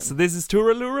So this is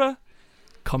Turalura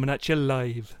coming at you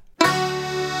live.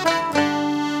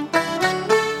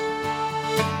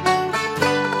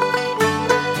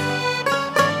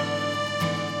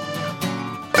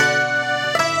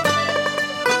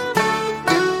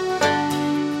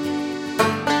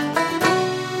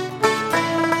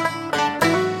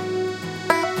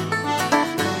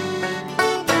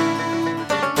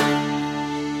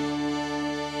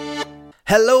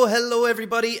 Hello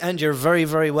everybody, and you're very,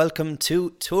 very welcome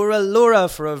to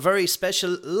Turalura for a very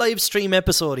special live stream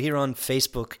episode here on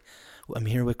Facebook. I'm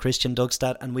here with Christian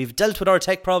Dugstad, and we've dealt with our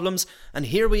tech problems, and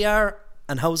here we are.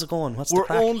 And how's it going? What's the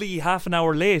crack? We're only half an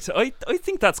hour late. I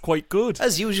think that's quite good.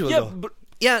 As usual, yeah, though. But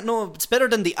yeah, no, it's better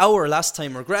than the hour last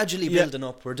time. We're gradually building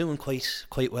up. We're doing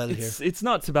quite well here. It's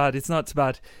not too bad. It's not too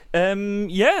bad.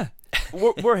 Yeah,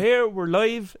 we're here. We're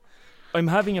live. I'm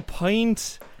having a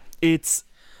pint. It's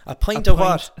a pint of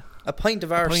what? A pint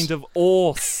of arse. A pint of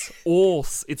os.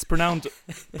 Os. It's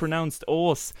pronounced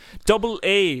os. Double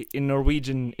A in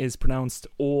Norwegian is pronounced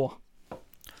o.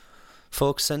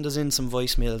 Folks, send us in some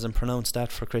voicemails and pronounce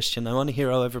that for Christian. I want to hear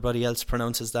how everybody else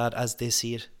pronounces that as they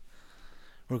see it.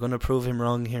 We're going to prove him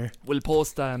wrong here. We'll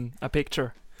post a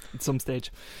picture at some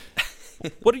stage.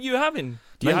 What are you having?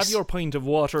 Do you have your pint of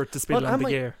water to spill on the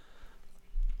gear?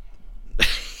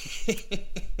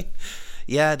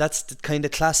 Yeah, that's the kind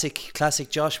of classic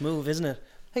Josh move, isn't it?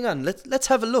 Hang on, let's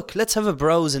have a look. Let's have a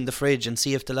browse in the fridge and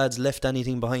see if the lads left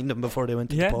anything behind them before they went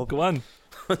to the pub. Yeah, go on.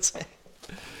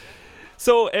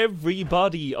 So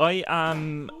everybody, I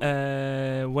am,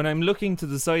 when I'm looking to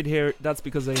the side here, that's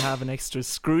because I have an extra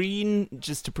screen,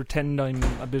 just to pretend I'm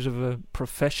a bit of a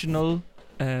professional,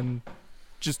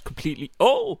 just completely,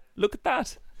 oh, look at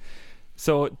that.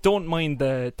 So don't mind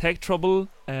the tech trouble.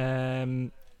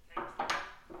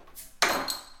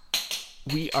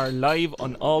 We are live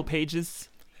on all pages.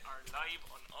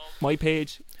 My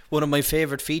page. One of my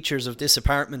favourite features of this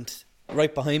apartment,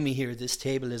 right behind me here, this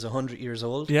table is 100 years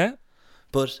old. Yeah.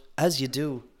 But as you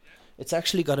do, it's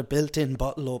actually got a built-in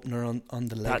bottle opener on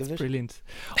the leg of it. That's brilliant.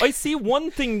 I see one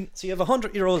thing. So you have a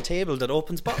 100-year-old table that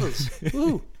opens bottles.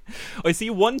 Ooh. I see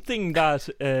one thing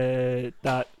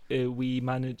that we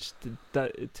managed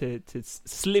to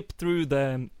slip through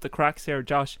the cracks here,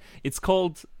 Josh. It's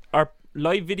called, our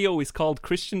live video is called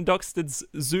Christian Dugstad's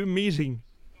Zoom meeting.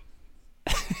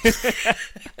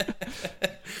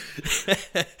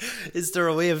 Is there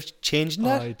a way of changing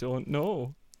that? I don't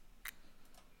know.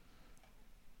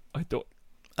 I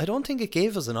don't think it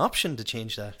gave us an option to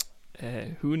change that.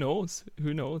 Who knows?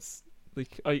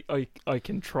 Like I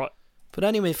can try. But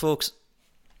anyway, folks.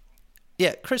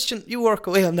 Yeah, Christian, you work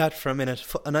away on that for a minute,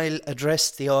 and I'll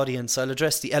address the audience. I'll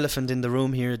address the elephant in the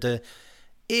room here. The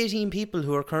 18 people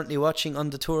who are currently watching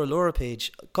on the Turalura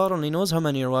page. God only knows how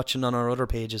many are watching on our other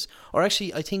pages. Or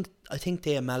actually, I think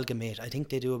they amalgamate. I think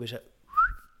they do a bit of,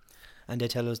 and they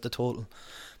tell us the total.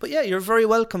 But yeah, you're very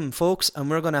welcome, folks, and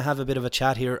we're going to have a bit of a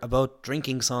chat here about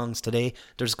drinking songs today.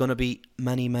 There's going to be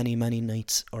many, many, many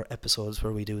nights or episodes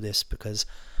where we do this, because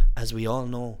as we all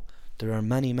know, there are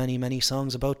many, many, many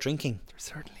songs about drinking. There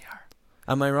certainly are.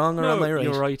 Am I wrong or am I right?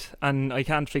 You're right, and I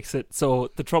can't fix it.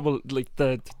 So the trouble, like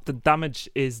the damage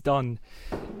is done.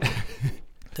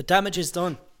 The damage is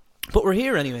done. But we're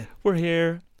here anyway. We're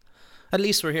here. At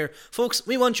least we're here. Folks,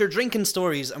 we want your drinking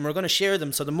stories, and we're going to share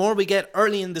them. So the more we get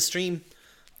early in the stream,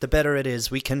 the better it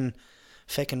is. We can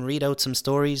feckin' read out some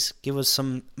stories, give us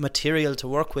some material to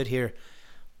work with here.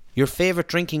 Your favourite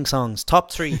drinking songs,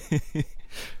 top 3.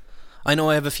 I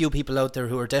know I have a few people out there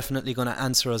who are definitely going to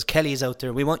answer us. Kelly's out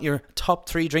there. We want your top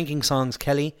 3 drinking songs,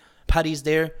 Kelly. Paddy's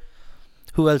there.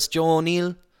 Who else? Joe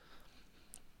O'Neill.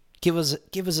 Give us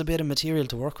a bit of material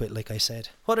to work with, like I said.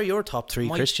 What are your top 3,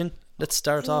 Christian? Let's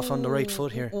start off on the right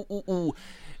foot here.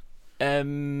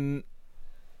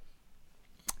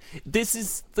 This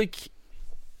is like,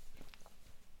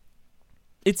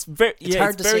 it's very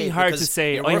hard to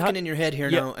say. You're working in your head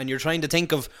here now, and you're trying to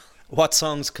think of what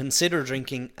songs consider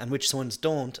drinking and which ones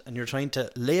don't, and you're trying to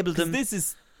label them.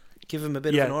 Give them a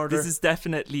bit of an order. This is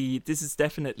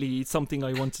definitely something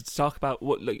I wanted to talk about.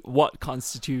 What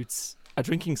constitutes a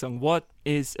drinking song? What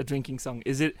is a drinking song?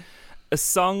 Is it a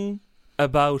song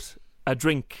about a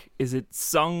drink? Is it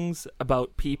songs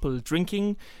about people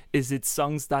drinking? Is it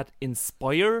songs that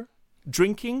inspire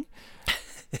drinking?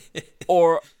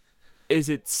 Or is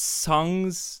it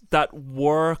songs that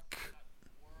work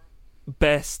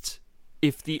best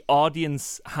if the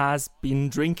audience has been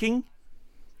drinking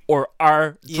or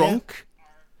are drunk?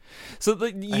 So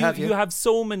you have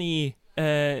so many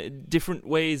different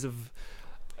ways of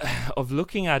of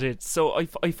looking at it. So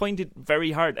I find it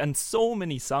very hard, and so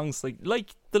many songs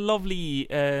like the lovely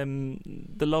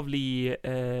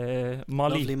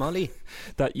Molly Molly.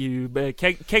 that you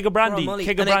Keg of Brandy, Molly.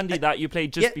 Keg of And Brandy that you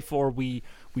played just Yeah. before we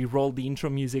rolled the intro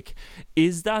music.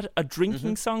 Is that a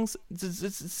drinking song?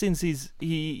 Since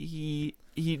he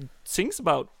sings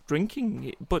about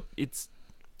drinking, but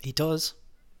He does.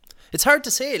 It's hard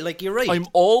to say. Like, you're right. I'm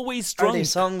always Are they drunk.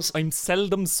 songs? I'm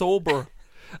seldom sober.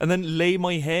 And then lay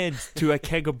my head to a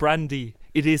keg of brandy.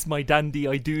 It is my dandy,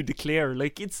 I do declare.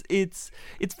 Like, it's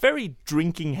very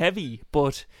drinking heavy,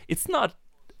 but it's not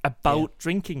about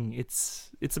drinking.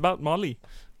 It's about Molly.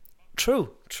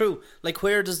 True. Like,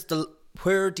 where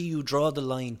do you draw the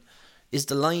line? Is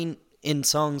the line in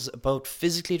songs about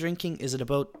physically drinking? Is it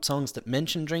about songs that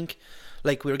mention drink?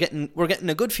 Like, we're getting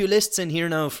a good few lists in here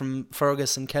now from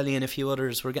Fergus and Kelly and a few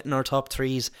others. We're getting our top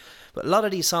threes. But a lot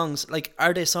of these songs, like,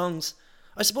 are they songs?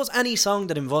 I suppose any song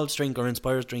that involves drink or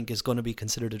inspires drink is going to be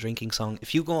considered a drinking song.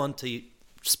 If you go onto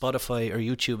Spotify or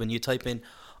YouTube and you type in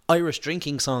Irish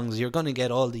drinking songs, you're going to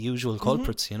get all the usual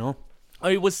culprits, you know?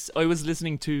 I was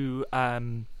listening to a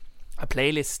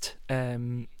playlist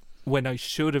when I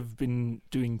should have been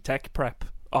doing tech prep,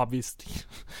 obviously,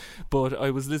 but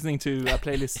I was listening to a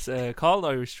playlist called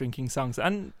Irish Drinking Songs,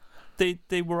 and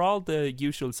they were all the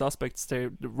usual suspects.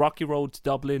 They're Rocky Road to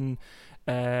Dublin,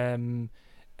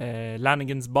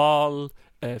 Lanigan's Ball,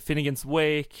 Finnegan's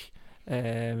Wake,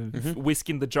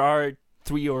 Whiskey in the Jar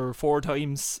 3 or 4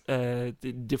 times, the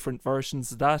different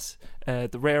versions of that,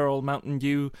 the Rare Old Mountain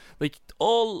Dew, like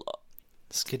all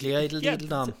Skidly Idle Diddle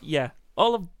Dom.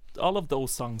 all of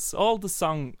those songs, all the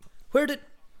song. Where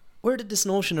did this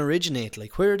notion originate?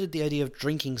 Like, where did the idea of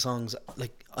drinking songs,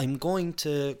 like, I'm going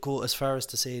to go as far as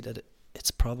to say that it's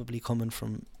probably coming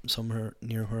from somewhere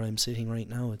near where I'm sitting right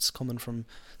now. It's coming from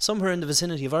somewhere in the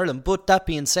vicinity of Ireland. But that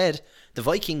being said, the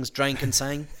Vikings drank and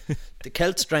sang, the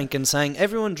Celts drank and sang,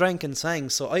 everyone drank and sang.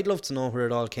 So I'd love to know where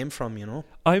it all came from, you know?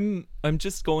 I'm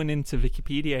just going into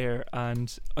Wikipedia here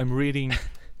and I'm reading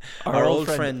our old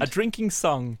friend. A drinking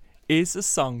song is a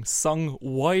song sung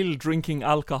while drinking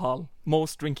alcohol.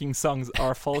 Most drinking songs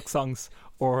are folk songs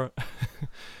or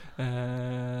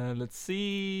let's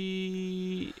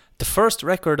see. The first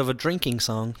record of a drinking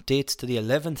song dates to the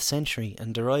 11th century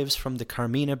and derives from the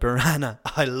Carmina Burana.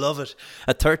 I love it.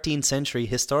 A 13th century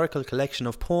historical collection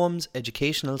of poems,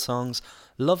 educational songs,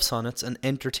 love sonnets and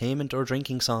entertainment or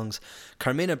drinking songs.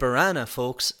 Carmina Burana,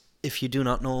 folks, if you do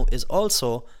not know, is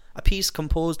also a piece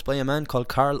composed by a man called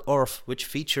Carl Orff, which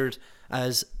featured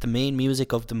as the main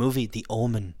music of the movie The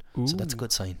Omen. Ooh, so that's a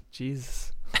good sign.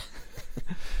 Jesus.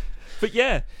 But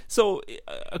yeah, so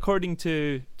according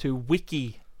to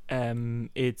Wiki,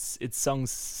 it's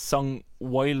songs sung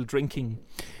while drinking,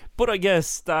 but I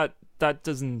guess that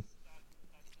doesn't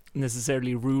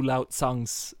necessarily rule out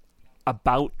songs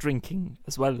about drinking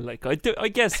as well. Like I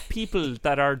guess people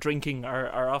that are drinking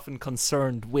are often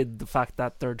concerned with the fact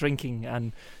that they're drinking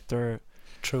and they're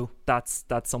true. That's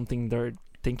something they're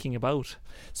thinking about.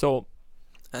 So,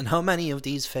 and how many of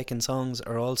these feckin' songs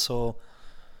are also?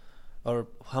 Or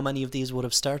how many of these would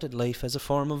have started life as a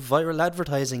form of viral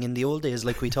advertising in the old days,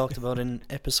 like we talked about in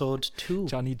episode 2?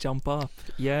 Johnny Jump Up,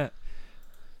 yeah.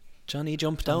 Johnny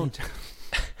Jump Down.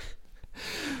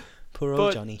 Poor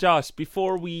old Johnny. Josh,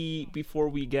 before we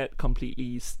get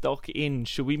completely stuck in,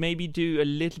 should we maybe do a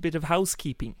little bit of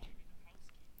housekeeping?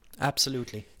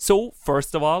 Absolutely. So,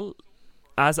 first of all,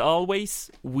 as always,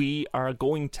 we are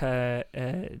going to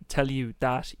tell you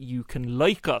that you can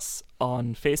like us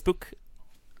on Facebook,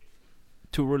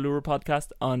 Touralura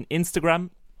Podcast, on Instagram,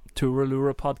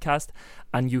 Touralura Podcast,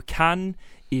 and you can,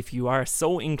 if you are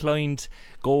so inclined,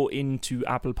 go into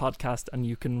Apple Podcast and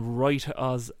you can write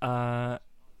us a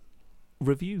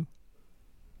review.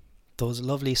 Those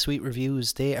lovely sweet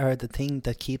reviews, they are the thing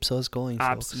that keeps us going, folks.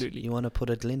 Absolutely. You want to put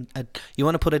a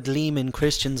gleam in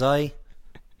Christian's eye?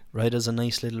 Write us a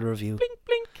nice little review. Blink,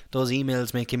 blink. Those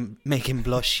emails make him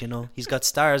blush, you know. He's got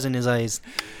stars in his eyes.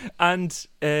 And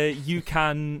you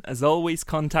can, as always,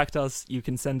 contact us. You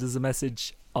can send us a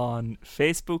message on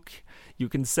Facebook. You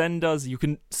can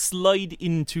slide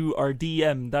into our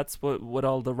DM. That's what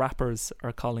all the rappers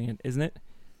are calling it, isn't it?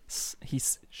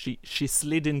 She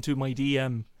slid into my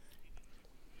DM.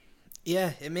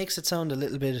 Yeah, it makes it sound a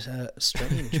little bit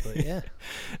strange, but yeah.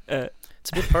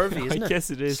 It's a bit pervy, isn't it? I guess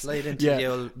it is. Slide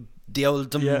into the old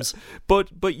dums. Yeah.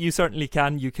 But you certainly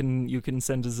can. You can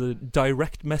send us a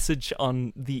direct message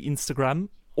on the Instagram,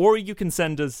 or you can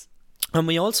send us. And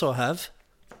we also have.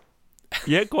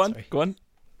 Yeah, go on. Go on.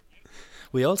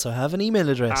 We also have an email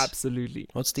address. Absolutely.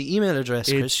 What's the email address,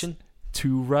 Christian?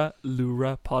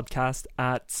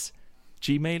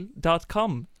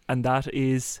 Touralurapodcast@gmail.com. and that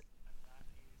is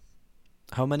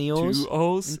How many O's? 2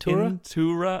 O's in Tura? in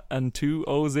Tura and 2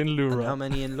 O's in And Lura. how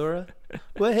many in Lura?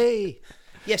 Well, hey.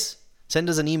 Yes. Send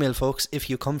us an email, folks. If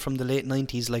you come from the late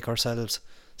 90s like ourselves,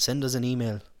 send us an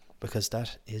email, because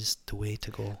that is the way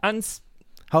to go. And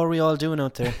How are we all doing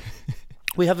out there?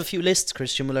 We have a few lists,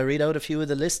 Christian. Will I read out a few of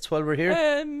the lists while we're here?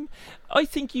 I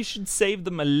think you should save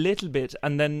them a little bit,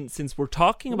 and then since we're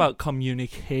talking about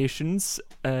communications,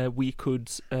 we could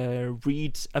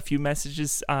read a few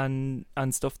messages and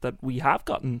stuff that we have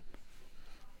gotten.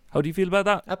 How do you feel about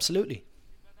that? Absolutely.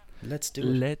 Let's do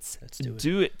it. Let's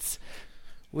do it.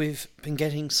 We've been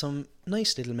getting some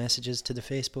nice little messages to the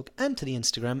Facebook and to the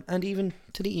Instagram and even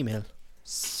to the email.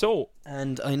 So,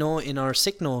 And I know in our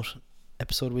sick note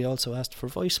episode we also asked for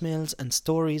voicemails and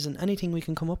stories and anything we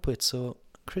can come up with. So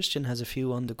Christian has a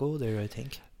few on the go there, I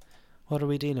think. What are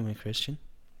we dealing with, Christian?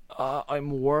 I'm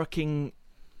working.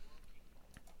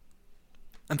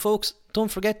 And folks,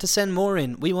 don't forget to send more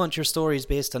in. We want your stories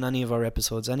based on any of our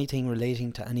episodes, anything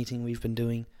relating to anything we've been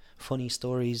doing, funny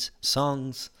stories,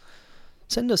 songs.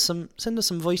 Send us some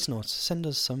voice notes. Send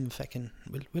us some fucking.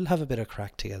 We'll have a bit of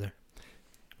crack together.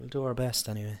 We'll do our best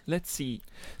anyway. Let's see.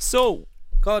 So,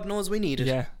 God knows we need it.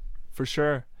 yeah, for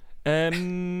sure.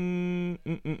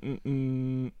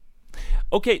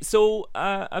 Okay, so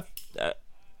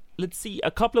let's see.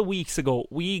 A couple of weeks ago,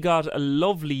 we got a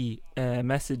lovely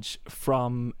message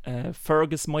from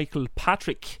Fergus Michael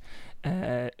Patrick,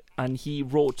 and he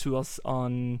wrote to us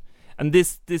on. And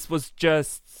this was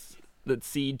just. Let's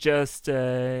see, just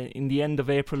in the end of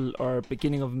April or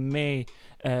beginning of May,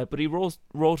 but he wrote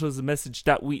us a message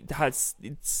that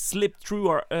it slipped through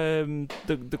our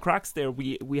the cracks there.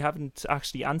 We haven't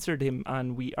actually answered him,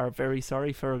 and we are very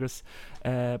sorry, Fergus.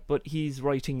 But he's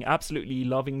writing, absolutely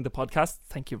loving the podcast.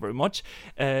 Thank you very much.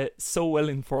 So well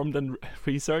informed and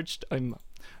researched.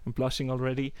 I'm blushing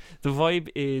already. The vibe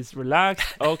is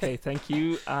relaxed. Okay, thank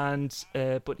you. And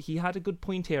but he had a good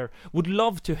point here. Would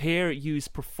love to hear yous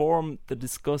perform the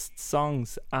discussed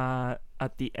songs at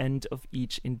the end of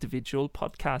each individual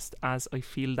podcast, as I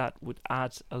feel that would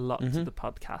add a lot to the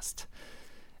podcast.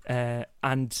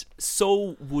 And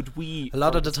so would we. A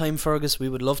lot of the time, Fergus, we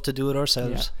would love to do it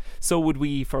ourselves. Yeah. So would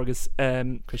we, Fergus.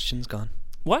 Christian's gone.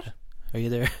 What? Are you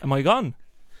there? Am I gone?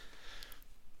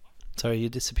 Sorry, you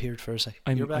disappeared for a sec.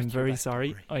 I'm very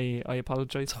sorry. I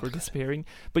apologise for disappearing.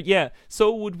 But yeah,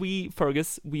 so would we,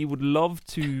 Fergus. We would love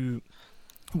to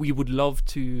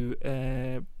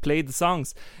play the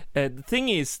songs. The thing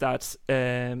is that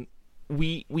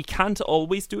we can't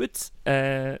always do it.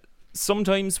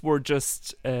 Sometimes we're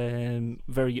just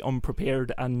very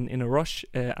unprepared and in a rush,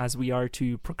 as we are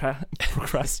two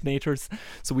procrastinators,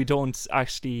 so we don't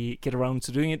actually get around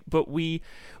to doing it. But we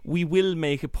will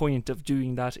make a point of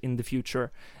doing that in the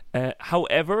future.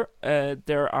 However,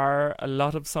 there are a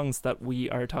lot of songs that we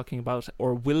are talking about,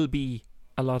 or will be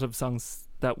a lot of songs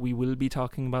that we will be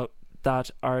talking about,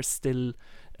 that are still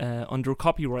under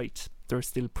copyright. They're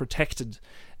still protected,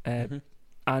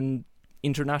 and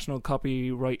international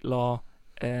copyright law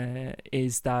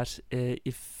is that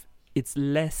if it's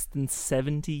less than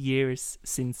 70 years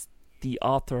since the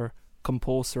author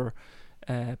composer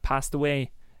passed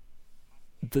away,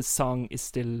 the song is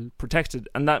still protected,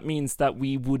 and that means that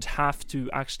we would have to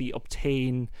actually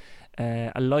obtain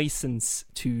a license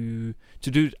to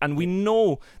do it. And we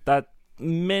know that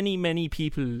many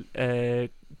people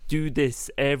do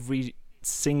this every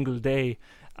single day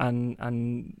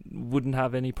and wouldn't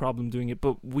have any problem doing it,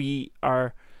 but we're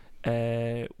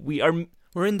in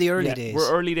the early days.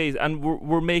 We're early days, and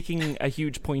we're making a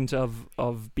huge point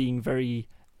of being very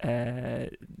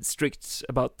strict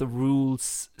about the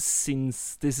rules,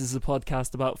 since this is a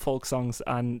podcast about folk songs,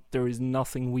 and there is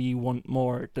nothing we want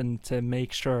more than to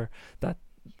make sure that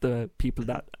the people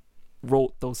that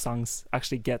wrote those songs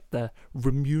actually get the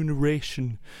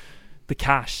remuneration, the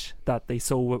cash that they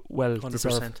so well 100%.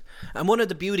 Deserve. And one of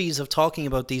the beauties of talking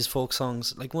about these folk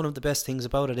songs, like one of the best things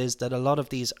about it, is that a lot of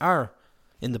these are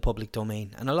in the public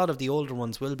domain, and a lot of the older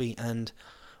ones will be, and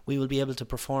we will be able to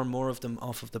perform more of them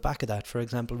off of the back of that. For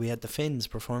example, we had the Finns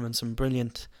performing some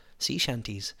brilliant sea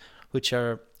shanties, which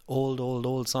are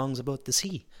old songs about the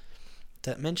sea,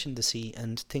 that mention the sea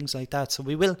and things like that. So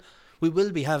we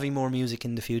will be having more music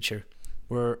in the future.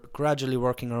 We're gradually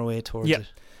working our way towards it.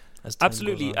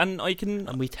 Absolutely, and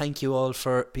we thank you all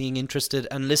for being interested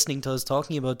and listening to us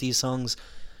talking about these songs,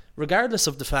 regardless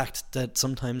of the fact that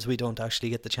sometimes we don't actually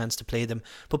get the chance to play them.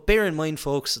 But bear in mind,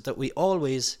 folks, that we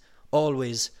always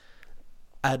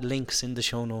add links in the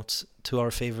show notes to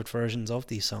our favourite versions of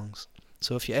these songs.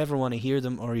 So if you ever want to hear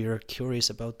them or you're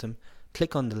curious about them,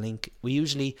 click on the link.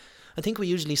 I think we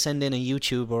usually send in a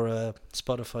YouTube or a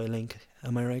Spotify link.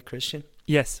 Am I right, Christian?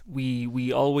 Yes,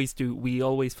 we always do. We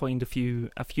always find a few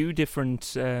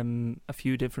different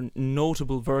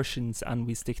notable versions, and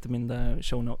we stick them in the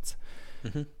show notes.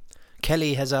 Mm-hmm.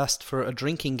 Kelly has asked for a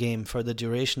drinking game for the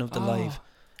duration of the live.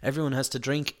 Everyone has to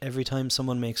drink every time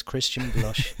someone makes Christian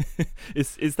blush.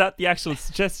 Is that the actual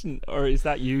suggestion, or is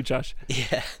that you, Josh?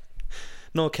 Yeah.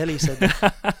 No, Kelly said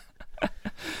that.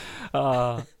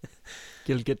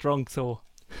 You'll get drunk, so.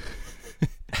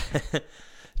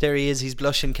 There he is. He's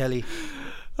blushing, Kelly.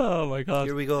 Oh my God.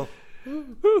 Here we go.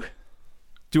 Woo.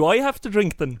 Do I have to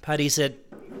drink then? Paddy said,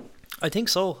 I think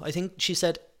so. I think she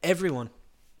said everyone.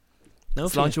 No,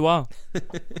 Sláinte.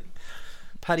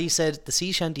 Paddy said the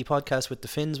Sea Shanty podcast with the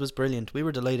Finns was brilliant. We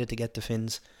were delighted to get the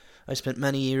Finns. I spent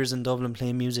many years in Dublin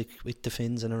playing music with the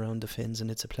Finns and around the Finns,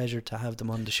 and it's a pleasure to have them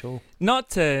on the show.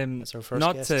 Not That's our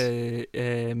first guest.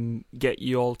 to get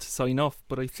you all to sign off,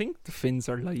 but I think the Finns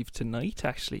are live tonight,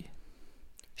 actually.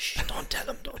 Shh, don't tell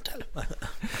him.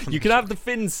 You can have the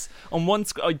Finns on one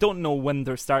screen. I don't know when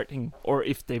they're starting or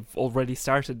if they've already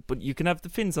started, but you can have the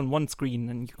Finns on one screen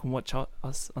and you can watch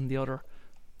us on the other.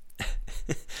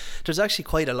 There's actually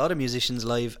quite a lot of musicians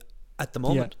live at the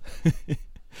moment.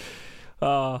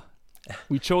 Yeah.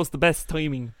 We chose the best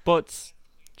timing, but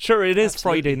sure, it is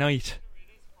Absolutely. Friday night.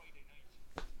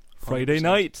 100%.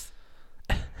 Night.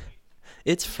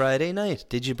 It's Friday night.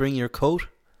 Did you bring your coat?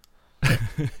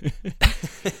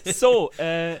 So,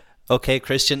 okay,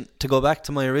 Christian, to go back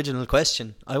to my original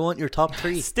question, I want your top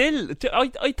 3. still,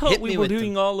 I thought Hit we me were with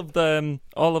doing all of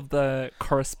the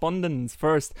correspondence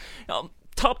first.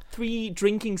 Top 3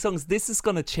 drinking songs. This is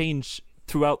going to change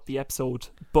throughout the episode,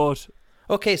 but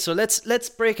Okay, so let's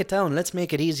break it down. Let's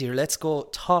make it easier. Let's go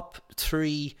top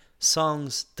 3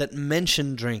 songs that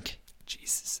mention drink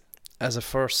Jesus, as a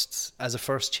first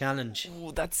challenge.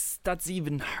 oh, that's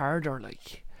even harder.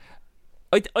 Like,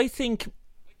 I think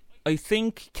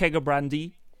Keg of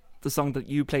Brandy, the song that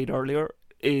you played earlier,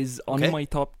 is on Okay. my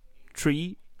top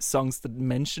 3 songs that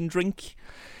mention drink.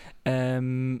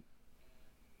 But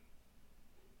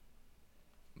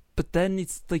then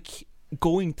it's like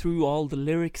going through all the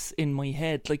lyrics in my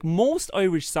head. Like, most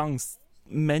Irish songs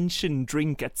mention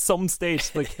drink at some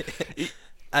stage. Like,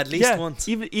 At least once.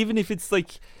 even if it's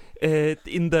like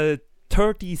in the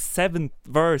 37th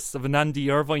verse of an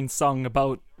Andy Irvine song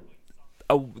about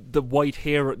the white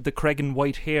hair, the Cregan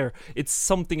white hair, it's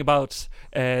something about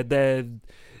the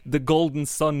golden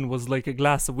sun was like a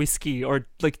glass of whiskey, or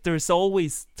like they're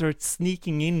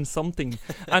sneaking in something,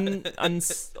 and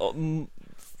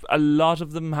a lot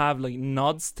of them have like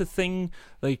nods to thing,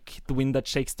 like The Wind That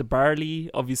Shakes the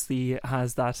Barley obviously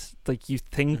has that, like you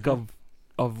think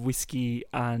of whiskey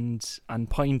and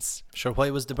pints. Sure,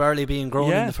 why was the barley being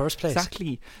grown in the first place?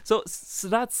 Exactly. So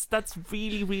that's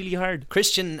really, really hard.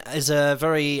 Christian is a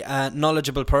very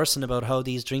knowledgeable person about how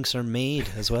these drinks are made,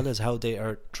 as well as how they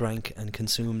are drank and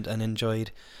consumed and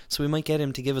enjoyed. So we might get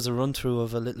him to give us a run through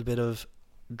of a little bit of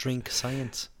drink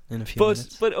science in a few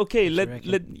minutes. But okay, What do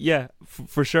you let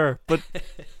for sure. But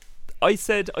I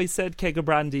said Keg of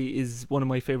Brandy is one of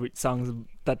my favourite songs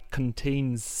that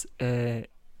contains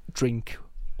drink.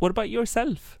 What about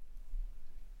yourself?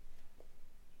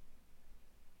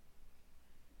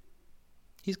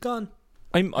 He's gone.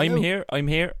 I'm here.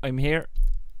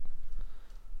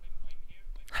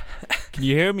 Can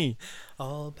you hear me?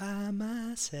 All by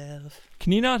myself.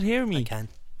 Can you not hear I me? can.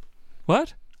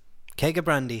 What? Keg of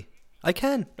brandy. I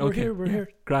can. We're here. We're here.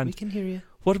 Grand. We can hear you.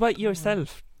 What about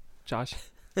yourself, Josh?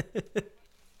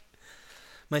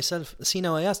 Myself. See,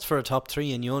 now I asked for a top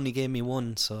 3 and you only gave me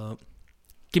 1, so...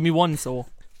 Give me one, so.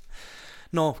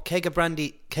 No, Keg of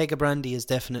Brandy is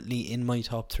definitely in my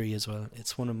top 3 as well.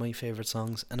 It's one of my favourite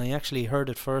songs, and I actually heard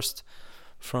it first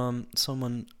from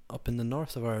someone up in the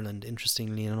north of Ireland,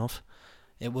 interestingly enough.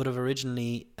 It would have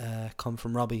originally come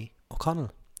from Robbie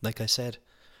O'Connell, like I said.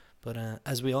 But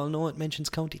as we all know, it mentions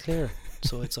County Clare,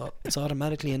 so it's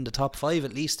automatically in the top 5,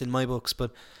 at least in my books.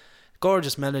 But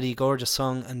gorgeous melody, gorgeous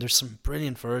song, and there's some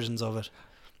brilliant versions of it.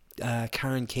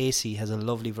 Karen Casey has a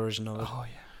lovely version of it. Oh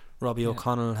yeah. Robbie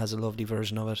O'Connell has a lovely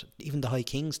version of it. Even the High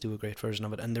Kings do a great version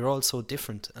of it, and they're all so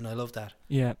different, and I love that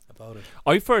Yeah. about it.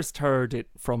 I first heard it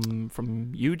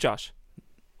from you, Josh.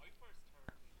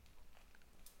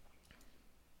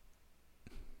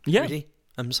 Yeah. Really?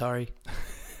 I'm sorry.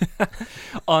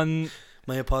 On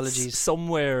My apologies.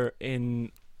 somewhere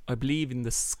in, I believe, in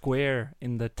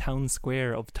the town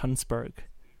square of Tunsberg,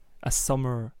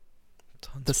 the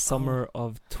summer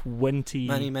of 20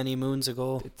 many moons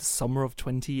ago. the summer of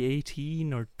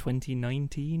 2018 or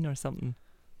 2019 or something.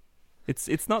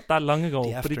 It's not that long ago.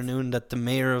 The but afternoon that the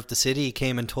mayor of the city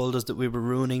came and told us that we were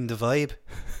ruining the vibe.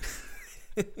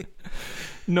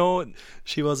 No,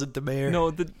 she wasn't the mayor.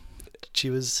 No, she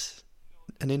was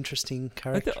an interesting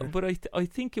character. I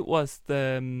think it was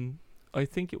the. I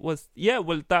think it was. Yeah,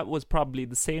 well, that was probably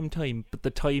the same time, but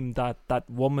the time that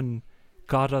woman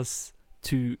got us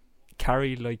to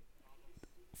carry like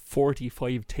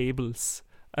 45 tables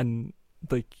and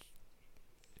like.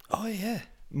 Oh yeah.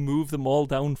 Move them all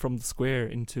down from the square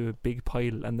into a big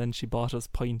pile, and then she bought us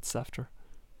pints after.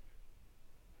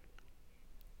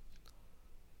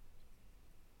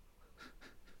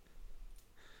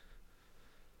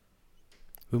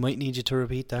 We might need you to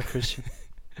repeat that, Christian.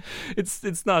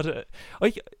 It's not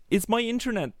is my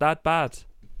internet that bad?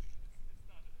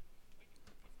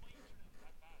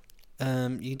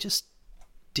 You just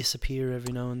disappear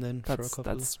every now and then for a couple.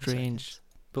 That's strange. Seconds.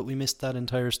 But we missed that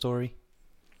entire story.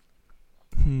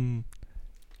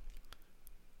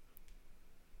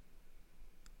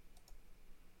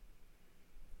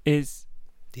 Is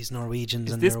these Norwegians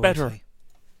is and this their better? Wi-Fi.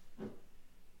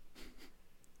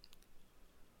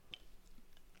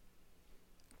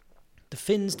 The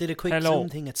Finns did a quick Zoom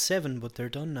thing at 7, but they're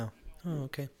done now. Oh,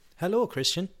 okay. Hello,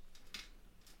 Christian.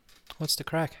 What's the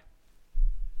crack?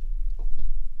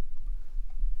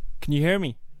 Can you hear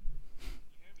me?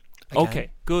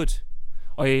 Okay, good.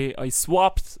 I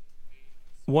swapped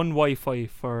one Wi-Fi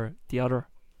for the other.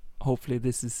 Hopefully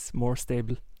this is more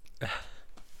stable.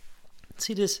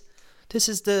 See this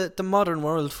is the modern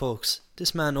world, folks.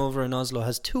 This man over in Oslo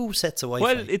has 2 sets of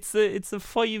Wi-Fi. Well, it's a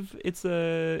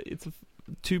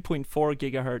 2.4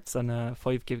 gigahertz and a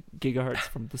 5 gigahertz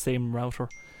from the same router.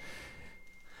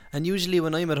 And usually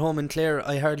when I'm at home in Clare,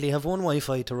 I hardly have one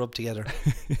Wi-Fi to rub together.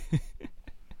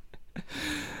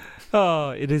 Oh,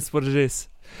 it is what it is.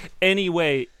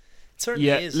 Anyway, it certainly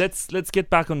is. Let's get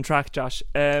back on track, Josh.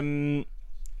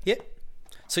 Yeah.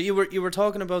 So you were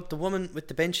talking about the woman with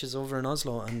the benches over in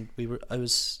Oslo, and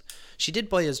she did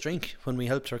buy us drink when we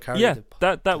helped her carry. Yeah,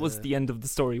 that was the end of the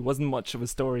story. Wasn't much of a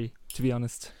story, to be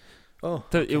honest. Oh,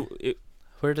 okay.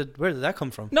 Where did that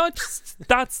come from? No,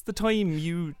 that's the time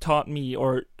you taught me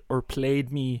or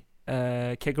played me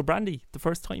Keg of Brandy the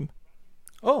first time.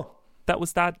 Oh, that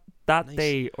was that nice.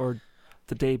 Day or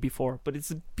the day before. But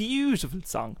it's a beautiful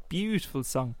song.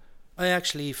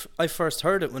 I first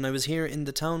heard it when I was here in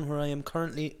the town where I am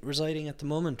currently residing at the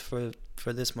moment for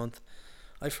this month.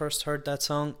 I first heard that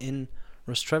song in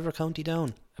Rostrevor, County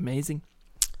Down. Amazing.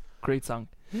 Great song.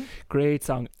 Great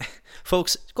song.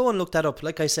 Folks, go and look that up.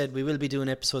 Like I said, we will be doing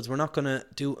episodes. We're not going to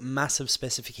do massive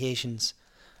specifications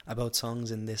about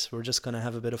songs in this. We're just going to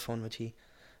have a bit of fun with you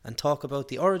and talk about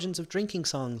the origins of drinking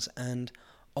songs and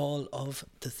all of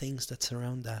the things that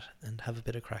surround that and have a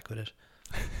bit of crack with it.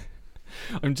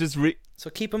 I'm just So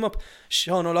keep him up.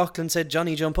 Sean O'Loughlin said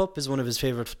Johnny Jump Up is one of his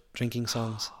favourite drinking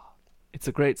songs. It's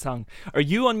a great song. Are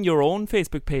you on your own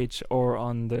Facebook page or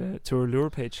on the Tour Lure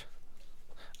page?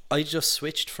 I just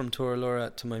switched from Tour Lure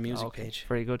to my music page.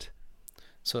 Very good.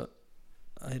 So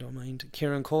I don't mind.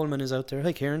 Kieran Coleman is out there.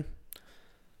 Hi, Kieran.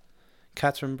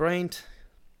 Catherine Bryant.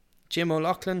 Jim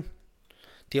O'Loughlin.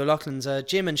 The O'Loughlin's,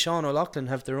 Jim and Sean O'Loughlin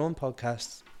have their own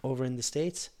podcast over in the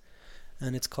States.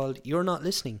 And it's called You're Not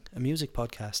Listening, a music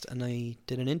podcast. And I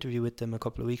did an interview with them a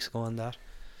couple of weeks ago on that.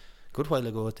 Good while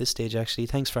ago at this stage, actually.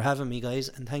 Thanks for having me, guys.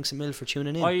 And thanks a mil for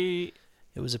tuning in.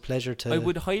 It was a pleasure to. I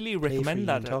would highly recommend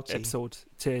that episode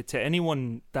to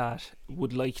anyone that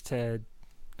would like to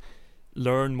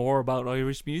learn more about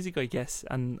Irish music, I guess,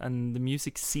 and the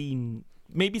music scene.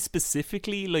 Maybe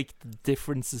specifically like the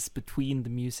differences between the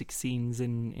music scenes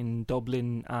in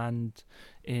Dublin and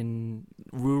in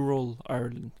rural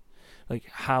Ireland. Like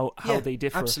how they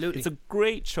differ. Absolutely. It's a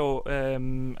great show,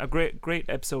 a great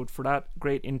episode for that,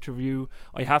 great interview.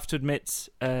 I have to admit,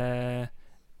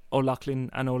 O'Loughlin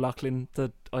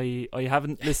that I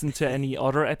haven't listened to any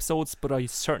other episodes, but I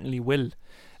certainly will,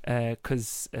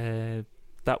 because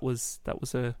that was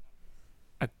a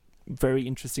very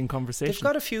interesting conversation.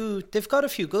 They've got a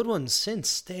few good ones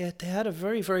since. They had a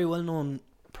very, very well known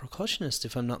percussionist,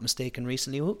 if I'm not mistaken,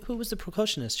 recently. Who was the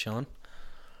percussionist, Sean?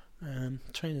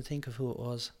 Trying to think of who it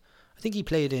was. I think he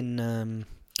played in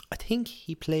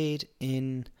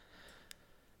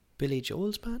Billy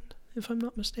Joel's band, if I'm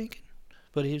not mistaken.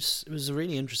 But it was a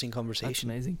really interesting conversation.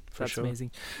 That's amazing. That's sure. amazing.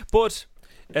 But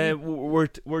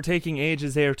we're taking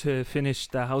ages there to finish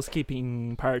the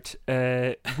housekeeping part.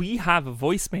 We have a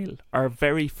voicemail, our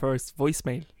very first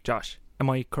voicemail, Josh. Am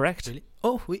I correct? Really?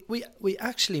 Oh, we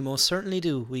actually most certainly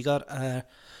do. We got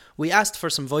we asked for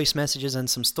some voice messages and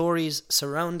some stories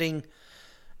surrounding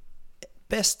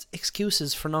best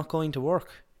excuses for not going to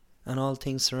work and all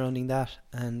things surrounding that.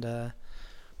 And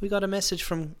we got a message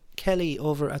from Kelly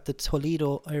over at the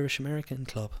Toledo Irish American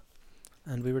Club,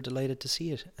 and we were delighted to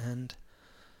see it. And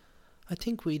I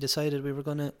think we decided we were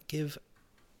going to give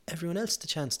everyone else the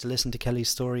chance to listen to Kelly's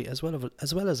story as well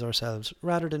as ourselves,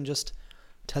 rather than just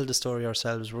tell the story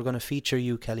ourselves. We're going to feature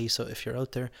you, Kelly, so if you're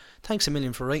out there, thanks a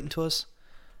million for writing to us.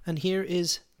 And here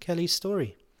is Kelly's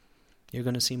story. You're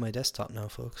going to see my desktop now,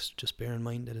 folks. Just bear in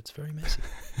mind that it's very messy.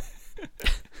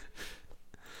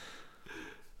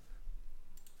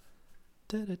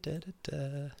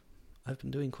 I've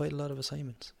been doing quite a lot of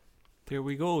assignments. There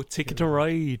we go. Ticket to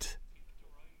Ride.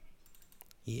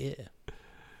 Yeah.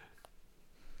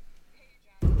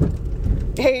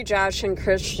 Hey, Josh and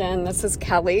Christian. This is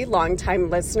Kelly, longtime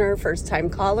listener, first-time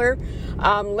caller.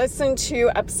 Listened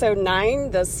to episode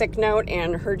 9, the sick note,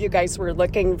 and heard you guys were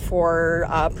looking for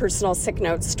personal sick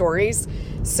note stories.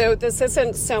 So this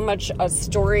isn't so much a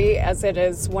story as it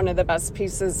is one of the best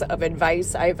pieces of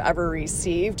advice I've ever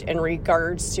received in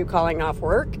regards to calling off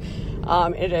work.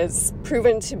 It is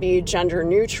proven to be gender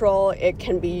neutral. It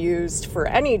can be used for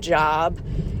any job.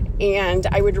 And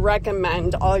I would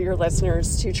recommend all your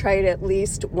listeners to try it at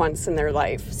least once in their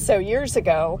life. So years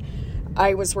ago,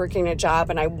 I was working a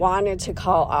job and I wanted to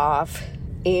call off.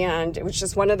 And it was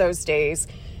just one of those days.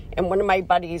 And one of my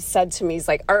buddies said to me, he's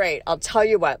like, all right, I'll tell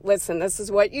you what. Listen, this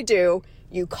is what you do.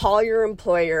 You call your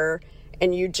employer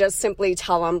and you just simply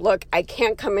tell them, look, I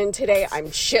can't come in today. I'm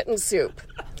shitting soup.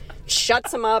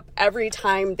 Shuts them up every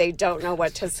time they don't know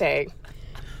what to say.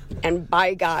 And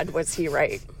by God, was he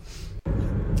right.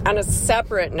 On a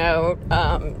separate note,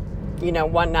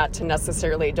 one not to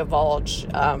necessarily divulge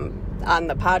on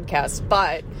the podcast,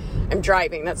 but I'm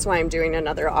driving. That's why I'm doing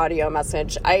another audio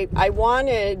message. I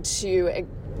wanted to,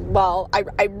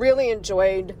 I really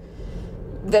enjoyed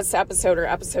this episode, or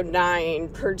episode 9,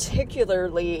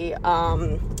 particularly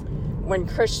when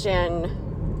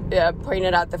Christian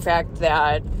pointed out the fact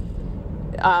that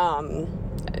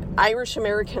Irish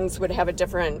Americans would have a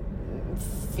different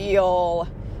feel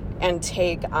and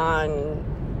take on,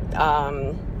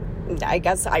 I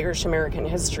guess, Irish American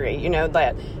history. Your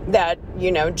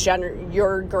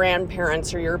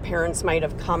grandparents or your parents might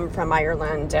have come from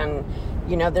Ireland, and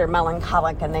they're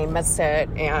melancholic and they miss it,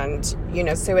 and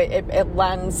so it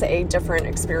lends a different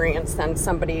experience than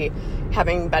somebody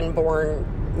having been born,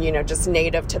 just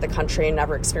native to the country and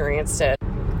never experienced it.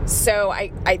 So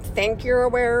I think you're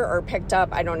aware or picked up.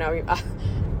 I don't know.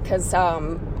 Because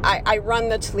I run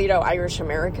the Toledo Irish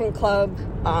American Club.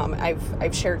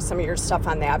 I've shared some of your stuff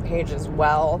on that page as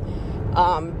well.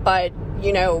 But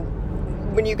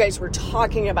when you guys were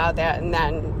talking about that, and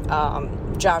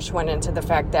then Josh went into the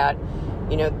fact that,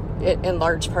 in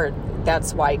large part,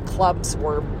 that's why clubs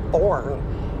were born.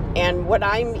 And what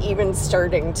I'm even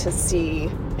starting to see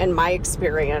in my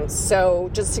experience, so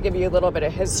just to give you a little bit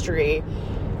of history,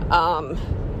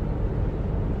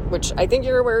 which I think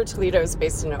you're aware Toledo is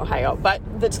based in Ohio, but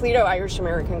the Toledo Irish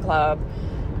American Club,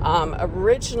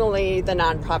 originally the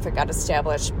nonprofit got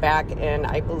established back in,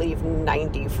 I believe,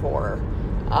 94.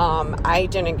 I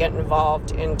didn't get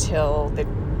involved until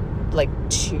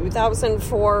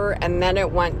 2004, and then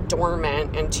it went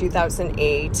dormant in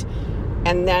 2008,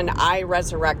 and then I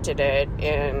resurrected it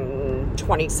in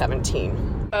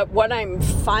 2017. But what I'm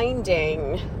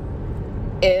finding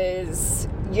is,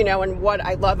 and what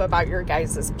I love about your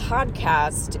guys'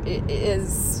 podcast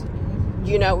is,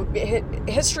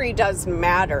 history does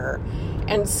matter.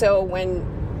 And so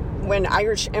when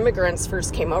Irish immigrants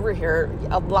first came over here,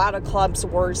 a lot of clubs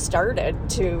were started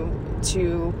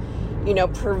to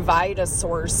provide a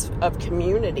source of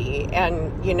community.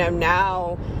 And,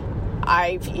 now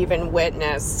I've even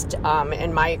witnessed,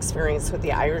 in my experience with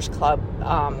the Irish Club,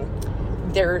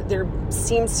 there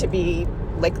seems to be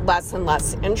less and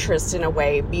less interest in a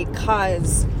way,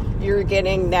 because you're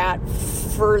getting that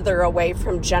further away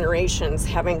from generations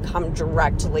having come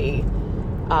directly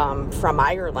from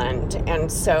Ireland.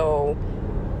 And so,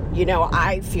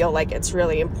 I feel like it's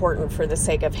really important for the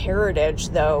sake of heritage,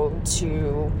 though,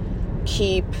 to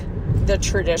keep the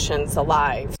traditions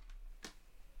alive.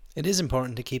 It is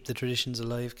important to keep the traditions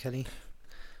alive, Kelly.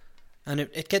 And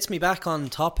it gets me back on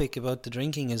topic about the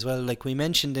drinking as well. Like we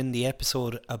mentioned in the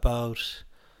episode about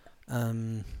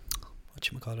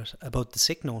about the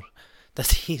sick note,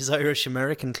 that these Irish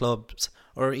American clubs,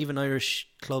 or even Irish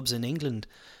clubs in England,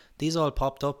 these all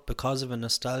popped up because of a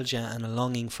nostalgia and a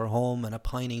longing for home and a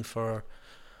pining for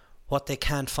what they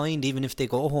can't find. Even if they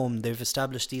go home, they've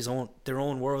established their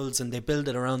own worlds and they build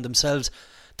it around themselves.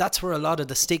 That's where a lot of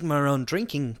the stigma around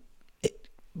drinking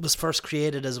was first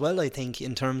created as well, I think,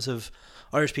 in terms of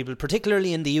Irish people,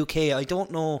 particularly in the UK. I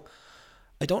don't know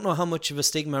I don't know how much of a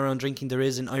stigma around drinking there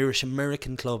is in Irish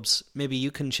American clubs. Maybe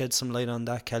you can shed some light on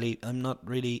that, Kelly. I'm not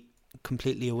really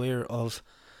completely aware of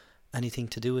anything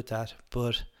to do with that,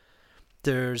 but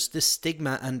there's this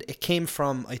stigma, and it came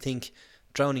from, I think,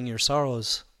 drowning your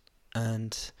sorrows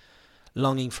and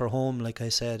longing for home. Like I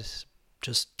said,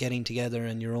 just getting together,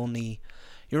 and your only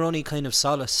kind of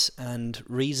solace and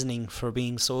reasoning for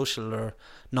being social or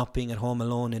not being at home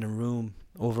alone in a room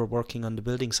over working on the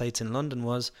building sites in London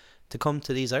was to come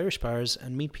to these Irish bars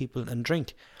and meet people and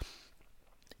drink.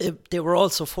 They were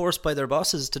also forced by their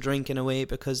bosses to drink in a way,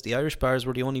 because the Irish bars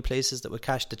were the only places that would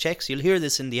cash the checks. You'll hear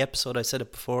this in the episode, I said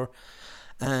it before.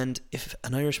 And if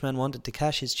an Irishman wanted to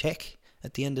cash his check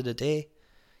at the end of the day,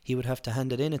 he would have to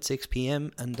hand it in at 6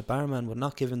 p.m. and the barman would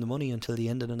not give him the money until the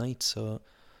end of the night. So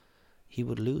he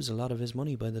would lose a lot of his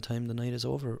money by the time the night is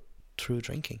over through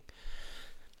drinking.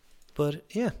 But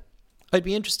yeah, I'd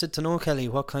be interested to know, Kelly,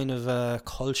 what kind of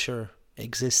culture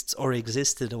exists or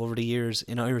existed over the years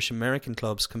in Irish American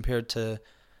clubs compared to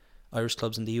Irish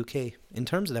clubs in the UK in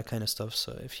terms of that kind of stuff.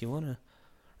 So if you want to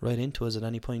write into us at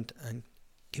any point and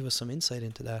give us some insight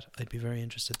into that, I'd be very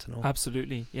interested to know.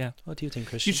 Absolutely, yeah. What do you think,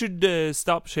 Christian? You should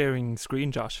stop sharing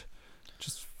screen, Josh.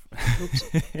 Just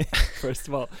first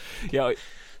of all, yeah.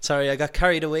 Sorry, I got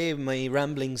carried away with my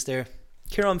ramblings there.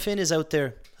 Kieran Finn is out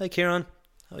there. Hi, Kieran.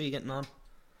 How are you getting on?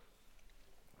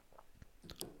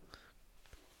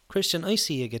 Christian, I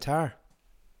see a guitar.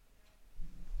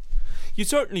 You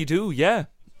certainly do, yeah.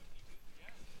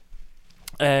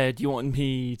 Do you want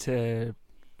me to...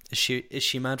 Is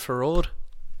she mad for road?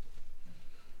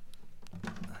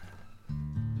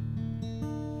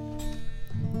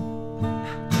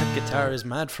 That guitar is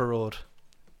mad for road.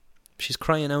 She's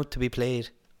crying out to be played.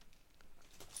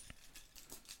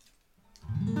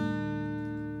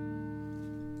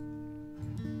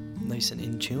 Nice and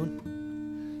in tune.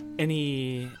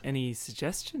 Any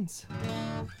suggestions?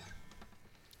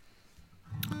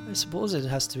 I suppose it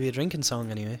has to be a drinking song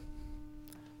anyway.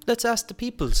 Let's ask the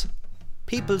peoples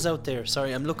out there.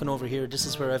 Sorry, I'm looking over here. This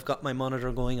is where I've got my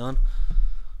monitor going on.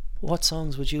 What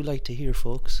songs would you like to hear,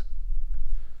 folks?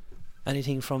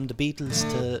 Anything from the Beatles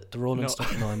to the Rolling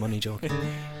Stones? No, I'm only joking.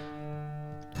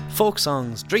 Folk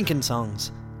songs, drinking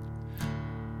songs.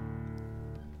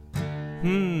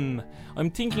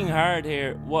 I'm thinking hard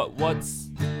here. What's...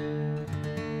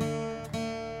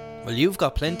 Well, you've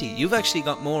got plenty. You've actually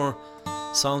got more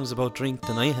songs about drink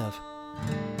than I have,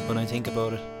 when I think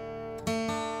about it.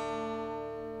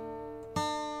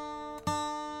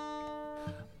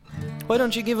 Why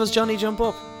don't you give us Johnny Jump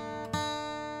Up?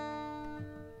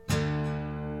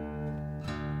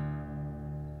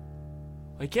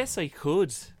 I guess I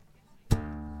could.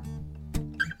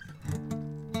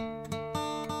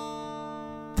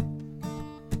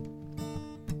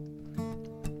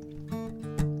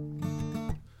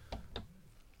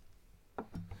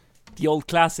 The old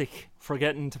classic,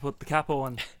 forgetting to put the capo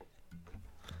on.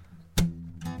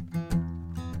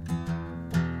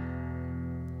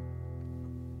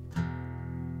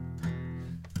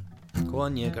 Go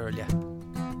on, you girl, yeah.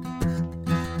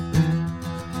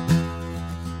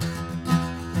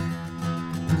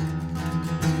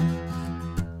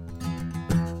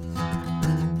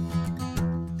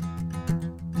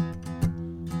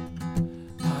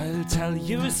 I'll tell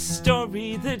you a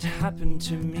story that happened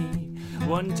to me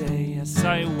one day as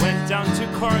I went down to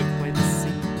Cork by the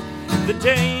sea. The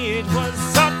day it was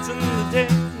hot and the day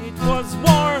it was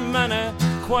warm, and a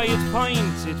quiet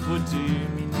pint it would do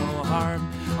me no harm.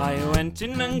 I went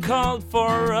in and called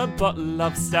for a bottle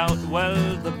of stout.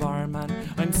 Well, the barman,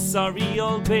 I'm sorry,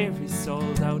 Old Barry's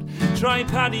sold out. Try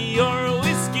Paddy or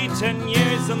whiskey, 10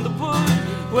 years on the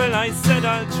wood. Well, I said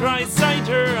I'll try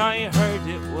cider, I heard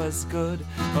it was good.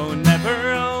 Oh,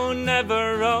 never, oh,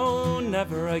 never, oh,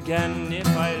 never again. If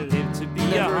I live to be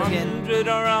 100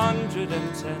 or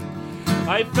 110.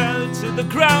 I fell to the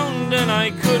ground and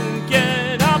I couldn't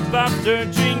get up after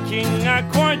drinking a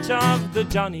quart of the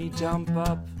Johnny Jump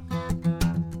Up.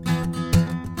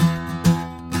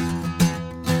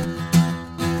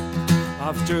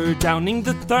 After downing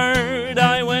the third,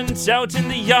 I went out in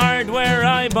the yard where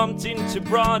I bumped into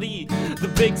Brodie, the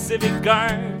big civic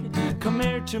guard. Come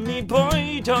here to me,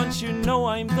 boy, don't you know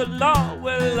I'm the law?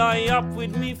 Well, I up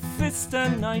with me fist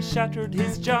and I shattered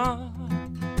his jaw.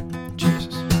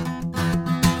 Jesus.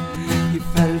 He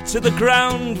fell to the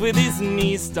ground with his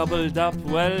knees doubled up.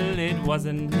 Well, it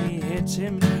wasn't me hit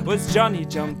him, was Johnny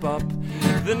Jump Up.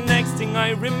 The next thing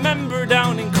I remember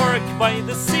down in Cork by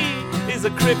the sea is a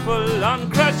cripple on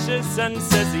crutches, and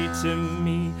says he to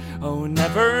me, oh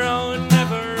never, oh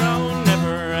never, oh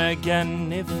never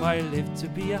again. If I live to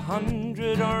be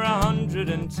 100 or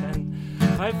 110,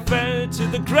 I fell to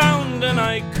the ground and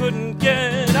I couldn't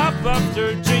get up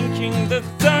after drinking the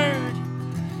third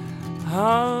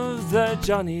of the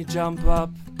Johnny Jump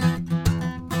Up.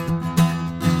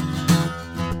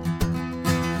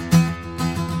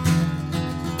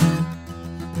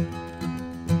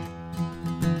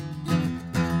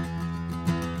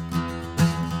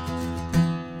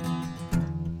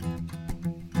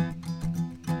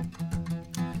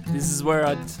 This is where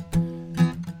I'd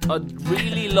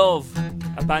really love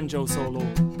a banjo solo,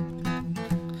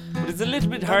 but it's a little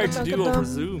bit hard to do over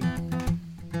Zoom.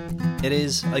 It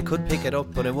is. I could pick it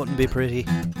up, but it wouldn't be pretty.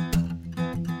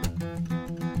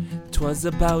 'Twas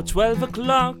about 12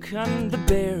 o'clock and the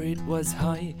bear it was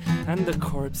high, and the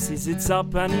corpse he sits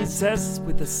up and he says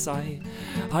with a sigh,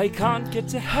 I can't get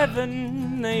to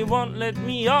heaven, they won't let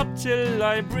me up till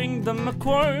I bring them a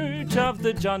quart of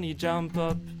the Johnny Jump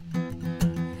Up.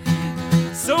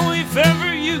 So if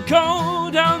ever you go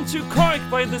down to Cork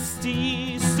by the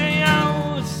Stee, stay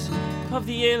out of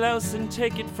the alehouse and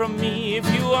take it from me. If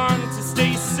you want to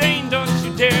stay sane, don't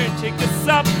you dare take a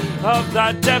sup of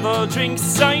that devil drink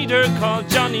cider called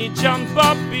Johnny Jump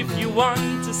Up. If you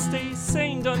want to stay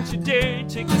sane, don't you dare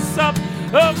take a sup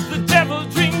of the devil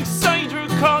drink cider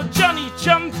called Johnny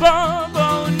Jump Up.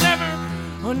 Oh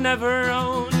never, oh never,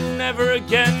 oh never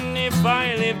again. If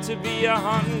I live to be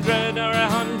 100 or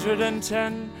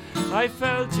 110, I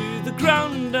fell to the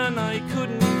ground and I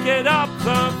couldn't get up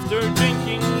after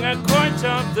drinking a quart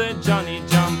of the Johnny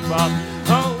Jump Up.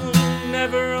 Oh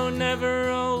never, oh never,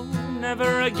 oh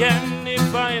never again.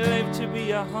 If I live to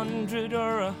be 100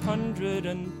 or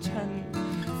 110,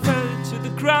 fell to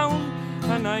the ground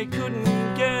and I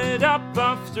couldn't get up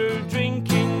after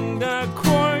drinking the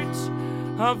quart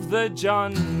of the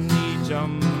Johnny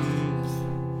Jump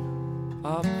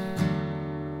Up.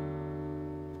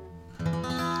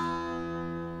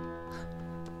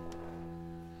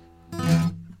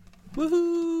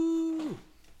 Woohoo!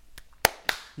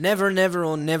 Never, never,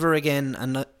 oh, never again.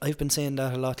 And I've been saying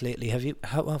that a lot lately. Have you?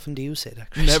 How often do you say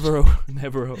that, Chris? Never, oh,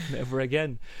 never, oh, never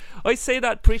again. I say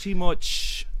that pretty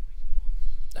much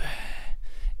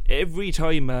every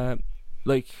time,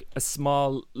 like a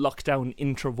small lockdown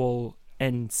interval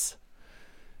ends.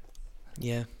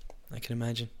 Yeah, I can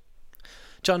imagine.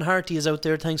 John Harty is out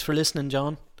there. Thanks for listening,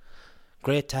 John.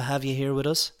 Great to have you here with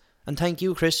us. And thank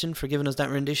you, Christian, for giving us that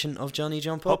rendition of Johnny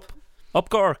Jump Up. Up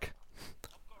Cork.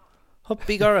 Up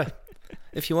Bigora.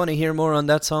 If you want to hear more on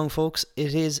that song, folks,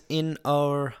 it is in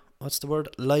our, what's the word,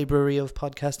 library of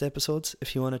podcast episodes.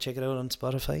 If you want to check it out on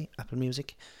Spotify, Apple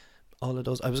Music, all of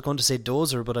those. I was going to say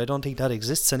Dozer, but I don't think that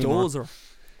exists anymore. Dozer.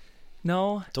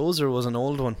 No. Dozer was an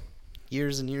old one.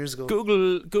 Years and years ago.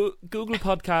 Google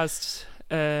Podcast,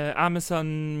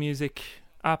 Amazon Music,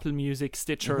 Apple Music,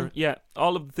 Stitcher, yeah,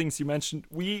 all of the things you mentioned.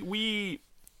 We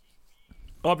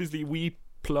obviously we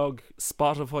plug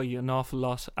Spotify an awful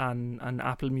lot and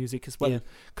Apple Music as well,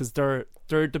 because they're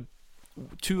the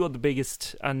two of the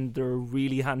biggest and they're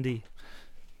really handy.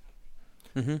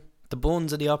 The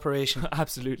bones of the operation.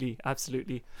 Absolutely.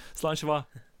 Sláinte.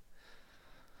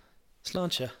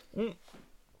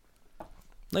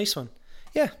 Nice one.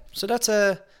 Yeah, so that's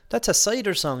a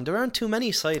cider song. There aren't too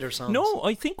many cider songs. No,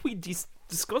 I think we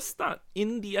discussed that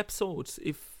in the episode,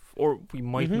 or we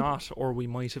might not, or we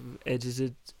might have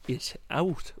edited it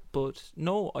out. But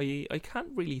no, I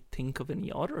can't really think of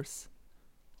any others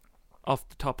off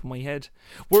the top of my head.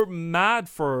 We're mad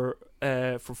for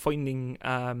finding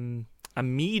a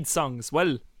Mead song as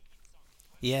well.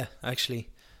 Yeah, actually,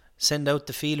 send out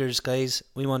the feelers, guys.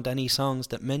 We want any songs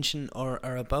that mention or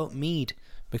are about Mead,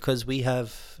 because we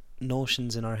have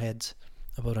notions in our heads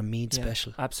about a Mead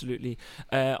special. Absolutely.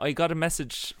 I got a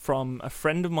message from a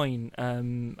friend of mine,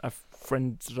 a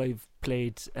friend that I've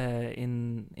played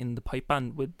in the pipe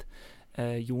band with,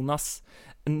 Jonas,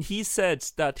 and he said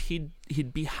that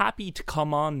he'd be happy to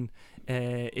come on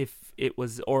if it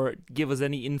was, or give us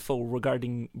any info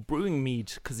regarding brewing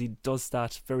mead, because he does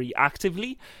that very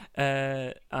actively,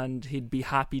 and he'd be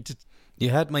happy to. You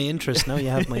had my interest, now you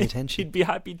have my attention. He'd be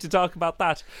happy to talk about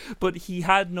that, but he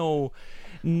had no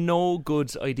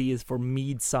good ideas for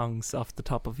mead songs off the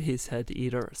top of his head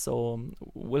either, so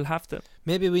we'll have to.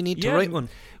 Maybe we need to write one.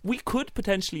 We could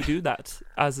potentially do that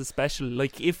as a special.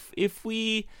 Like if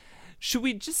we should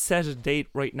we just set a date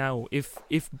right now? If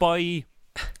by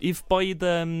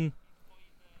the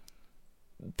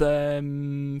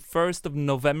 1st of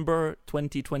November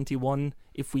 2021,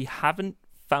 if we haven't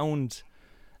found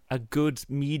a good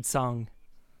mead song,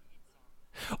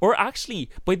 or actually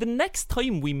by the next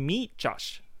time we meet,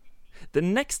 Josh,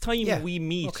 we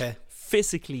meet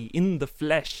physically in the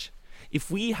flesh, if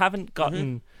we haven't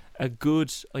gotten a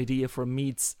good idea for a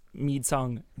Mead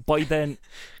song, by then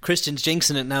Christian's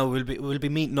jinxing it now. We'll be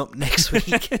meeting up next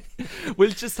week.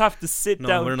 we'll just have to sit No,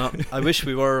 down. we're not. I wish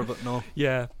we were, but no.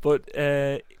 Yeah, but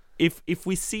if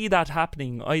we see that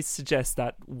happening, I suggest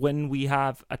that when we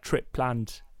have a trip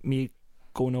planned, me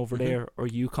going over there or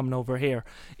you coming over here,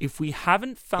 if we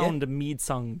haven't found a Mead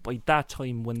song by that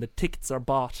time when the tickets are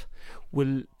bought,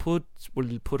 we'll put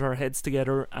our heads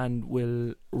together and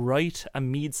we'll write a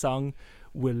Mead song.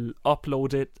 We'll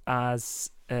upload it as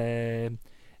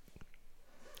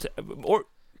or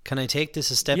Can I take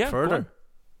this a step Yeah, go on. further?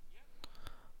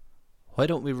 Why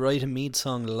don't we write a Mead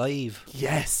song live?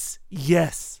 yes,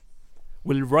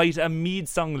 we'll write a Mead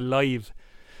song live.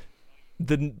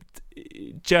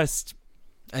 Just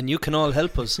And you can all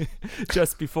help us.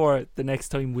 just before the next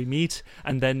time we meet,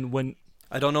 and then when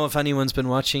I don't know if anyone's been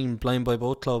watching Blind Boy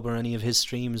Boat Club or any of his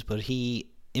streams, but he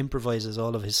improvises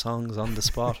all of his songs on the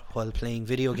spot while playing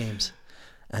video games,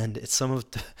 and it's some of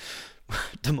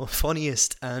the most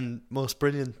funniest and most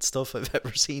brilliant stuff I've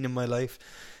ever seen in my life.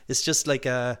 It's just like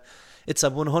it's a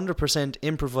 100%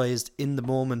 improvised in the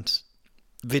moment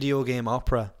video game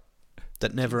opera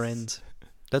that never ends.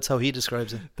 That's how he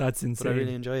describes it. that's insane. But I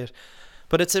really enjoy it.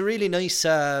 But it's a really nice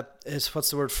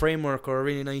framework, or a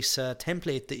really nice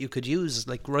template that you could use,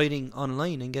 like writing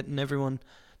online and getting everyone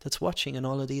that's watching and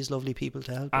all of these lovely people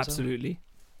to help us out. Absolutely.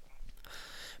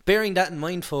 Bearing that in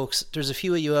mind, folks, there's a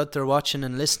few of you out there watching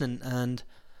and listening, and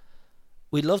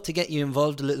we'd love to get you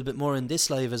involved a little bit more in this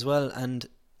live as well. And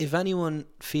if anyone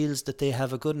feels that they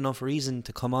have a good enough reason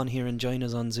to come on here and join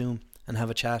us on Zoom and have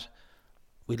a chat,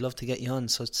 we'd love to get you on.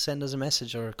 So send us a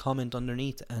message or a comment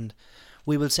underneath, and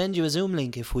we will send you a Zoom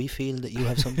link if we feel that you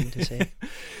have something to say.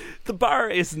 The bar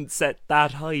isn't set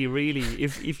that high, really.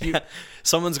 If you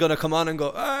Someone's going to come on and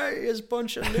go, "Hey, it's a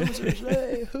bunch of losers."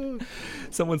 Hey, who?"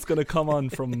 someone's going to come on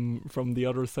from the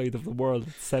other side of the world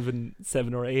at 7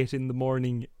 or 8 in the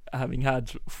morning, having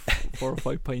had 4 or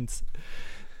 5 pints.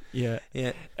 Yeah.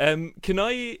 Yeah. Can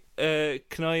I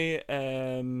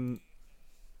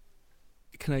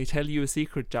tell you a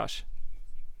secret, Josh?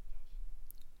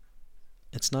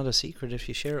 It's not a secret if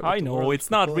you share it with I the know world, it's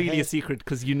but not go really a ahead. secret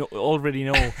because you already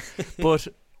know. But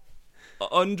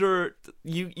under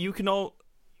you can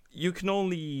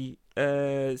only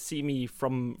see me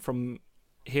from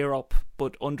here up,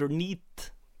 but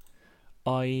underneath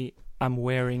I am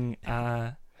wearing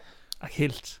a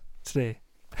kilt today.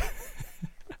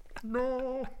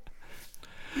 No.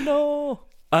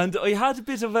 And I had a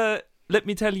bit of a, let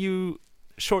me tell you,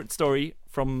 short story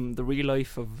from the real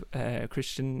life of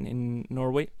Christian in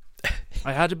Norway.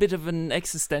 I had a bit of an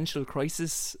existential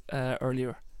crisis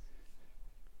earlier.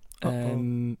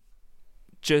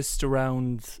 Just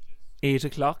around 8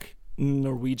 o'clock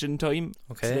Norwegian time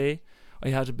today, I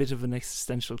had a bit of an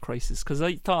existential crisis because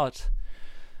I thought,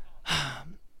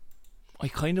 I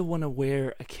kind of want to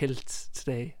wear a kilt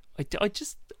today. I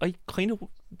kind of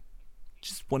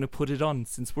just want to put it on,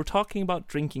 since we're talking about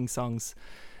drinking songs,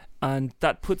 and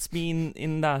that puts me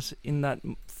in that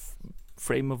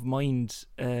frame of mind,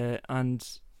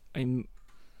 and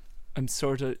I'm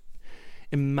sort of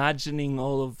imagining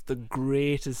all of the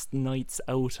greatest nights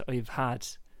out I've had,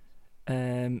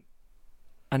 and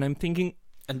I'm thinking,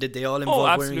 And did they all involve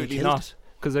wearing a absolutely kilt? not,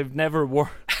 because I've never wore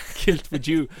a kilt with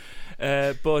you,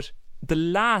 but the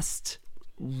last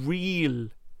real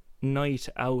night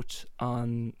out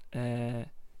on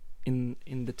in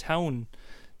the town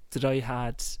that I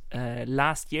had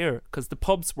last year, because the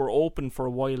pubs were open for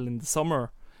a while in the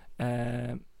summer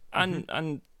and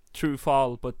through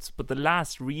fall, but the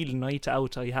last real night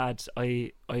out I had,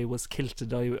 I was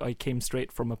kilted. I came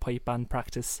straight from a pipe band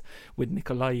practice with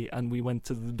Nikolai, and we went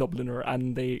to the Dubliner,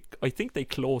 and I think they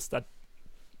closed at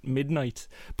midnight,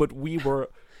 but we were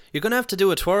You're going to have to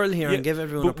do a twirl here and give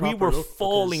everyone a but we proper were look,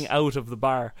 falling because out of the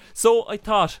bar. So I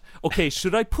thought, okay,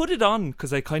 should I put it on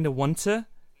because I kind of want to,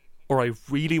 or I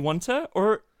really want to,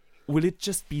 or will it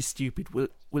just be stupid?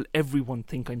 Will everyone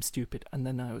think I'm stupid? And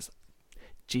then I was,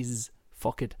 Jesus,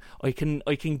 fuck it. I can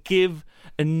give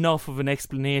enough of an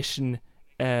explanation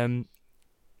that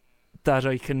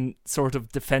I can sort of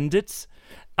defend it.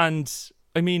 And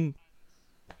I mean,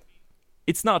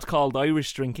 it's not called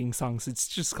Irish drinking songs, it's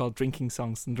just called drinking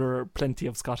songs, and there are plenty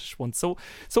of Scottish ones. So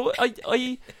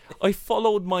I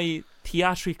followed my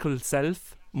theatrical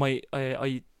self.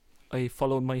 I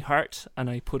followed my heart and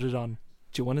I put it on.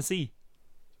 Do you want to see?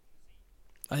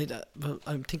 I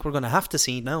think we're going to have to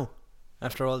see now,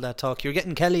 after all that talk. You're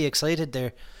getting Kelly excited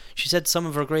there. She said some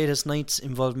of her greatest nights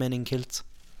involved men in kilts.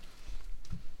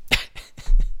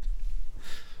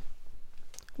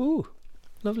 Ooh,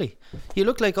 lovely. You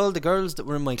look like all the girls that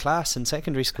were in my class in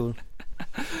secondary school.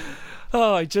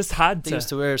 Oh, I just had They to. used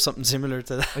to wear something similar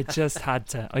to that. I just had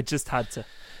to.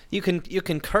 You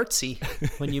can curtsy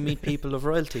when you meet people of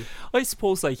royalty. I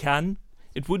suppose I can.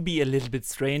 It would be a little bit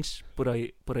strange, but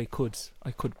I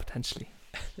could potentially.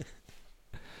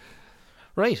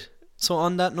 Right. So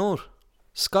on that note,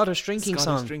 Scottish drinking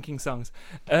songs.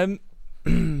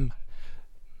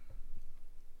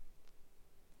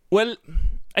 Well,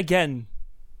 again,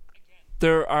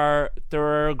 there are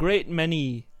a great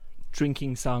many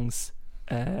drinking songs,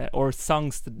 or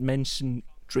songs that mention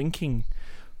drinking,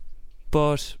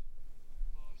 but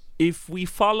if we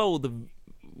follow the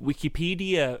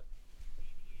Wikipedia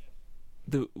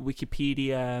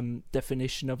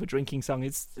definition of a drinking song,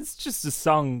 it's just a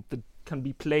song that can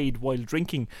be played while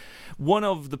drinking. One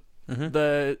of the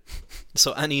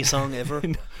so any song ever.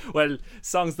 Well,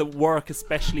 songs that work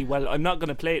especially well. I'm not going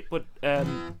to play it, but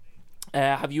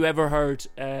have you ever heard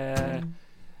the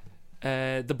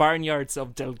Barnyards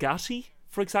of Delgatti,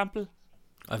 for example?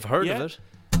 I've heard of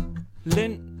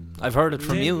it. I've heard it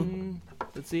from you.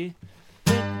 Let's see.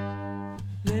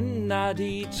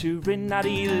 Linnaddy to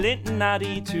Rinnaddy,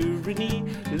 Linnaddy to Rinny,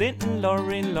 Linton,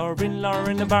 Lauren,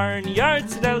 the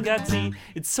Barnyards of Delgatti.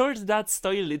 It's sort of that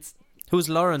style. Who's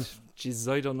Lauren? Jesus,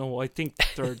 I don't know. I think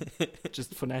they're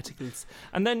just phoneticals.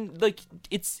 And then, like,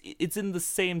 it's in the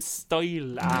same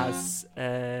style as,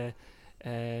 for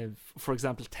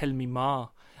example, Tell Me Ma.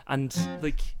 And,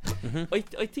 like,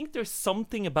 I think there's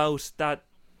something about that,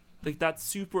 like, that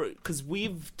super... Because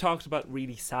we've talked about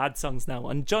really sad songs now.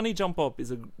 And Johnny Jump Up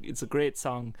it's a great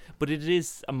song. But it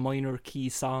is a minor key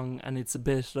song. And it's a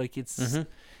bit, like, it's a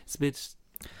bit...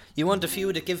 You want a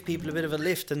few that give people a bit of a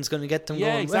lift and it's going to get them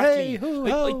yeah, going. Exactly. Hey,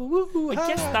 hoo, I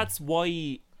guess that's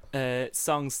why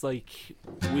songs like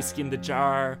Whiskey in the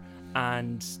Jar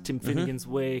and Tim Finnegan's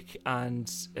Wake and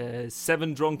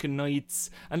Seven Drunken Nights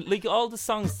and like all the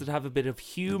songs that have a bit of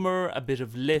humour, a bit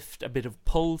of lift, a bit of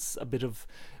pulse, a bit of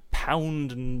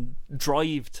pound and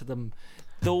drive to them.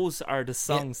 Those are the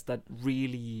songs that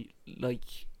really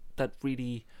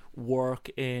work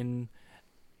in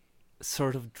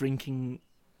sort of drinking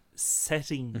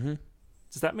setting.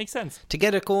 Does that make sense? To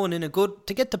get it going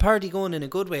to get the party going in a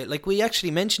good way. Like we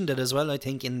actually mentioned it as well, I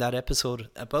think, in that episode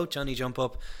about Johnny Jump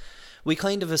Up. We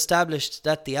kind of established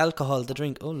that the alcohol, the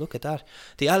drink, oh look at that,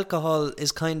 the alcohol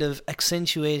is kind of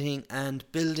accentuating and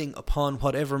building upon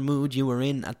whatever mood you were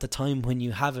in at the time when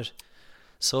you have it.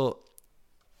 So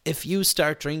if you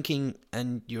start drinking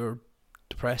and you're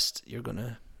depressed, you're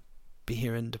gonna be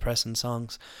hearing depressing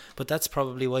songs. But that's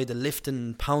probably why the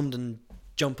lifting, pounding,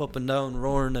 jump up and down,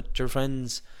 roaring at your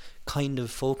friends kind of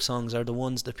folk songs are the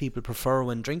ones that people prefer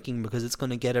when drinking, because it's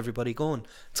going to get everybody going.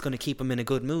 It's going to keep them in a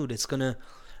good mood. It's going to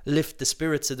lift the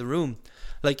spirits of the room.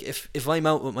 Like if I'm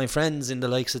out with my friends in the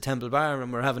likes of Temple Bar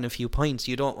and we're having a few pints,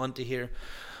 you don't want to hear,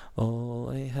 oh,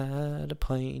 I had a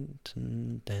pint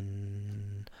and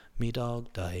then me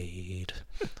dog died.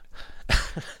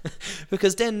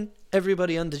 Because then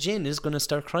everybody on the gin is going to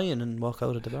start crying and walk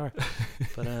out of the bar.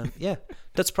 But yeah,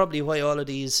 that's probably why all of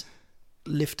these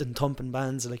lift and thumping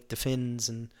bands like the Finns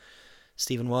and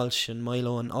Stephen Walsh and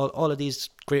Milo and all of these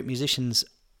great musicians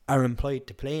are employed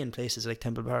to play in places like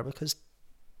Temple Bar, because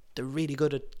they're really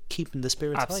good at keeping the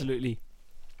spirits high. Absolutely.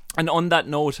 And on that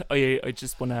note, I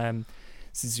just want to,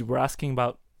 since you were asking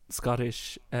about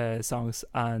Scottish songs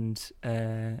and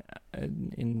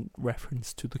in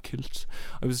reference to the kilt,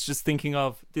 I was just thinking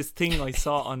of this thing I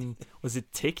saw on, was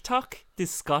it TikTok?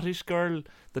 This Scottish girl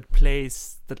that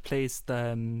plays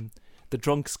the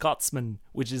Drunk Scotsman,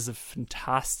 which is a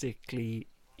fantastically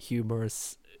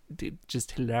humorous,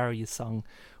 just hilarious song,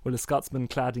 where the Scotsman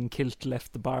clad in kilt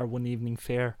left the bar one evening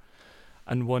fair,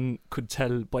 and one could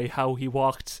tell by how he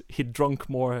walked he'd drunk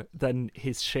more than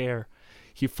his share.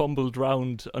 He fumbled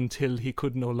round until he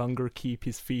could no longer keep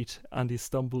his feet, and he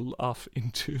stumbled off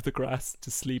into the grass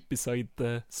to sleep beside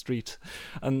the street.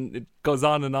 And it goes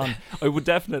on and on. I would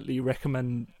definitely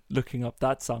recommend looking up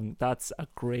that song. That's a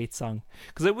great song.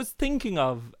 Because I was thinking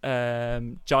of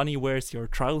Johnny Wears Your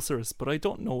Trousers, but I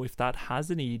don't know if that has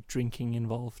any drinking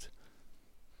involved.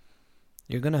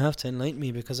 You're going to have to enlighten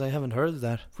me, because I haven't heard of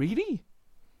that. Really?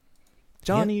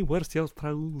 Johnny Wears Your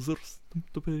Trousers.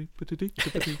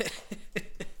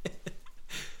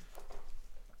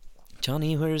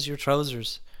 Johnny, where's your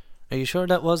trousers? Are you sure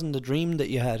that wasn't a dream that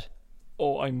you had?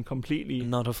 Oh, I'm completely...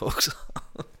 Not a folk song.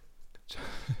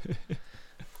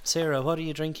 Sarah, what are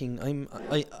you drinking?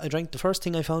 I drank the first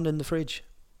thing I found in the fridge.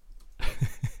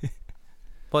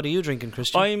 What are you drinking,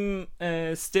 Christian?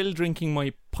 I'm still drinking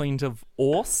my pint of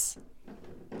Oss.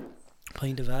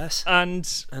 Pint of ass.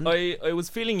 And? I was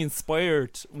feeling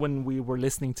inspired when we were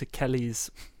listening to Kelly's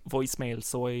voicemail,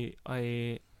 so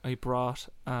I I brought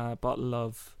a bottle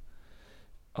of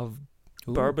Ooh,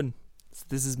 bourbon. So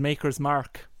this is Maker's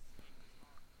Mark.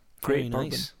 very Great bourbon,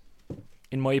 nice.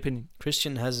 in my opinion.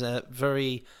 Christian has a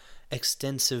very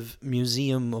extensive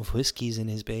museum of whiskies in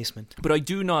his basement. But I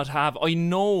do not have. I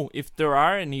know if there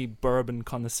are any bourbon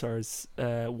connoisseurs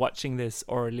watching this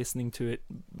or listening to it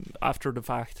after the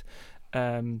fact.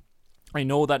 I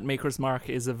know that Maker's Mark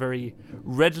is a very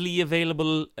readily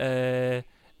available,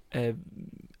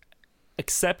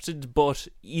 accepted but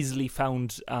easily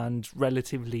found and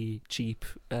relatively cheap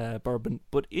bourbon.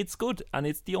 But it's good, and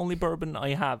it's the only bourbon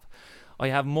I have. I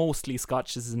have mostly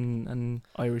Scotches and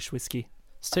Irish whiskey.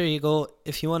 So there you go.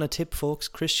 If you want a tip, folks,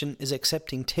 Christian is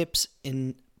accepting tips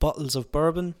in bottles of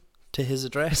bourbon to his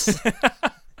address.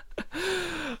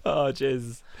 Oh,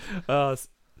 Jesus. I'm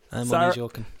Sarah- only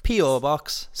joking. P.O.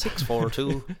 Box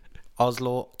 642,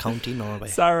 Oslo, County Norway.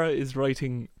 Sarah is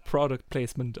writing product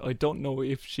placement. I don't know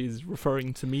if she's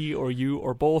referring to me or you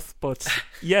or both, but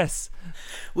yes,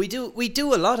 We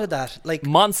do a lot of that. Like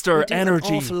Monster we do Energy.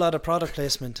 An awful lot of product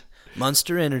placement.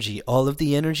 Monster Energy, all of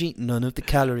the energy, none of the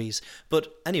calories. But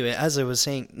anyway, as I was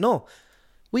saying, no,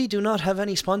 we do not have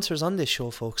any sponsors on this show,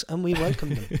 folks, and we welcome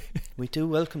them. We do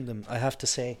welcome them, I have to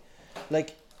say.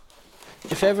 Like,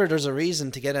 if ever there's a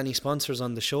reason to get any sponsors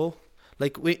on the show,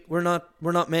 like we're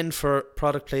not meant for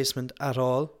product placement at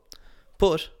all.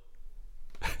 But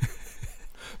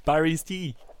Barry's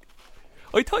Tea.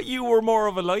 I thought you were more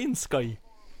of a Lions guy.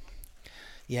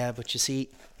 yeah, but you see,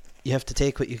 you have to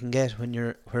take what you can get when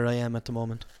you're where I am at the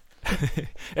moment.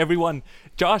 Everyone,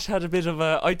 Josh had a bit of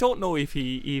a. I don't know if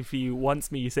he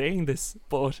wants me saying this,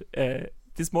 but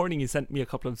this morning he sent me a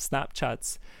couple of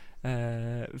Snapchats,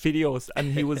 videos,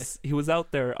 and he was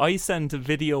out there. I sent a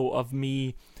video of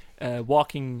me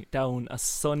walking down a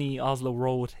sunny Oslo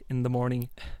road in the morning.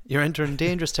 You're entering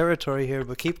dangerous territory here,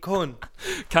 but keep going.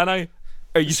 Can I?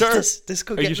 Are you sure? This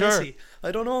could Are get you sure? messy.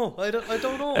 I don't know. I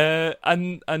don't know.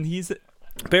 And he's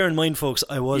Bear in mind, folks,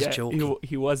 I was joking.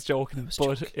 He was joking,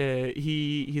 but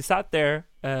he sat there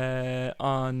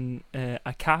on in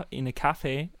a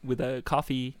cafe with a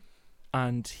coffee,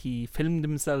 and he filmed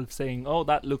himself saying, "Oh,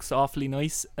 that looks awfully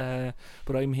nice,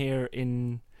 but I'm here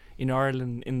in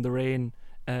Ireland in the rain,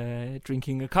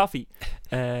 drinking a coffee."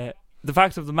 The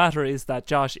fact of the matter is that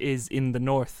Josh is in the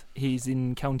north. He's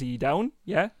in County Down,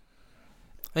 yeah.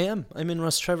 I am. I'm in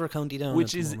Rostrevor, County Down,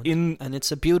 Which at the is moment. And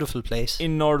it's a beautiful place.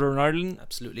 in Northern Ireland,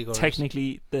 Absolutely gorgeous.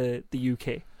 technically the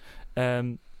UK.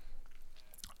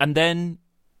 And then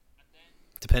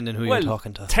Depending who well, you're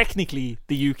talking to. technically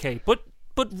the UK, but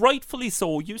rightfully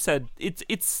so. You said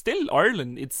it's still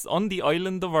Ireland. It's on the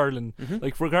island of Ireland. Mhm.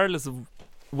 Like, regardless of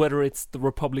whether it's the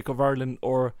Republic of Ireland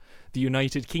or the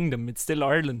United Kingdom, it's still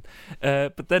Ireland.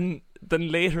 But then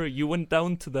later you went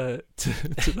down to the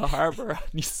harbour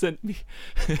and you sent me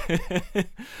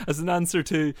as an answer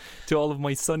to all of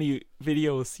my sunny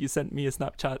videos. You sent me a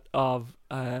Snapchat of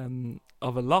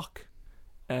a loch,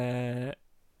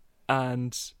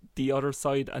 and the other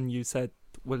side, and you said,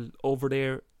 well, over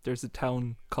there's a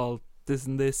town called this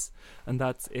and this, and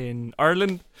that's in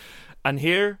Ireland, and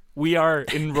here we are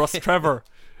in Rostrevor,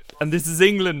 and this is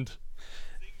England.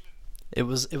 It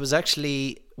was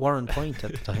actually Warren Point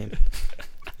at the time.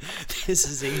 This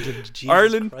is England. Jesus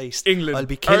Ireland, Christ. England. I'll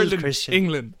be killed, Ireland, Christian.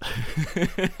 England.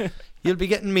 You'll be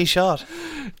getting me shot.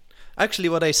 Actually,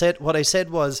 what I said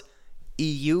was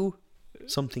EU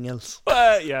something else.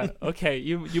 Yeah, okay.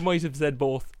 You might have said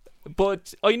both,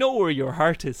 but I know where your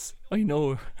heart is. I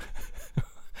know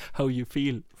how you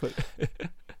feel. But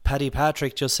Paddy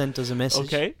Patrick just sent us a message.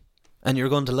 okay. And you're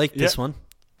going to like this Yeah. one.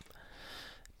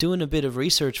 Doing a bit of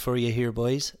research for you here,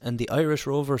 boys, and the Irish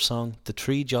Rover song "The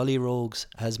Three Jolly Rogues"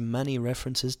 has many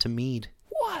references to mead.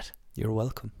 What? You're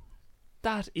welcome.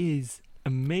 That is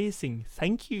amazing.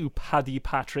 Thank you, Paddy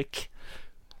Patrick.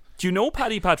 Do you know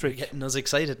Paddy You're Patrick? getting us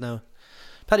excited now.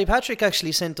 Paddy Patrick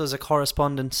actually sent us a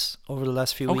correspondence over the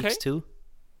last few Okay. weeks too.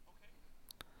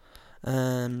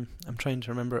 I'm trying to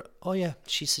remember. Oh yeah,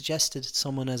 she suggested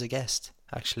someone as a guest.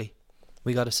 Actually,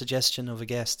 we got a suggestion of a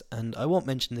guest, and I won't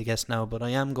mention the guest now, but I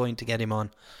am going to get him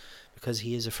on because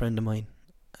he is a friend of mine,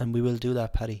 and we will do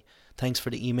that, Paddy. Thanks for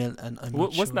the email, and I'm not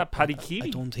Wasn't sure- that Paddy I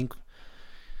Keeley? don't think.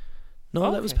 No,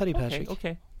 that was Paddy Patrick.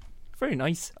 Okay. Very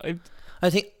nice. I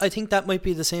think that might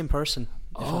be the same person.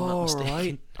 If I'm not mistaken.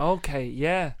 right. Okay,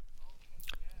 yeah.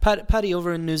 Paddy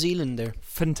over in New Zealand there.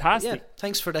 Fantastic. Yeah,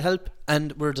 thanks for the help,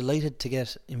 and we're delighted to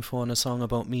get info on a song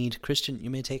about mead. Christian, you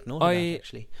may take note of that,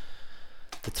 actually.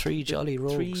 The Three Jolly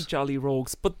Rogues. Three Jolly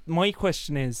Rogues. But my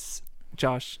question is,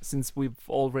 Josh, since we've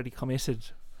already committed,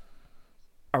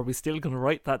 are we still going to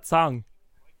write that song?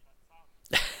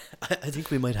 I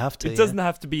think we might have to. It doesn't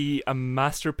have to be a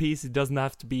masterpiece. It doesn't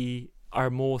have to be our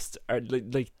most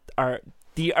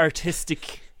the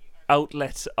artistic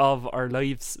outlet of our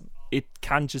lives. It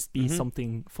can just be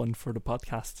something fun for the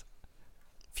podcast.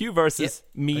 Few verses,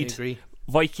 I Meath, agree.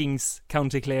 Vikings,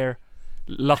 County Clare,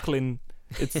 Loughlin.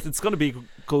 It's going to be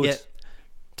good. Yeah.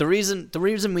 The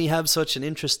reason we have such an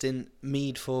interest in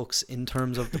Meath, folks, in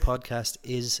terms of the podcast,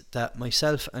 is that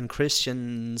myself and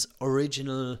Christian's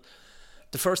original,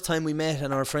 the first time we met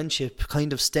and our friendship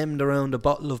kind of stemmed around a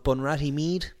bottle of Bunratty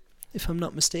Mead, if I'm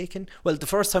not mistaken. Well, the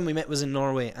first time we met was in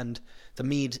Norway, and the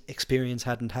Mead experience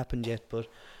hadn't happened yet, but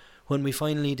when we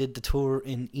finally did the tour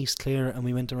in East Clare and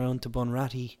we went around to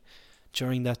Bunratty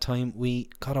during that time, we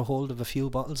got a hold of a few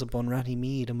bottles of Bunratty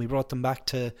Mead and we brought them back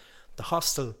to the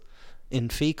hostel in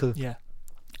Feakle. Yeah.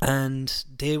 And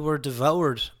they were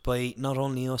devoured by not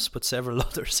only us but several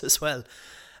others as well.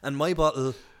 And my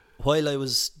bottle, while I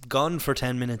was gone for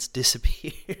 10 minutes,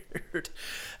 disappeared.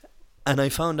 And I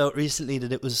found out recently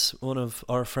that it was one of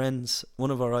our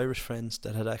Irish friends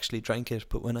that had actually drank it.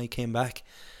 But when I came back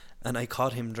and I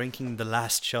caught him drinking the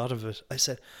last shot of it, I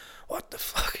said, "What the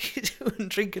fuck are you doing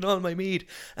drinking all my mead?"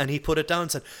 And he put it down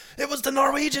and said, "It was the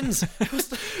Norwegians."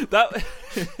 That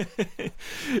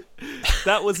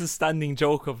that was a standing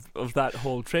joke of that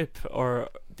whole trip. Or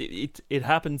it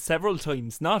happened several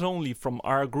times, not only from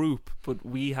our group, but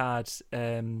we had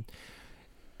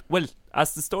well,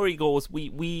 as the story goes,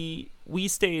 we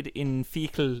stayed in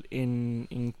Feakle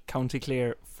in County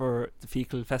Clare for the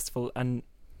Feakle Festival, and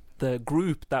the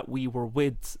group that we were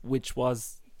with, which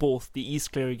was both the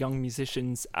East Clare Young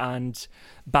Musicians and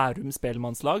Bærum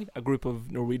Spellemannslag, a group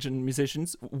of Norwegian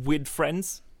musicians with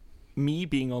friends, me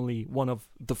being only one of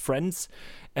the friends,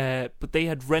 but they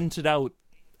had rented out,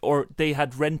 or they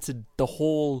had rented the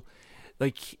whole,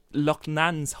 like, Loch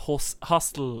Nann's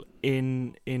hostel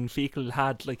in Feakle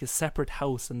had like a separate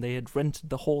house, and they had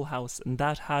rented the whole house, and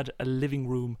that had a living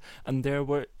room, and there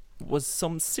was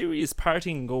some serious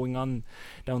partying going on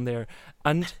down there.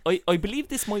 And I believe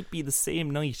this might be the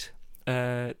same night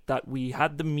that we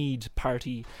had the Mead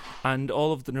party, and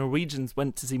all of the Norwegians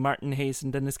went to see Martin Hayes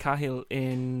and Dennis Cahill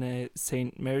in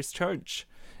St. Mary's Church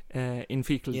in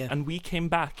Feakle. Yeah. And we came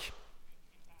back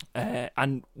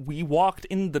and we walked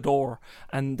in the door,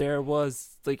 and there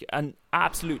was like an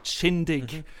absolute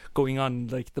shindig going on.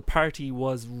 Like, the party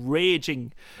was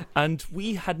raging, and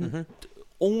we hadn't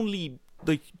only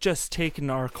like just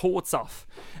taken our coats off.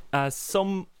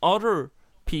 Some other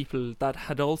people that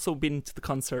had also been to the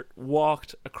concert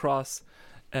walked across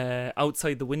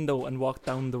outside the window and walked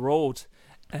down the road,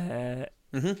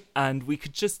 and we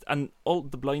could just, and all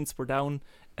the blinds were down,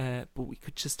 but we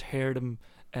could just hear them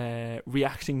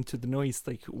reacting to the noise,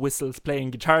 like whistles playing,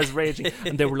 guitars raging,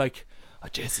 and they were like, "Oh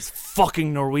Jesus,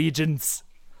 fucking Norwegians."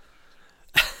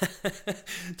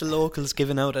 The locals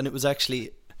giving out, and it was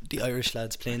actually the Irish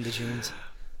lads playing the tunes.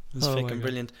 It was fucking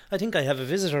brilliant. I think I have a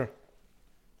visitor.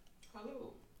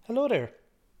 Hello there.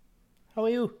 How are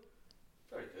you?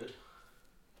 Very good.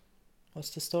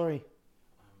 What's the story?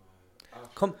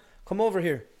 Come over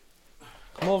here.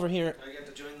 Come over here. Can I get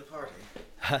to join the party?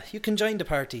 You can join the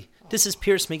party. This is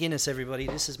Pierce McGuinness, everybody.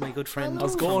 This is my good friend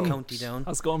How's it from going? County Down.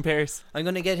 How's it going, Pierce? I'm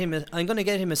gonna get him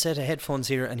a set of headphones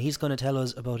here, and he's gonna tell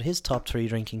us about his top 3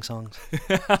 drinking songs.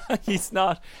 He's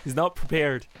not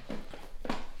prepared.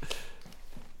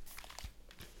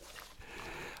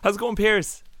 How's it going,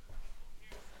 Pierce?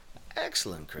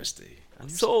 Excellent, Christy. And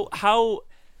So, how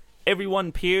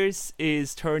everyone, Pierce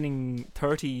is turning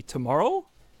 30 tomorrow?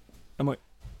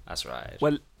 that's right.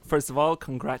 Well, first of all,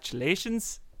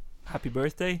 congratulations. Happy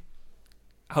birthday.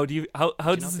 How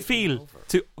does it feel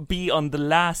to be on the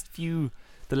last few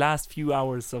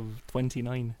hours of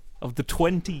 29, of the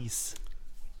 20s?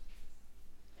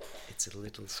 It's a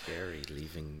little scary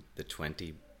leaving the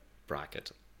 20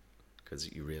 bracket, because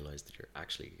you realise that you're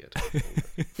actually getting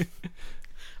older.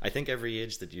 I think every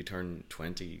age that you turn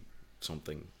 20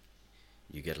 something,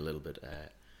 you get a little bit,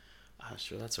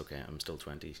 sure, that's okay, I'm still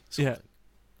 20 something. Yeah.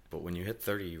 But when you hit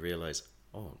 30, you realise,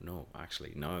 oh no,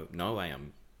 actually, no,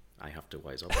 I have to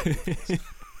wise up.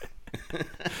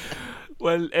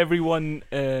 Well, everyone,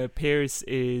 Pierce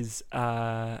is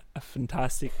a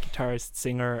fantastic guitarist,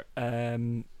 singer,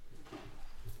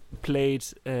 played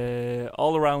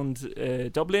all around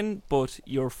Dublin, but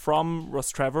you're from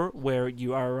Rostrevor, where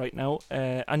you are right now,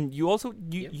 and you also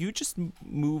you just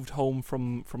moved home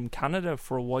from Canada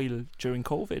for a while during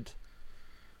COVID.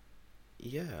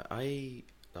 Yeah,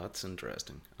 that's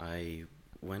interesting. I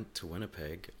went to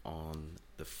Winnipeg on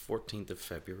the 14th of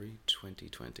February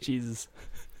 2020. Jesus.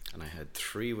 And I had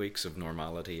 3 weeks of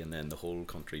normality, and then the whole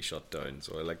country shut down.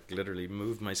 So I like literally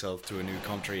moved myself to a new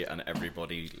country, and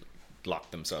everybody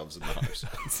locked themselves in the house.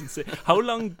 That's insane. How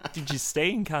long did you stay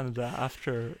in Canada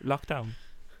after lockdown?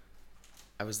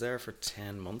 I was there for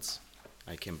 10 months.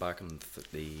 I came back on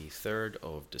the 3rd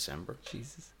of December.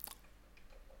 Jesus.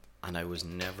 And I was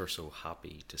never so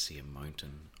happy to see a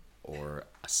mountain or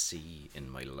a sea in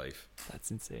my life.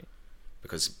 That's insane.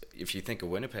 Because if you think of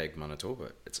Winnipeg,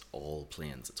 Manitoba, it's all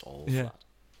plains, it's all Yeah. flat.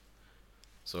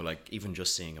 So like even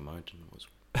just seeing a mountain was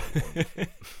wonderful.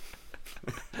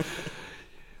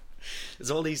 There's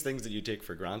all these things that you take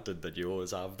for granted that you always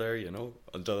have there, you know,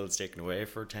 until it's taken away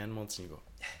for 10 months and you go,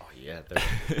 oh yeah,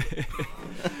 there.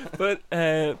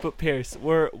 But Pierce,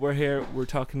 we're here. We're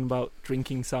talking about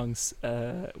drinking songs.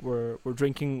 We're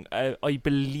drinking. I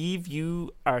believe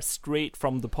you are straight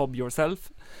from the pub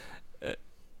yourself.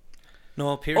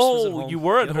 No, Pierce was at Oh, home. you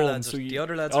were at The other home, lads so are- you- the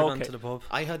other lads are gone okay. to the pub.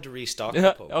 I had to restock Yeah.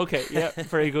 the pub. Okay. Yeah.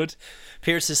 Very good.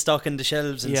 Pierce is stocking the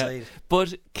shelves Yeah. inside.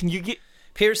 But can you get?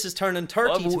 Pierce is turning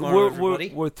 30 tomorrow, everybody.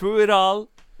 We're through it all.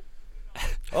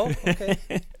 Oh, okay.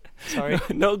 Sorry.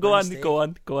 No, go My on. mistake. Go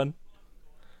on. Go on.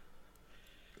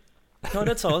 No,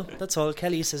 that's all. That's all.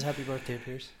 Kelly says happy birthday,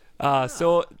 Pierce.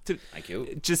 So Thank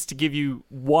you. just to give you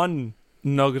one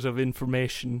nugget of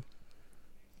information,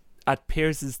 at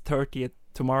Pierce's 30th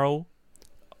tomorrow,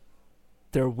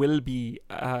 there will be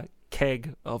a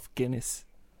keg of Guinness,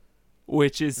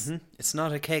 which is It's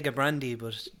not a keg of brandy,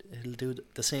 but it'll do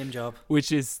the same job.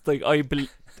 which is like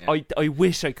I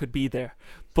wish I could be there,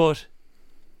 but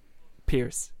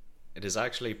Pierce. It is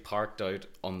actually parked out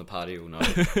on the patio now,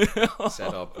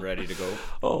 set up, ready to go.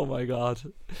 Oh my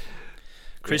god.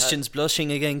 Christian's blushing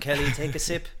again, Kelly. Take a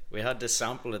sip. We had to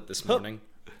sample it this morning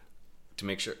to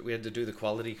make sure we had to do the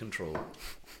quality control.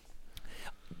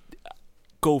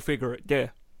 Go figure it. Yeah.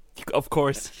 Of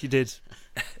course you did.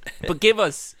 But give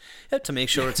us To make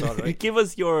sure it's all right. give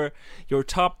us your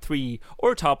top 3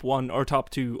 or top 1 or top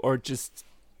 2 or just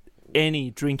any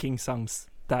drinking songs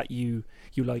that you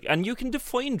like, and you can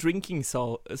define drinking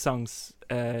songs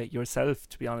yourself,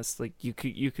 to be honest. Like you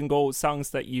can go songs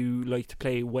that you like to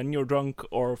play when you're drunk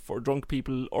or for drunk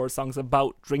people, or songs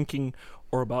about drinking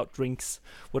or about drinks,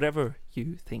 whatever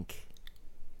you think.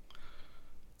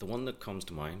 The one that comes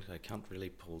to mind, I can't really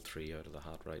pull 3 out of the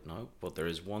hat right now, but there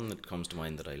is one that comes to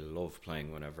mind that I love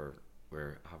playing whenever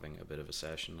we're having a bit of a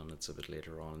session and it's a bit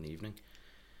later on in the evening.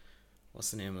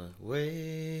 What's the name of it?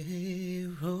 Way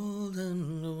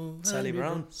rolling low. Sally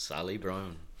Brown. Sally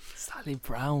Brown. Sally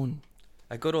Brown.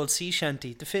 A good old sea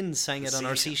shanty. The Finns sang it The on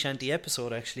our sea sea shanty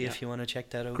episode, actually, if you want to check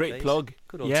that out. Great guys. plug.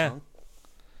 Good old Yeah. song.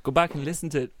 Go back and listen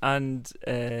to it, and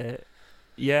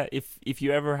yeah, if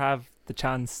you ever have the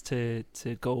chance to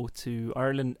go to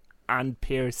Ireland and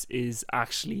Pierce is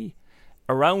actually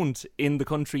around in the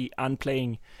country and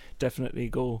playing, definitely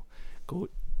go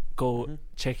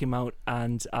check him out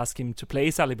and ask him to play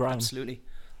Sally Brown. Absolutely.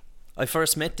 I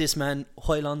first met this man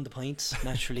while on the pints,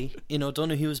 naturally, in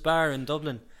O'Donoghue's bar in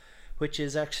Dublin, which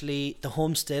is actually the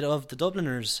homestead of the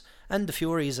Dubliners and the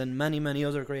Furies and many, many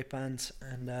other great bands.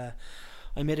 And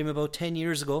I met him about 10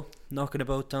 years ago, knocking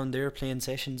about down there, playing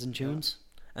sessions and tunes.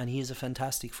 And he is a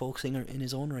fantastic folk singer in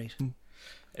his own right.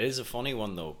 It is a funny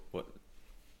one though. What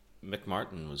Mick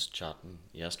Martin was chatting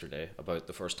yesterday about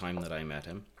the first time that I met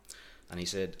him, and he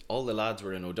said all the lads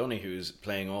were in O'Donoghue's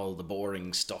playing all the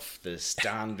boring stuff, the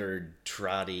standard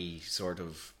traddy sort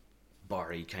of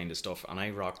barry kind of stuff, and I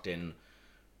rocked in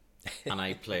and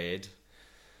I played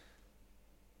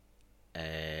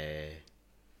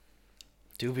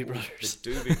Doobie the Brothers.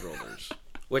 Doobie Brothers,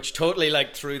 which totally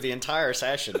like threw the entire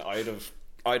session out of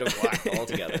whack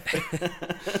altogether.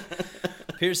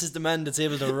 Pierce is the man that's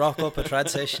able to rock up a trad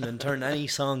session and turn any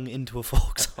song into a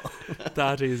folk song.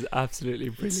 That is absolutely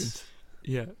brilliant.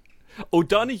 Yeah,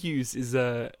 O'Donoghue's is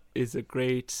a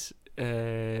great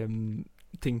thing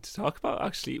to talk about,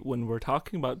 actually, when we're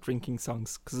talking about drinking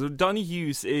songs, because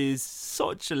O'Donoghue's is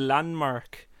such a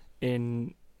landmark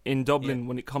in Dublin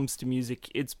when it comes to music.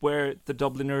 It's where the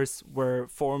Dubliners were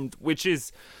formed, which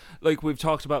is, like we've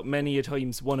talked about many a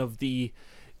times, one of the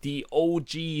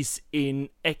OGs in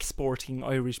exporting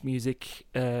Irish music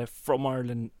from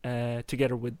Ireland,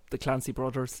 together with the Clancy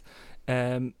brothers,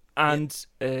 and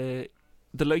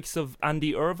the likes of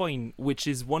Andy Irvine, which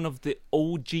is one of the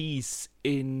OGs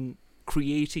in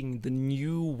creating the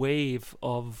new wave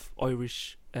of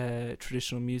Irish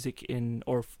traditional music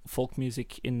or folk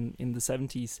music in the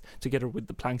 70s, together with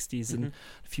the Planksties and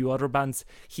a few other bands.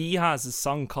 He has a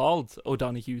song called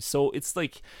O'Donoghue, so it's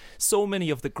like so many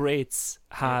of the greats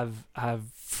have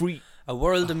free A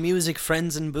world of music,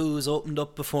 friends and booze opened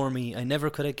up before me. I never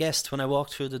could have guessed when I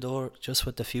walked through the door just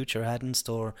what the future had in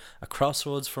store. A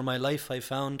crossroads for my life I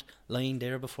found lying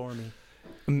there before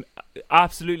me.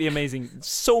 Absolutely amazing.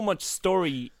 So much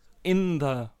story in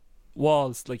the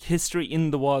walls, like history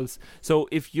in the walls. So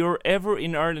if you're ever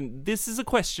in Ireland, this is a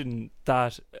question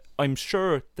that I'm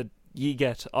sure that you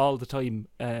get all the time,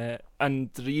 and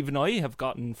that even I have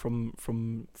gotten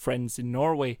from friends in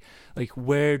Norway, like,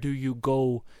 where do you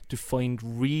go to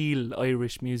find real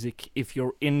Irish music if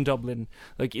you're in Dublin?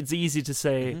 Like, it's easy to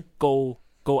say go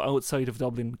outside of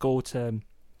Dublin, go to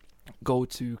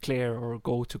Clare or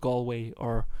go to Galway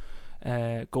or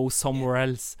go somewhere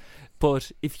else.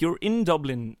 But if you're in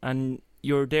Dublin and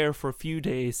you're there for a few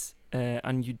days,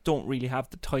 and you don't really have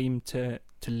the time to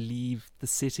leave the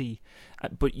city,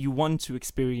 but you want to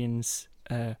experience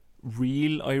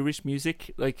real Irish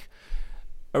music, like,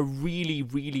 a really,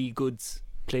 really good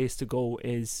place to go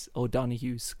is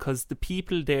O'Donoghue's, because the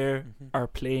people there are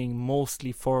playing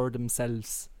mostly for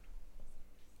themselves.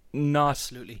 Not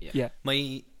Absolutely. Yeah.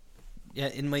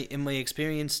 In my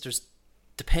experience, there's,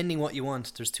 depending what you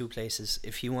want, there's two places.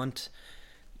 If you want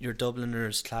your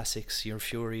Dubliners classics, your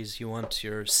Furies, you want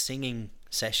your singing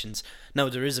sessions. Now,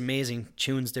 there is amazing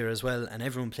tunes there as well, and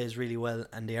everyone plays really well,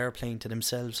 and they are playing to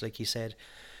themselves, like you said.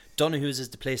 Donoghue's is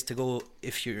the place to go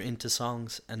if you're into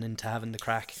songs and into having the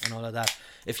crack and all of that.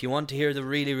 If you want to hear the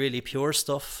really, really pure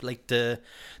stuff, like the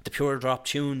pure drop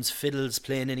tunes, fiddles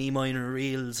playing in E minor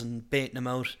reels and baiting them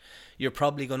out, you're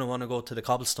probably going to want to go to the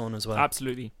Cobblestone as well.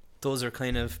 Absolutely. Those are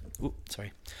kind of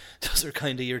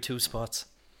your two spots.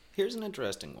 Here's an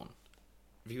interesting one.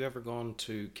 Have you ever gone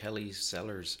to Kelly's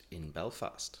Cellars in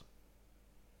Belfast?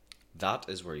 That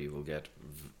is where you will get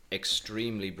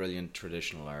extremely brilliant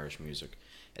traditional Irish music.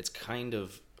 It's kind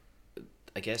of,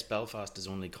 I guess Belfast is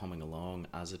only coming along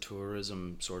as a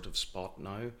tourism sort of spot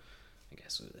now, I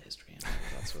guess with the history and all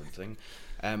that sort of thing.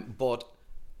 But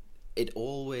it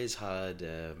always had,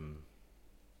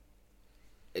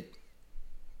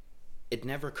 it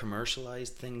never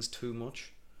commercialized things too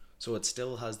much. So it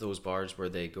still has those bars where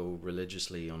they go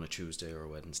religiously on a Tuesday or a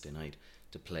Wednesday night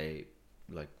to play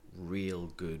like real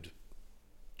good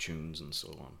tunes and so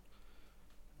on.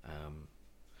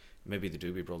 Maybe the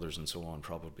Doobie Brothers and so on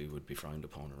probably would be frowned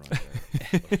upon around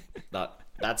there. But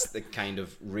that's the kind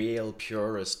of real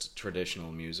purist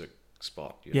traditional music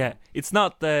spot. You know? It's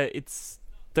not there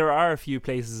are a few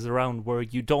places around where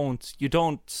you don't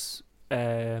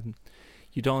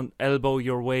elbow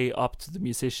your way up to the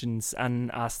musicians and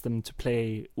ask them to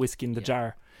play Whiskey in the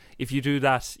Jar. If you do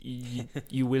that,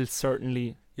 you will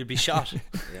certainly... You'll be shot.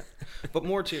 Yeah. But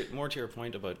more to your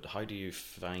point about how do you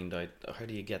find out, how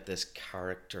do you get this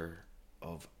character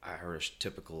of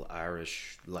typical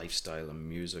Irish lifestyle and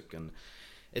music, and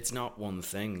it's not one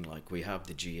thing. Like, we have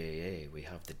the GAA, we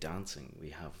have the dancing, we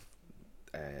have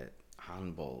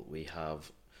handball, we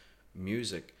have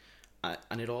music,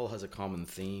 and it all has a common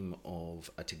theme of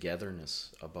a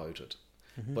togetherness about it.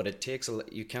 But it takes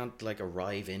you can't like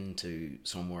arrive into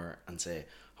somewhere and say,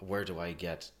 where do I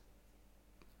get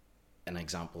an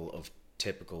example of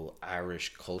typical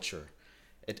Irish culture?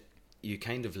 You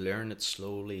kind of learn it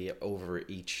slowly over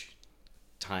each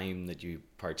time that you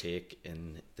partake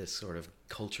in this sort of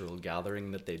cultural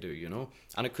gathering that they do, you know?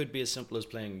 And it could be as simple as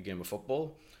playing a game of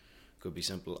football, it could be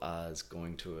simple as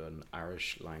going to an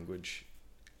Irish language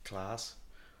class,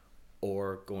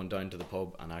 or going down to the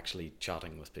pub and actually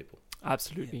chatting with people.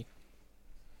 Absolutely.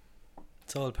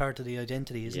 It's all part of the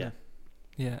identity, isn't it?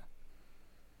 Yeah.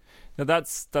 Now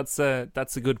that's a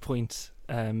good point.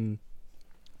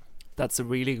 That's a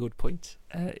really good point.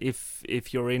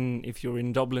 If you're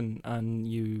in Dublin and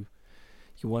you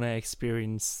want to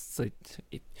experience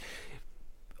it,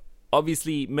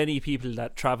 obviously many people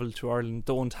that travel to Ireland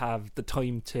don't have the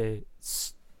time to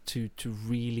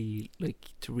really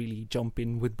jump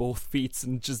in with both feet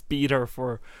and just be there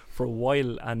for a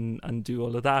while and do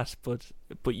all of that. But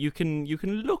you can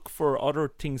look for other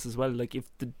things as well. Like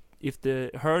if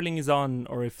the hurling is on,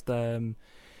 or if the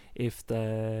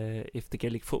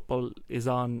Gaelic football is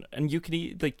on, and you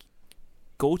can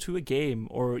go to a game,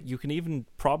 or you can even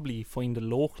probably find a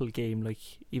local game,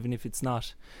 like even if it's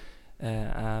not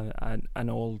an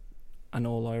all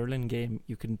Ireland game,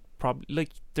 you can probably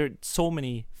there are so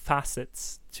many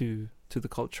facets to the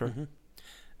culture.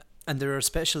 And there are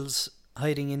specials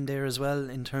hiding in there as well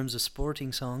in terms of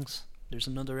sporting songs. There's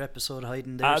another episode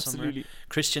hiding there Absolutely. somewhere.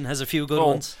 Christian has a few good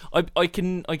ones. I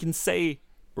can say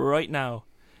right now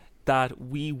that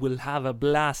we will have a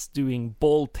blast doing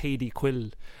Bol Teddy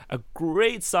Quill, a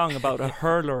great song about a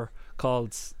hurler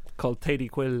called called Teddy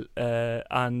Quill,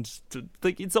 and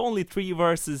like it's only 3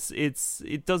 verses.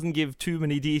 It doesn't give too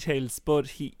many details,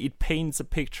 but it paints a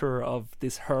picture of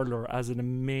this hurler as an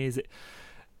amazing.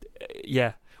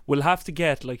 Yeah, we'll have to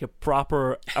get like a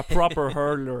proper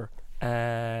hurler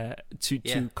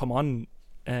to come on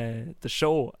the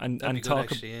show and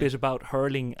talk a bit about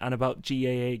hurling and about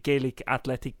GAA, Gaelic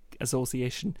Athletic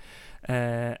Association,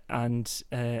 and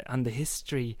the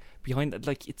history behind it.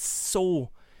 Like it's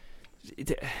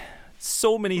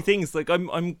so many things. Like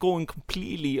I'm going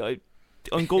completely.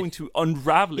 I'm going to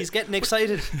unravel it. He's getting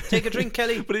excited. Take a drink,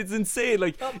 Kelly. But it's insane.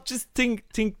 Like just think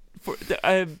for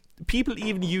people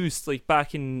even used, like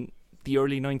back in the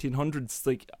early 1900s,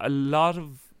 like a lot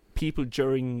of people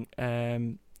during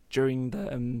the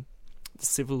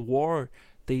Civil War,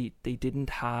 they didn't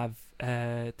have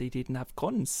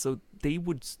guns, so they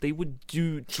would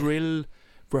do drill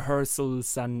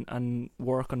rehearsals and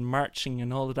work on marching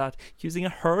and all of that using a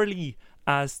hurley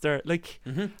as their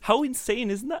How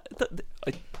insane isn't that?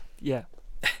 Yeah.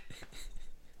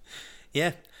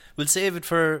 Yeah, we'll save it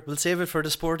for the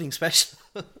sporting special.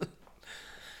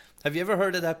 Have you ever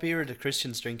heard of that beer that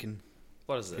Christian's drinking?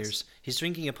 What is this? Piers? He's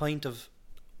drinking a pint of,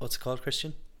 what's it called,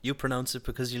 Christian? You pronounce it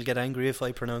because you'll get angry if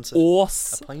I pronounce it.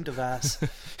 Ass. A pint of ass.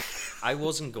 I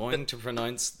wasn't going to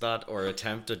pronounce that or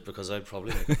attempt it because I'd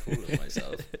probably make a fool of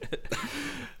myself.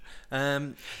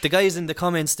 The guys in the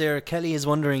comments there, Kelly is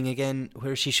wondering again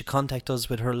where she should contact us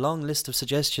with her long list of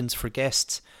suggestions for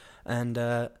guests. And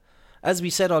as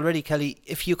we said already, Kelly,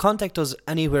 if you contact us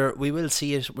anywhere, we will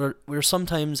see it. We're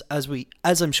sometimes, as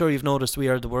I'm sure you've noticed, we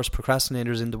are the worst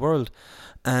procrastinators in the world,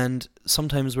 and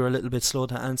sometimes we're a little bit slow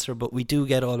to answer, but we do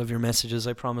get all of your messages,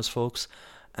 I promise, folks,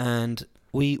 and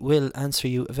we will answer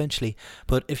you eventually.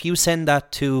 But if you send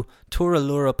that to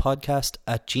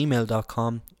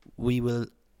touralurapodcast@gmail.com, we will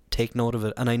take note of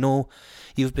it. And I know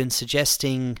you've been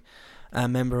suggesting a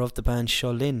member of the band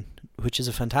Sholin, which is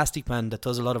a fantastic band that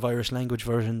does a lot of Irish language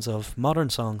versions of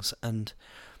modern songs, and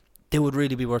they would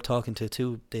really be worth talking to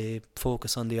too. They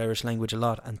focus on the Irish language a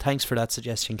lot, and thanks for that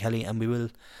suggestion, Kelly, and we will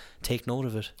take note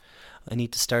of it. I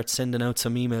need to start sending out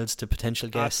some emails to potential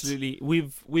guests. Absolutely.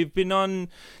 We've been on,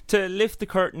 to lift the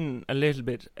curtain a little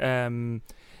bit,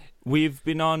 we've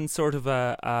been on sort of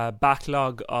a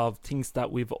backlog of things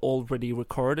that we've already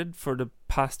recorded for the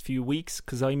past few weeks,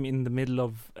 because I'm in the middle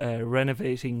of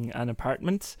renovating an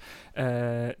apartment.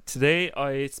 Today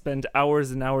I spent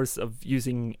hours and hours of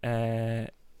using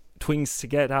twings to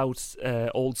get out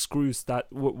old screws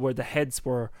that where the heads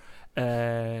were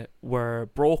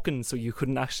broken, so you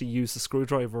couldn't actually use a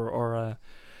screwdriver or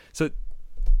so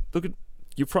look at,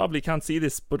 you probably can't see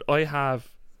this, but I have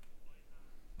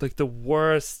like the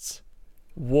worst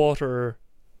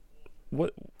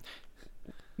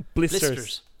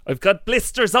blisters. I've got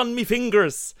blisters on me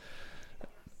fingers.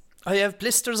 I have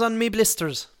blisters on me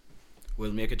blisters.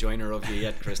 We'll make a joiner of you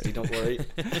yet, Christy, don't worry.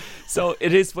 So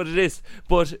it is what it is.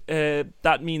 But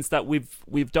that means that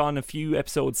we've done a few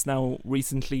episodes now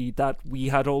recently that we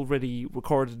had already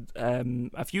recorded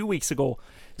a few weeks ago.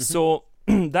 Mm-hmm. So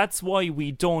that's why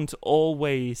we don't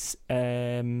always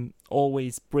bring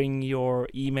your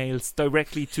emails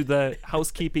directly to the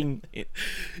housekeeping.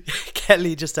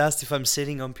 Kelly just asked if I'm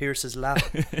sitting on Pierce's lap.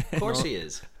 Of course he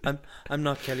is. I'm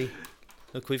not, Kelly.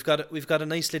 Look, we've got a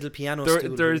nice little piano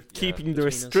stool. They're keeping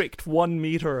their strict 1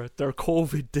 meter, their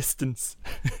COVID distance.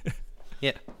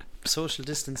 Yeah, social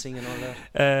distancing and all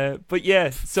that. But yeah,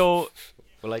 so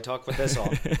will I talk with this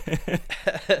on?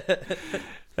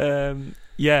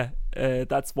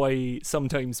 That's why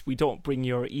sometimes we don't bring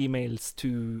your emails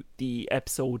to the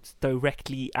episode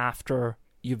directly after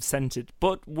you've sent it.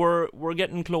 But we're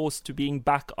getting close to being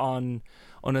back on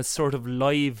a sort of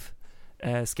live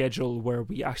schedule where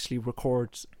we actually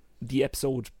record the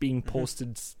episode being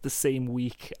posted the same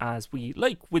week as we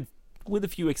like, with a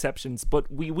few exceptions,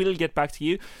 but we will get back to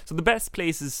you. So the best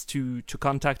places to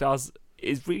contact us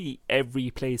is really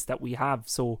every place that we have.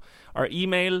 So our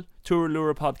email,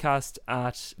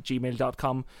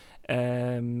 touralurapodcast@gmail.com.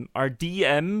 Our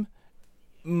DM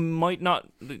might not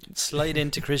slide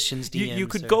into Christian's DM. You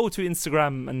could go to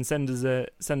Instagram and send us a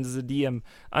DM,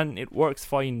 and it works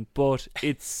fine, but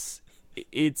it's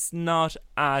not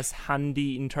as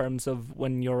handy in terms of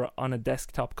when you're on a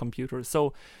desktop computer.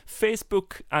 So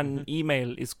Facebook and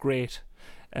email is great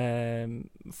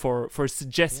for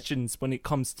suggestions when it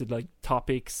comes to like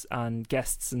topics and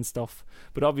guests and stuff.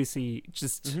 But obviously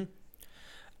just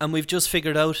and we've just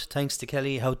figured out, thanks to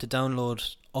Kelly, how to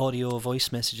download audio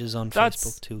voice messages on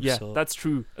Facebook too. Yeah, so that's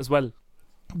true as well.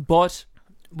 But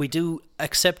we do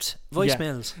accept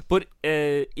voicemails. Yeah. But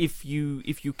if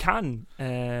you can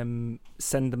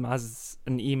send them as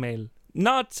an email,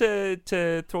 Not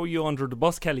to throw you under the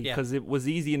bus, Kelly, Yeah. because it was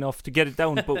easy enough to get it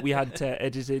down, but we had to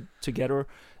edit it together.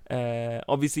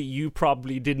 Obviously, you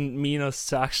probably didn't mean us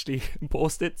to actually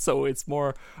post it, so it's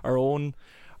more our own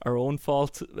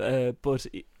fault. But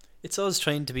It's always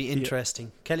trying to be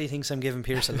interesting. Kelly thinks I'm giving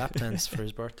Pierce a lap dance for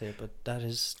his birthday, but that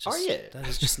is just, Are you? that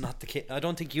is just not the case. I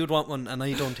don't think you'd want one, and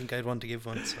I don't think I'd want to give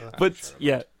one. So. but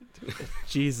yeah,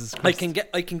 Jesus Christ.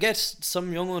 I can get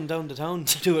some young one down to town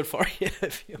to do it for you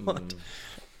if you want.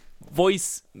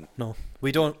 Voice No,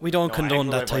 we don't condone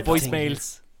that type of thing.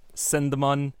 voicemails, send them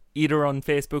on either on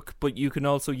Facebook, but you can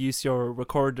also use your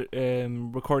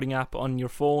recording app on your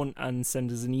phone and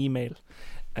send us an email,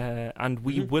 and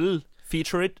we will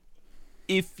feature it.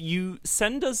 If you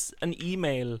send us an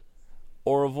email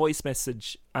or a voice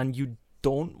message and you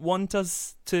don't want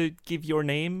us to give your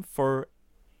name for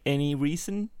any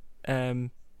reason,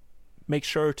 make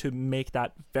sure to make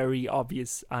that very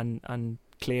obvious and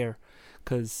clear,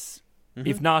 because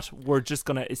if not, we're just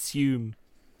going to assume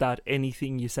that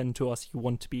anything you send to us, you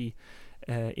want to be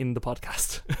in the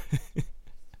podcast.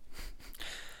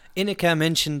 Inika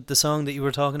mentioned the song that you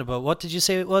were talking about. What did you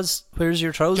say it was? Where's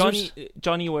your trousers?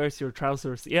 Johnny wears your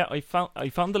trousers. Yeah, I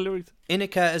found the lyrics.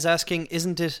 Inika is asking,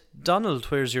 isn't it Donald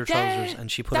where's your trousers? And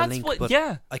she put a link, but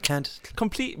I can't.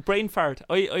 Complete brain fart.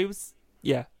 I was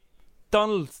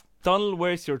Donald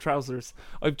wears your trousers.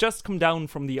 I've just come down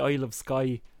from the Isle of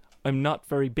Skye. I'm not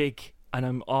very big and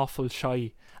I'm awful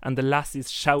shy, and the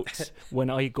lassies shout when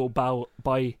I go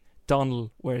by,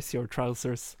 Donald wears your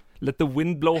trousers. Let the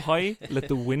wind blow high, let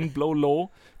the wind blow low.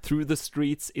 Through the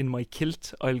streets in my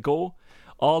kilt I'll go.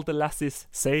 All the lassies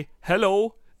say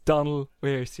hello. Donald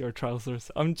wears your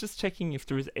trousers. I'm just checking if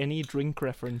there's any drink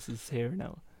references here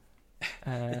now.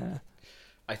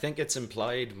 I think it's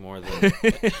implied more than.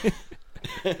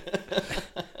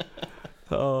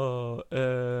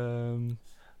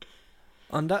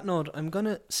 On that note, I'm going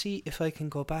to see if I can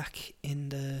go back in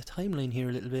the timeline here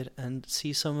a little bit and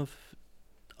see some of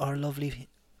our lovely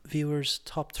viewers'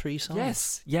 top 3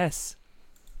 songs. Yes.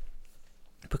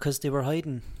 Because they were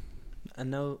hiding and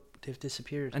now they've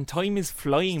disappeared. And time is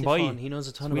flying Stefan, by. he knows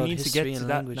a ton We about need to history get to and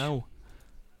that language. now.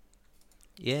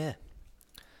 Yeah.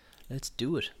 Let's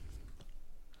do it.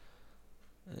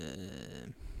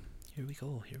 Here we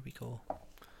go.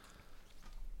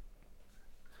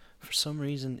 For some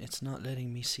reason, it's not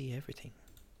letting me see everything.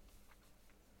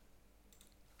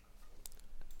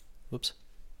 Whoops.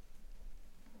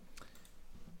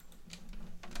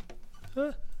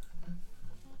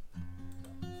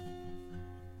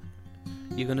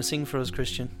 You gonna sing for us,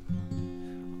 Christian?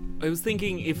 I was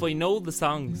thinking if I know the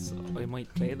songs, I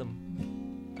might play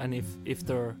them, and if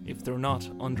they're not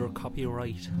under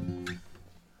copyright.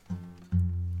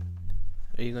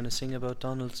 Are you gonna sing about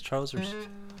Donald's trousers?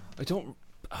 I don't.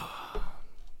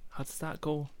 How does that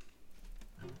go?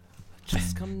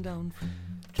 Just come down from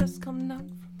the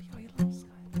Isle of Skye.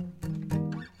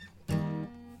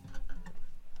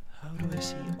 How do I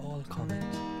see all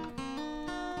comments?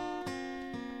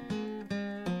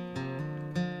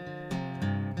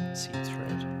 See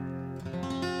thread.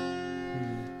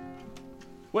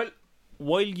 Well,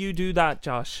 while you do that,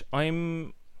 Josh,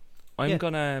 I'm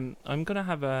gonna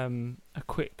have a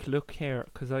quick look here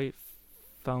because I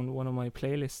found one of my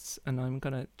playlists and I'm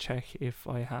gonna check if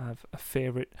I have a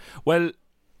favorite. Well,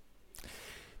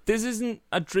 this isn't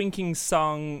a drinking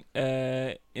song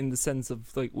in the sense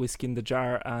of like Whiskey in the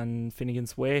Jar and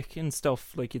Finnegan's Wake and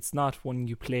stuff. Like, it's not one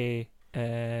you play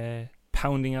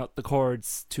pounding out the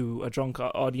chords to a drunk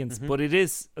audience, but it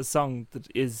is a song that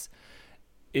is.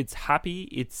 It's happy,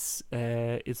 it's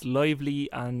lively,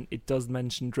 and it does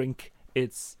mention drink.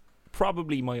 It's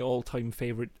probably my all-time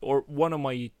favorite, or one of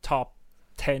my top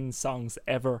 10 songs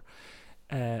ever.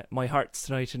 My Heart's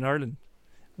Tonight in Ireland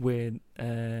with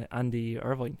Andy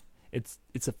Irvine. It's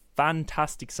a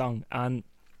fantastic song, and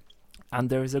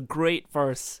there is a great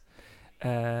verse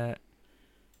about.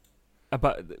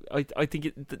 I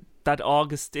think that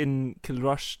August in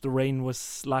Kilrush, the rain was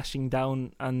slashing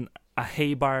down, and a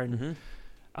hay barn.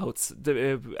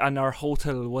 And our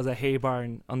hotel was a hay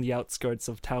barn on the outskirts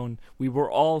of town. We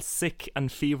were all sick and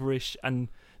feverish, and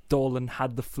Dolan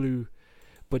had the flu,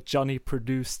 but Johnny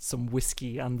produced some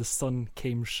whiskey and the sun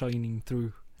came shining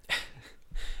through.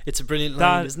 It's a brilliant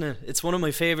line, isn't it? It's one of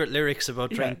my favourite lyrics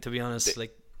about drink, to be honest.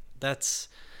 Like, that's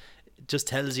just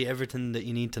tells you everything that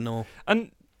you need to know.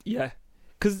 And yeah,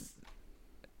 because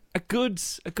a good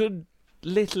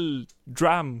little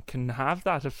dram can have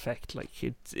that effect. Like,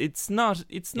 it's not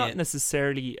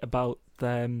necessarily about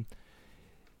the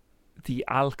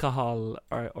alcohol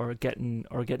or getting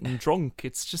drunk.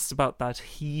 It's just about that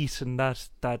heat and that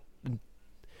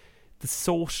the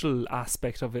social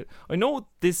aspect of it. I know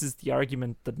this is the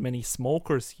argument that many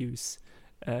smokers use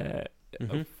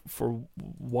for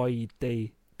why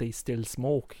they still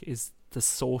smoke, is the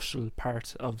social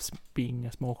part of being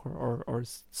a smoker or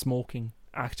smoking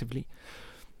actively.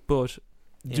 But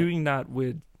doing that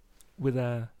with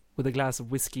a glass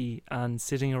of whiskey and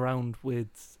sitting around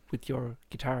with your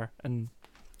guitar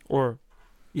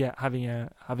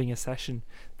having a session,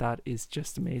 that is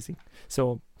just amazing.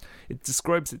 So it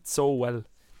describes it so well.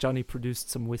 Johnny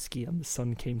produced some whiskey and the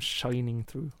sun came shining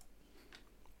through.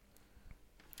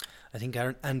 I think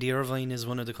Andy Irvine is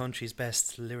one of the country's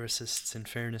best lyricists, in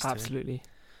fairness to him. Absolutely.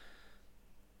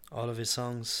 All of his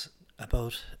songs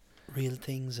about real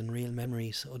things and real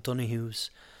memories. O'Donoghue's,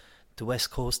 The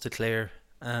West Coast of Clare,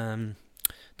 the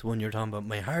one you're talking about,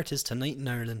 My Heart Is Tonight in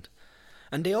Ireland.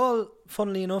 And they all,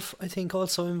 funnily enough, I think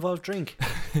also involve drink.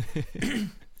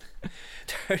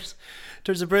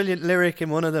 There's a brilliant lyric in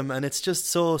one of them, and it's just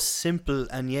so simple,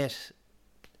 and yet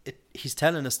he's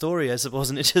telling a story, I suppose,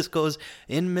 and it just goes,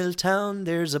 in Milltown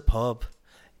there's a pub,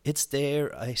 it's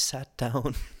there I sat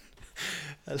down.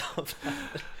 I love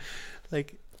that.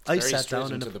 Like, I sat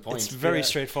down, and it's very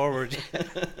straightforward.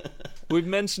 We've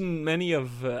mentioned many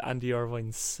of Andy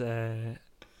Irvine's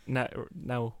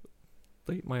now.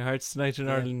 Like My Heart's Tonight in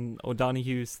Ireland,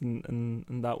 O'Donoghue's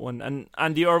and that one. And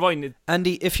Andy Irvine...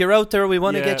 Andy, if you're out there, we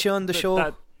want to get you on the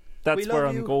show. That's where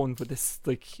I'm going with this.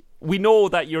 Like, we know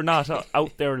that you're not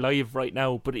out there live right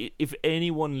now, but if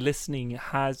anyone listening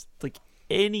has like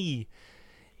any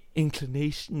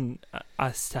inclination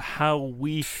as to how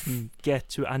we can get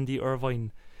to Andy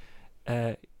Irvine,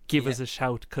 give us a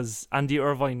shout, because Andy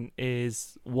Irvine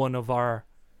is one of our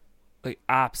like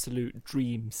absolute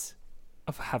dreams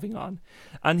of having on,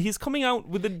 and he's coming out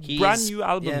with a brand new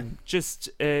album.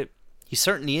 He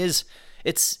certainly is.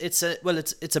 It's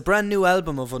a brand new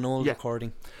album of an old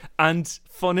recording, and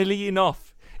funnily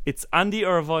enough, it's Andy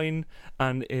Irvine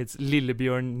and it's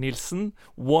Lillebjørn Nilsen.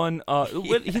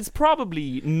 He's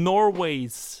probably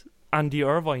Norway's Andy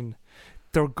Irvine.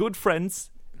 They're good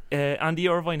friends. Andy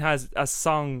Irvine has a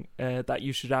song that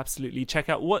you should absolutely check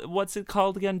out. What's it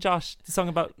called again, Josh? The song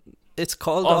about... It's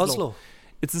called Oslo.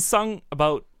 It's a song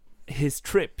about his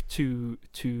trip to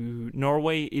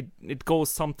Norway. It goes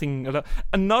something...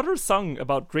 Another song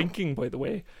about drinking, by the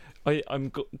way.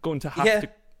 I'm going to have to...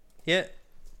 Yeah.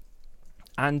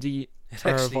 Andy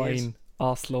Irvine,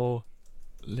 Oslo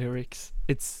lyrics.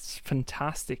 It's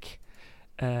fantastic.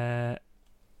 I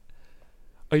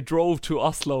drove to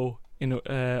Oslo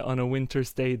on a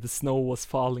winter's day. The snow was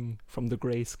falling from the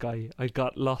grey sky. I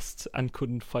got lost and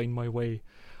couldn't find my way.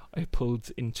 I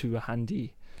pulled into a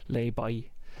handy lay-by,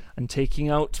 and taking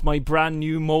out my brand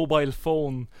new mobile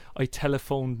phone, I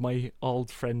telephoned my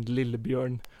old friend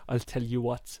Lillebjørn. I'll tell you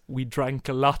what, we drank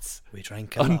a lot.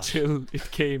 Until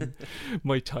it came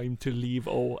my time to leave.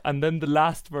 Oh, and then the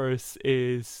last verse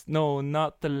is... No,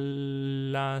 not the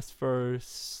last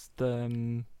verse.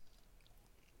 One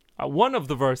of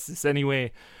the verses,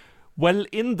 anyway. Well,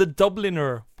 in the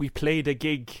Dubliner, we played a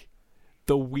gig.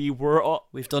 Though we were...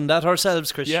 We've done that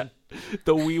ourselves, Christian. Yeah.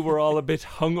 Though we were all a bit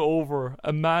hungover,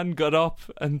 a man got up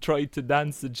and tried to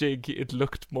dance a jig. It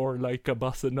looked more like a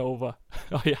bossa nova.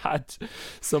 I had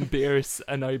some beers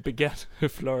and I began to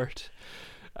flirt.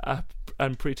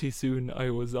 And pretty soon I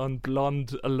was on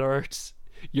blonde alert.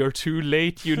 You're too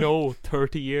late,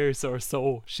 30 years or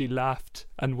so. She laughed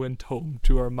and went home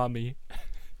to her mummy.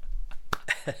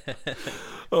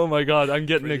 Oh my God, I'm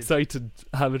getting excited.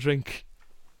 Have a drink.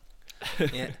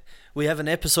 Yeah, we have an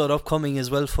episode upcoming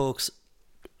as well, folks,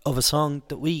 of a song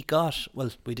that we got. Well,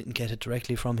 we didn't get it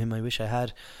directly from him, I wish I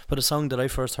had, but a song that I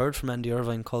first heard from Andy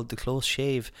Irvine called The Close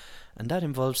Shave, and that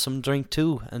involves some drink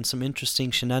too and some interesting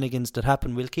shenanigans that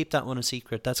happen. We'll keep that one a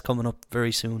secret. That's coming up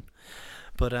very soon.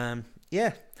 But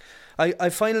I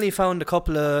finally found a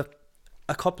couple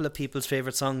of people's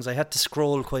favourite songs. I had to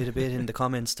scroll quite a bit in the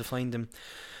comments to find them.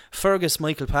 Fergus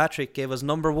Michael Patrick gave us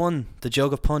number 1, The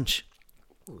Jug of Punch.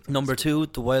 Number 2,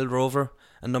 The Wild Rover.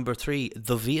 And number 3,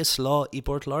 The Vias Law I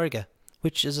Bort Larga,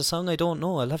 which is a song I don't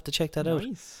know. I'll have to check that out.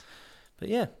 But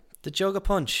yeah, The Jug of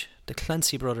Punch, the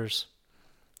Clancy Brothers.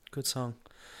 Good song.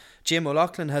 Jim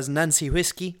O'Loughlin has Nancy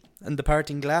Whiskey and The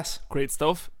Parting Glass. Great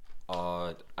stuff.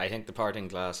 I think The Parting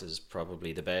Glass is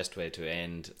probably the best way to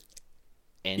end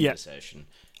the session.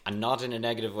 And not in a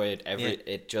negative way.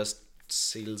 It just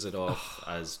seals it off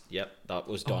as, that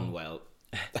was done well.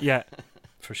 Yeah.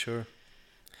 For sure.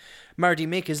 Marty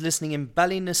Mick is listening in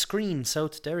Ballynaskeen,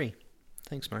 South Derry.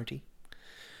 Thanks, Marty.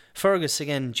 Fergus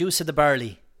again, Juice of the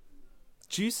Barley.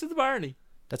 Juice of the Barley?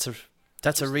 That's a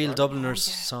real Dubliner's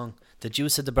song. The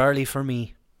Juice of the Barley for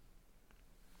me.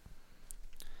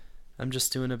 I'm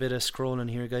just doing a bit of scrolling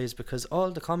here, guys, because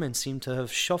all the comments seem to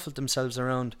have shuffled themselves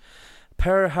around.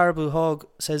 Per Harbu Hog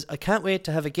says, I can't wait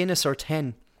to have a Guinness or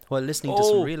 10 while listening to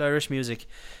some real Irish music.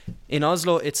 In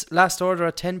Oslo, it's last order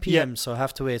at 10 p.m, so I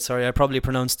have to wait. Sorry, I probably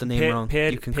pronounced the name wrong.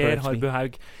 You can correct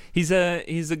me. He's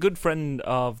a good friend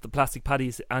of the Plastic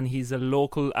Paddies, and he's a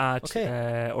local at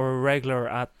or a regular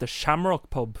at the Shamrock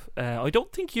pub. I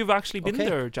don't think you've actually been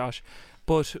there, Josh,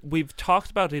 but we've talked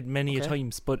about it many a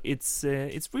times. But it's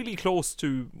really close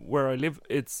to where I live.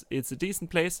 It's a decent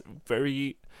place,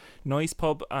 very nice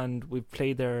pub, and we've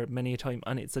played there many a time,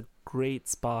 and it's a great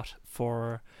spot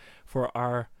for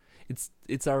our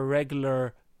it's our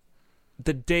regular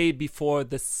the day before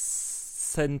the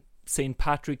St.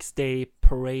 Patrick's Day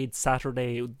parade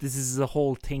Saturday. This is a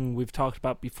whole thing we've talked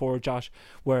about before, Josh,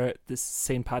 where the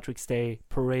St. Patrick's Day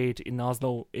parade in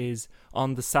Oslo is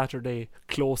on the Saturday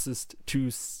closest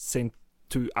to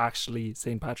actually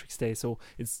St. Patrick's Day, so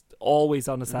it's always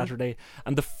on a Saturday.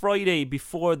 And the Friday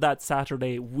before that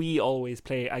Saturday, we always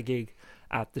play a gig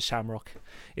at the Shamrock.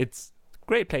 It's a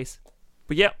great place.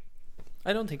 But yeah,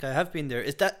 I don't think I have been there.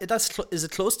 Is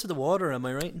it close to the water? Am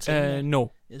I right in saying that?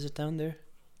 No. Is it down there?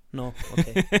 No.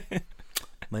 Okay.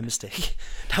 My mistake.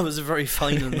 That was a very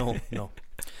final no.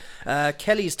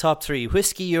 Kelly's top 3: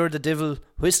 Whiskey, You're the Devil,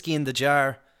 Whiskey in the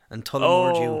Jar, and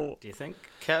Tullamore. Do you think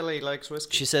Kelly likes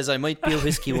whiskey? She says, I might be a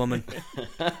whiskey woman.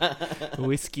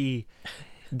 Whiskey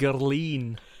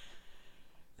Gerleen.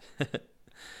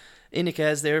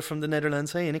 Ineke is there from the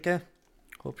Netherlands. Hey, Ineke.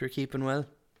 Hope you're keeping well.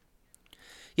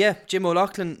 Yeah, Jim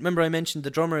O'Loughlin. Remember I mentioned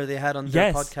the drummer they had on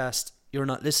their podcast, You're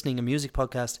Not Listening, a music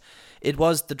podcast. It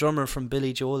was the drummer from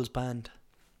Billy Joel's band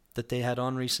that they had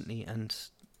on recently, and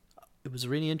it was a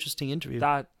really interesting interview.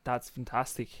 That's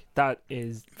fantastic. That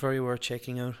is very worth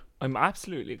checking out. I'm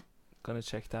absolutely gonna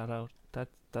check that out.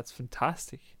 That's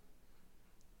fantastic.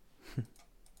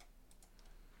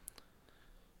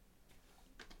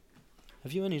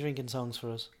 Have you any drinking songs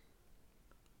for us?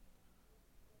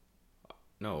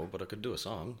 No, but I could do a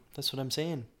song. That's what I'm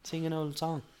saying. Sing an old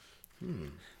song.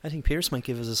 I think Pierce might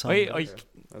give us a song.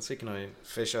 Let's see, can I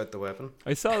fish out the weapon?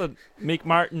 I saw that Mick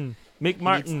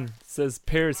Martin says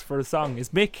Pierce for a song. Is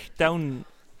Mick down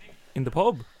in the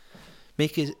pub?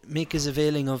 Mick is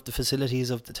availing of the facilities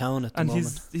of the town at the moment.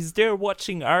 And he's there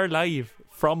watching our live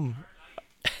from...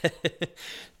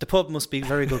 The pub must be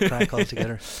very good crack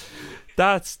altogether.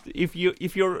 That's... If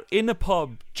you're in a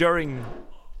pub during...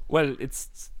 Well,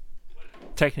 it's...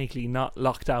 technically not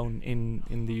lockdown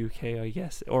in the UK, I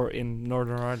guess, or in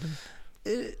Northern Ireland.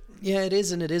 Yeah, it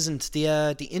is and it isn't.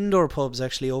 The indoor pubs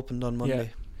actually opened on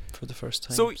Monday for the first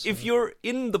time. So if you're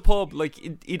in the pub, like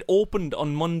it opened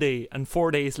on Monday, and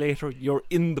 4 days later you're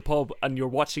in the pub and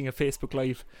you're watching a Facebook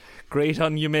Live, great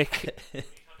on you, Mick.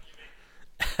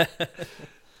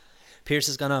 Pierce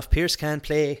has gone off. Pierce can't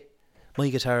play my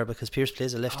guitar because Pierce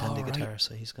plays a left-handed guitar,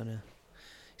 so he's gonna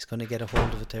get a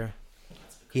hold of it there.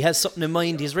 He has something in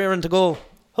mind. He's raring to go.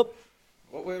 Hup.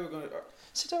 What way are we going to...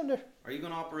 Sit down there. Are you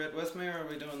going to operate with me, or are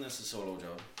we doing this a solo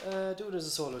job? Do it as a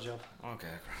solo job. Okay,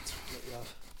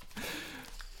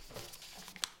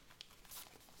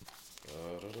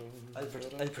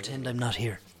 I'll pretend I'm not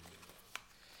here.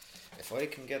 If I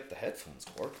can get the headphones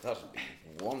to work, that would be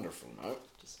wonderful now.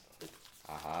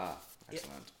 Aha,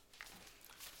 excellent.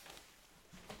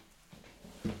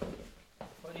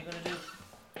 What are you going to do?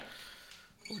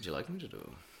 What would you like me to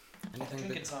do? Anything? A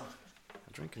drinking song.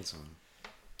 A drinking song.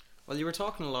 Well, you were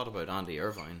talking a lot about Andy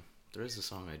Irvine. There is a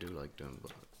song I do like doing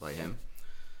by him.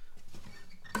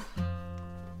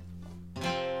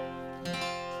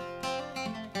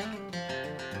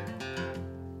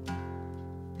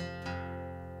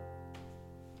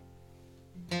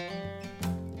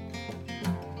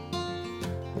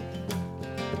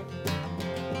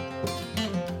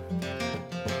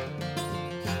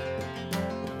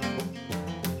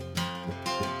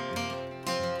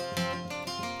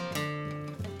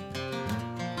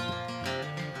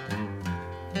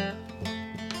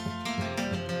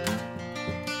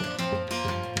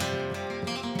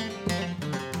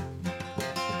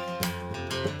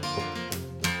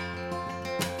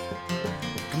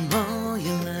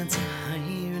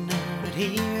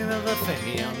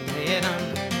 fair young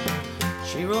maiden.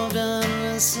 She rolled down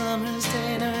the summer's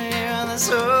day to hear the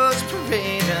swords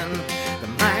parading. The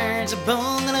march of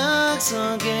bone that looks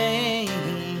so gay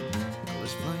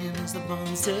goes flying as the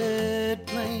bones did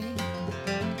play.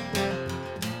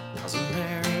 Wasn't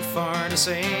very far to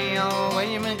say, oh,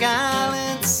 William a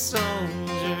gallant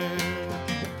soldier.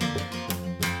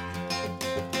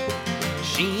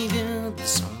 She viewed the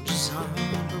soldiers on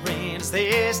parade as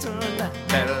they stood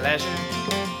at leisure,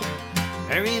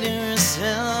 hurried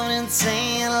herself and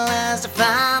saying, alas, tries to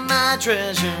find my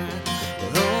treasure.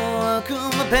 Oh, cool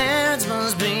my parents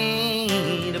must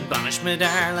be to banish me,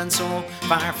 darling, so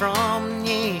far from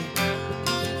ye.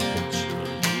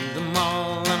 Should them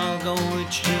all, and I'll go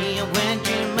with ye. I went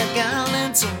to my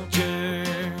gallant soldier.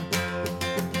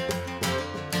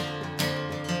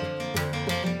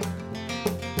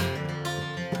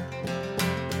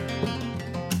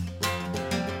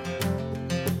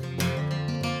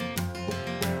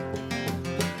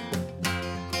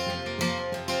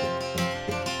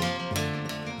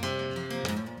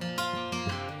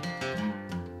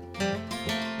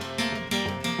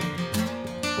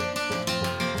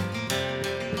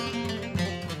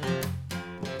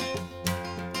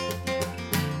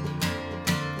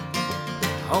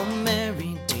 Oh,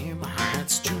 Mary, dear, my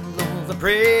heart's true love. I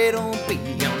pray don't be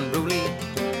unruly.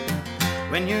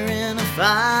 When you're in a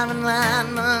firing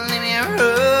line, leave me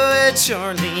ruined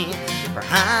surely.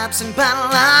 Perhaps in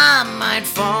battle I might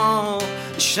fall,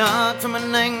 a shot from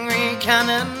an angry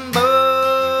cannonball.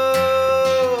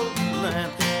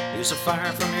 And you so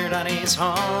far from your daddy's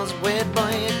halls, wed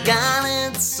by a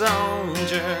gallant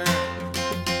soldier.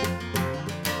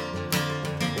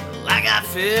 Well, I got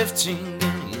 15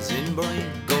 guineas in bright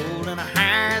gold and a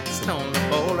heart that's known to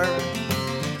bowler.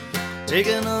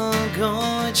 Taking a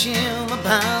coach, you my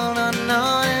pal,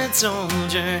 unarmed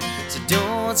soldier. So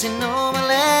don't say no, but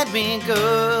let me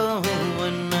go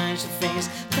when I should face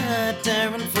that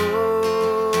daring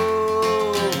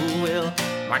foe. We'll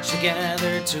march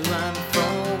together to and fro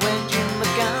when you're my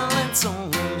gallant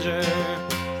soldier.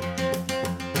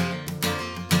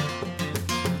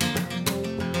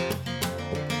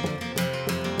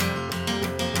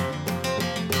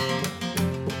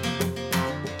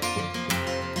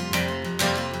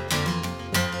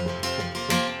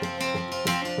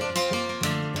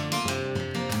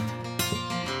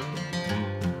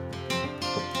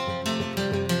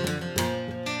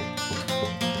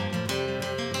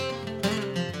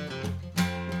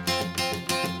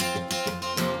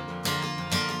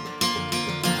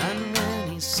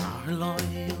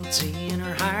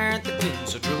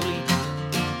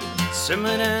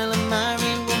 Criminal and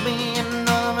married will be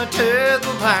another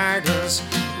terrible part of us.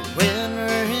 When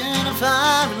we're in a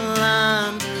firing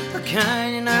line, a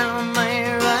carrying on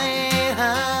my right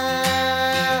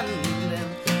hand,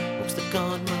 and hopes that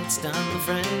God might stand the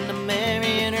friend of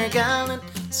Mary and her gallant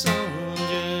soldier.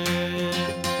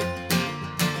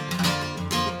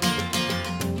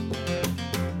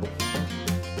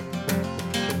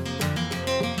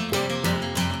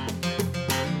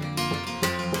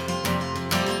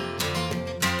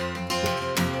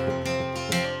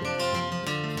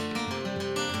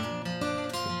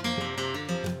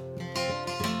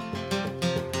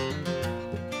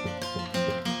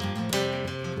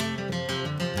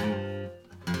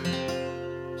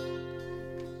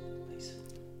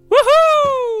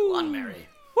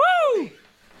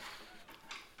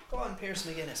 Pierce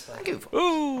McGuinness. Thank you.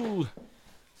 Ooh,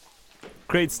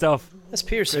 great stuff. That's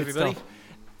Pierce, Great everybody.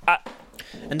 stuff.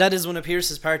 And that is one of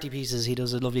Pierce's party pieces. He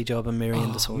does a lovely job on Mary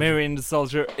and the Soldier. Mary and the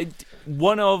Soldier.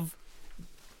 One of,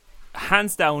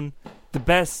 hands down, the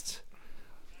best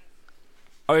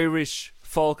Irish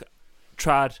folk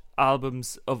trad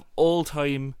albums of all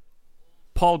time.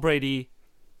 Paul Brady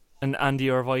and Andy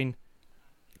Irvine.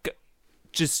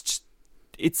 Just,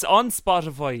 it's on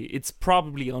Spotify. It's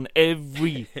probably on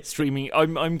every streaming.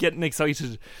 I'm getting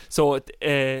excited. So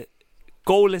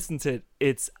go listen to it.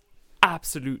 It's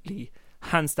absolutely,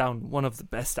 hands down, one of the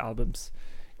best albums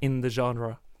in the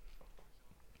genre.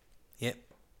 Yep.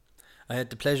 I had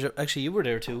the pleasure, actually you were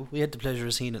there too, we had the pleasure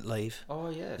of seeing it live. Oh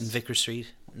yes. In Vicar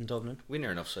Street in Dublin. We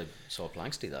near enough saw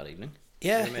Planksty that evening.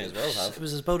 Yeah. We may as well have. It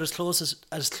was about as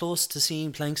close to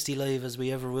seeing Planksty live as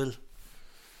we ever will.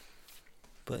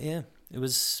 But yeah, it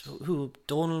was,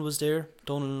 Donal was there,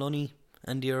 Donal Lunny,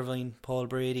 Andy Irvine, Paul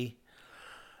Brady.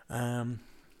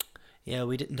 Yeah,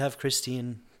 we didn't have Christy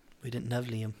and we didn't have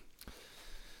Liam.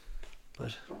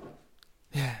 But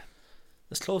yeah,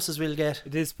 as close as we'll get.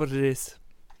 It is, but it is.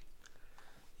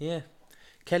 Yeah.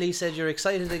 Kelly said you're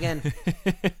excited again.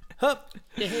 Hup.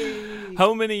 Yay.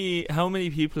 How many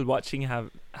people watching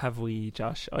have we,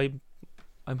 Josh? I'm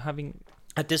having,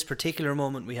 at this particular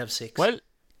moment we have 6. well,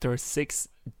 there are 6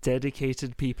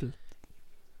 dedicated people.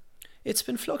 It's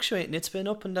been fluctuating. It's been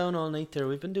up and down all night there.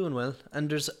 We've been doing well. And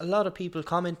there's a lot of people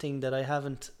commenting that I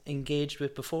haven't engaged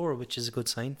with before, which is a good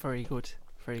sign. Very good.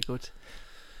 Very good.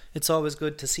 It's always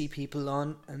good to see people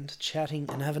on and chatting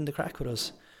and having the crack with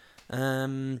us.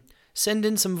 Send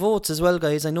in some votes as well,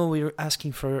 guys. I know we were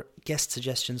asking for guest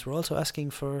suggestions. We're also asking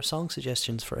for song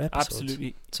suggestions for episodes.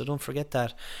 Absolutely. So don't forget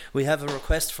that. We have a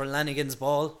request for Lanigan's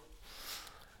Ball.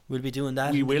 We'll be doing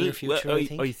that we in the will. near future, Well, I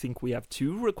think. I think we have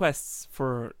 2 requests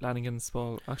for Lanigan's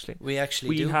Ball. Actually, We actually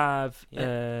we do. have.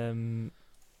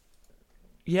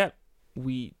 Yeah.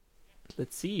 We.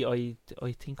 Let's see. I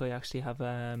think I actually have.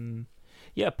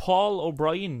 Paul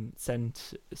O'Brien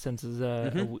sent us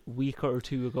a week or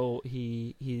 2 ago.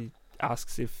 He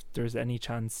asks if there's any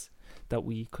chance that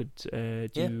we could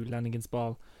do Lanigan's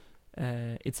Ball.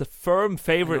 It's a firm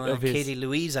favourite of his. Katie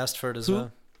Louise asked for it as Who?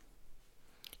 well.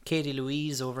 Katie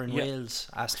Louise over in Yeah. Wales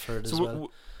asked for it as So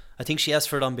well. I think she asked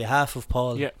for it on behalf of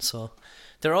Paul. Yeah. So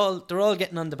they're all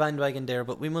getting on the bandwagon there,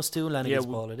 but we must do Lanigan's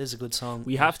Yeah, Ball. It is a good song.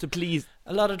 we have to please.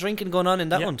 A lot of drinking going on in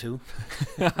that Yeah. one too.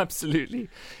 Absolutely.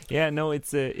 Yeah. No.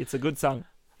 It's a good song.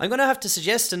 I'm going to have to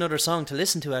suggest another song to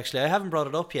listen to, actually. I haven't brought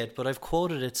it up yet, but I've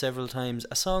quoted it several times.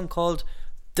 A song called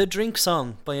The Drink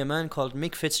Song by a man called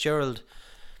Mick Fitzgerald,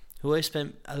 who I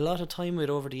spent a lot of time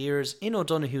with over the years in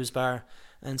O'Donoghue's bar,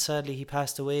 and sadly he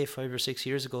passed away 5 or 6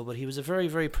 years ago, but he was a very,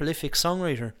 very prolific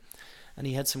songwriter, and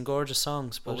he had some gorgeous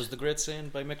songs. But What was the great saying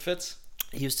by McFitz?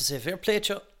 he used to say, fair play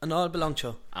to you, and all belong to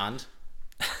you. And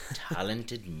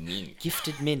talented men.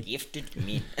 Gifted men. Gifted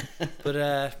men. But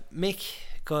Mick,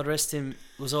 God rest him,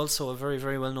 was also a very,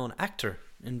 very well-known actor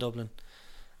in Dublin.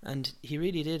 And he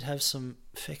really did have some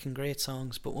fucking great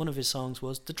songs. But one of his songs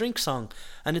was The Drink Song.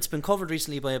 And it's been covered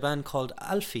recently by a band called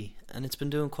Alfie. And it's been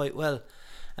doing quite well.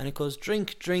 And it goes,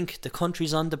 drink, drink, the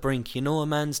country's on the brink. You know a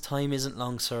man's time isn't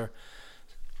long, sir.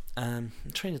 I'm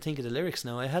trying to think of the lyrics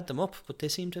now. I had them up, but they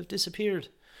seem to have disappeared.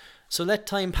 So let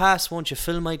time pass, won't you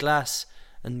fill my glass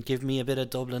and give me a bit of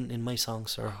Dublin in my song,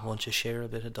 sir. Won't you share a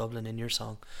bit of Dublin in your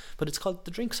song? But it's called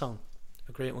The Drink Song.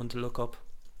 A great one to look up.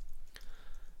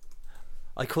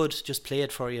 I could just play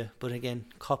it for you, but again,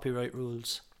 copyright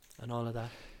rules and all of that.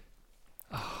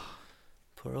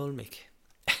 Poor old Mick.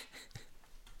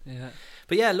 Yeah.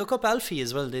 But yeah, look up Alfie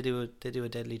as well. They do a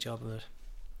deadly job of it.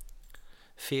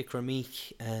 Fake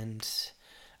Rameek and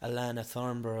Alana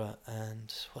Thornborough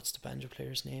and what's the banjo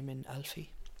player's name in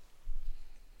Alfie?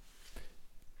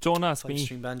 Don't ask 5 me.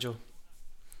 string banjo.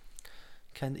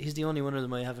 He's the only one of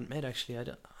them I haven't met, actually.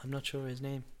 I'm not sure his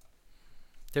name.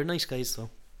 They're nice guys though.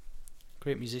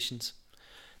 Great musicians.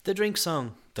 The Drink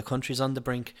Song, The Country's on the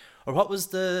Brink. Or what was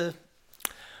the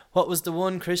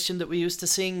one, Christian, that we used to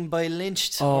sing by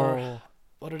Lynched? Or Oh.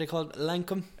 what are they called?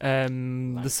 Lankum?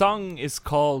 The song is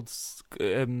called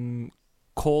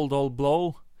Cold Old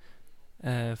Blow.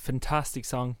 Fantastic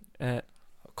song.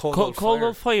 Cold Cold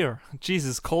Old Fire.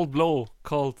 Jesus, Cold Blow.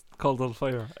 Cold Old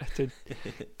Fire.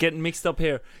 Getting mixed up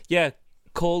here. Yeah,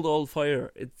 Cold Old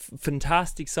Fire. It's a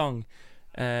fantastic song.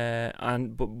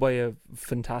 And by a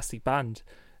fantastic band.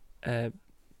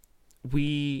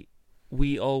 We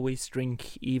always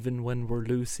drink even when we're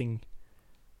losing.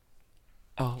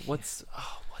 What's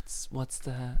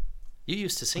the? You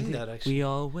used to sing that, actually. We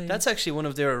always. That's actually one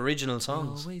of their original We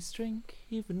songs. always drink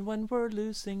even when we're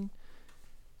losing.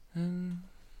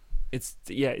 It's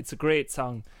a great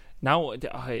song. Now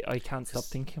I can't stop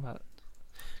thinking about it.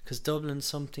 Because Dublin's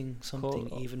something,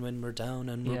 Cold- even when we're down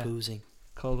and we're Yeah. boozing.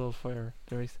 Cold Old Fire.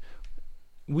 There is.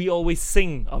 We always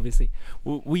sing, obviously.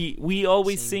 We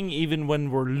always sing even when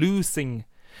we're losing,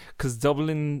 because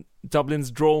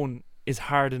Dublin's drone is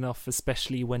hard enough,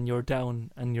 especially when you're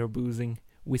down and you're boozing.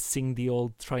 We sing the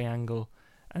old triangle,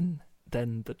 and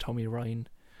then the Tommy Ryan,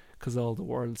 because all the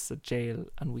world's at jail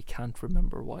and we can't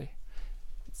remember why.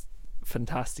 It's a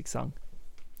fantastic song.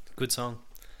 Good song.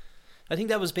 I think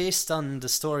that was based on the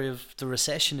story of the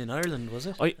recession in Ireland, was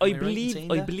it? I Am right in believe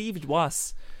saying I that? believe it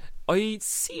was. I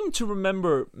seem to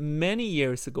remember many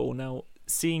years ago now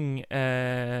seeing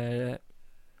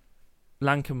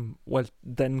Lankum, well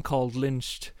then called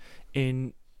Lynched,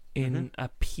 in a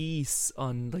piece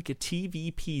on like a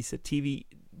TV piece,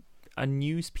 a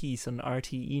news piece on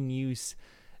RTE News,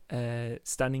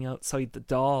 standing outside the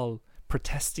Dáil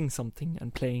protesting something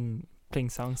and playing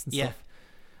songs and stuff.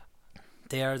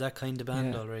 They are that kind of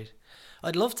band, Yeah. all right.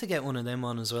 I'd love to get one of them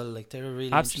on as well. Like, they're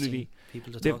really Absolutely. interesting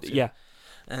people to They- talk to. yeah.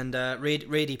 And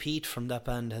Rady Pete from that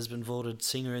band has been voted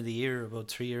Singer of the Year about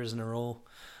 3 years in a row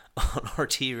on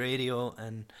RT Radio,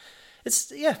 and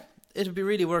it'd be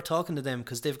really worth talking to them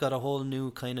because they've got a whole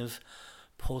new kind of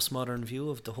postmodern view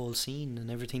of the whole scene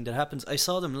and everything that happens. I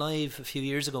saw them live a few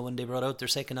years ago when they brought out their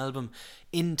second album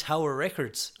in Tower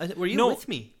Records. Were you with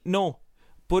me? No,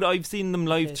 but I've seen them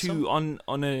live Okay, too on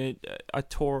a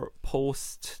tour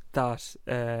post that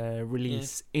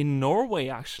release in Norway.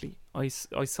 Actually, I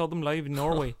saw them live in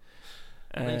Norway.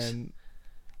 Nice.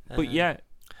 But yeah,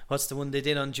 What's the one they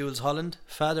did on Jules Holland?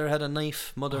 Father had a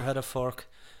knife, mother had a fork,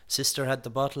 sister had the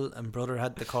bottle, and brother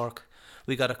had the cork.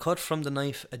 We got a cut from the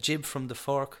knife, a jib from the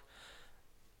fork.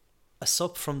 a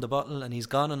sup from the bottle and he's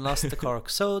gone and lost the cork.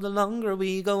 So the longer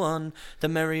we go on, the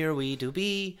merrier we do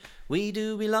be. We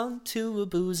do belong to a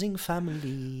boozing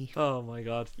family. Oh my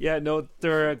god. Yeah, no,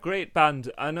 they're a great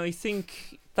band, and I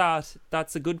think that's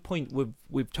a good point.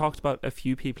 We've talked about a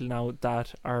few people now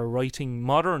that are writing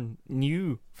modern,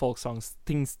 new folk songs,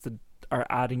 things that are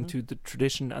adding to the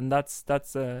tradition, and that's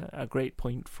a great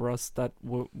point for us, that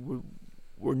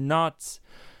we're not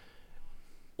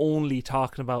only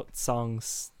talking about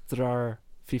songs that are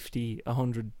 50,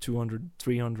 100, 200,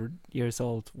 300 years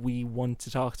old. We want to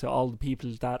talk to all the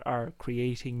people that are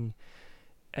creating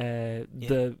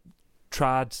the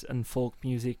trad and folk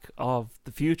music of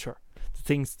the future, the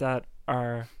things that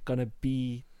are going to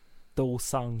be those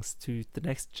songs to the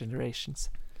next generations.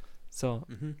 So,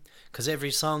 because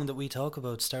every song that we talk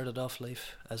about started off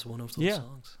life as one of those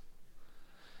songs,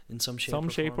 in some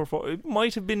shape or form. It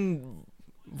might have been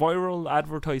viral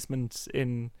advertisements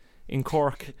in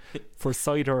Cork for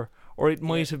cider, or it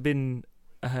might have been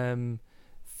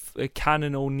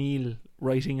Canon O'Neill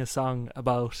writing a song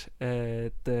about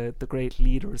the great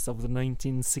leaders of the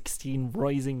 1916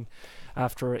 Rising,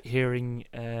 after hearing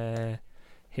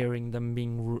them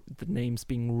the names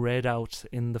being read out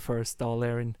in the first Dáil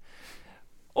Éireann.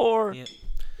 Or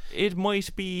it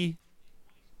might be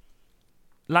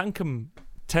Lankum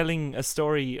telling a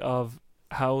story of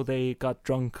how they got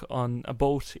drunk on a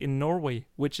boat in Norway,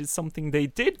 which is something they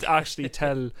did actually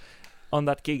tell on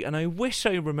that gig, and I wish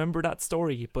I remember that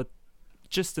story, but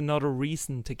just another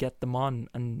reason to get them on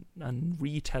and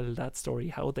retell that story,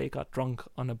 how they got drunk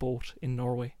on a boat in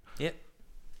Norway. Yep.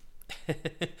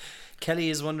 Kelly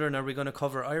is wondering, are we going to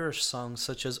cover Irish songs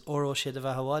such as Oro Shid of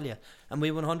Ahawalia? And we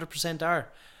 100% are.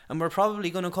 And we're probably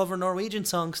going to cover Norwegian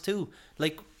songs too.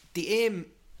 Like, the aim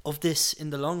of this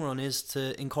in the long run is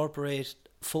to incorporate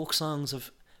folk songs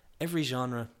of every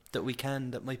genre that we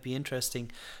can, that might be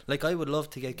interesting. Like, I would love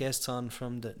to get guests on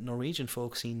from the Norwegian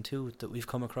folk scene too, that we've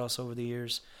come across over the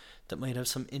years, that might have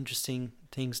some interesting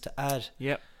things to add.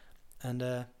 Yep.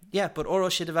 And but Oro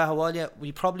Shid of Ahawalia,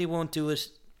 we probably won't do it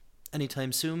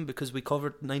anytime soon, because we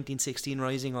covered 1916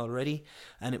 Rising already,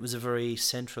 and it was a very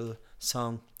central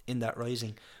song in that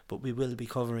rising. But we will be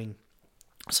covering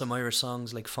some Irish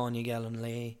songs like Fáinne Geal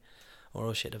Lay,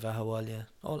 Oro Shid of Ahawalia,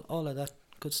 all of that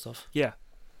good stuff. Yeah.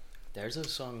 There's a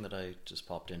song that I just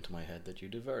popped into my head that you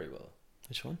do very well.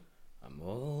 Which one? I'm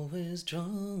always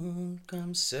drunk,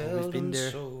 I'm seldom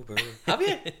sober. Have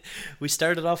you? We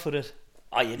started off with it.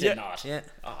 Oh, you did not? Yeah.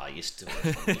 Oh, you still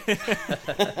are funny.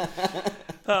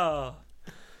 Oh.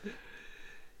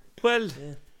 Well,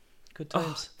 good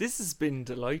times. This has been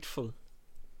delightful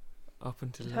up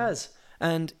until now. It has.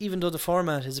 And even though the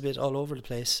format is a bit all over the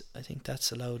place, I think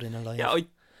that's allowed in a live. Yeah,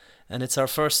 and it's our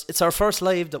first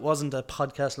live that wasn't a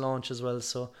podcast launch as well,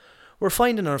 so we're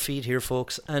finding our feet here,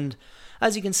 folks. And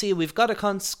as you can see, we've got a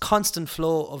constant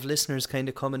flow of listeners kind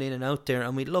of coming in and out there,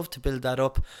 and we'd love to build that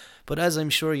up. But as I'm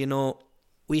sure you know,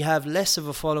 we have less of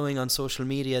a following on social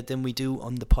media than we do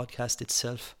on the podcast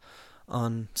itself,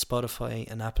 on Spotify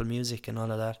and Apple Music and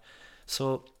all of that.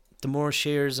 So the more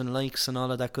shares and likes and all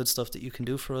of that good stuff that you can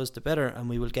do for us, the better, and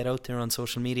we will get out there on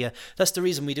social media. That's the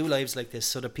reason we do lives like this,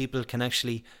 so that people can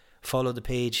actually follow the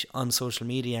page on social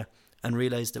media and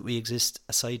realise that we exist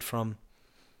aside from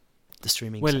the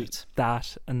streaming sites.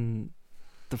 That and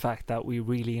the fact that we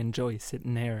really enjoy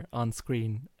sitting here on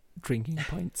screen drinking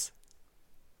pints.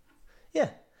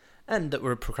 Yeah, and that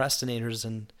we're procrastinators,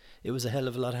 and it was a hell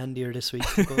of a lot handier this week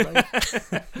to go live.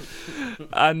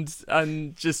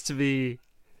 and just to be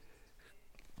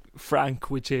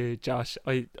frank with you, Josh,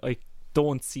 I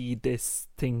don't see this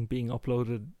thing being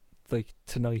uploaded like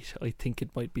tonight. I think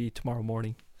it might be tomorrow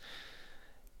morning.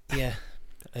 Yeah,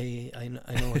 I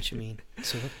know what you mean.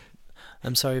 So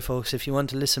I'm sorry, folks, if you want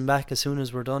to listen back as soon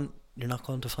as we're done, you're not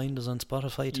going to find us on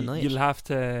Spotify tonight. You'll have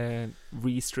to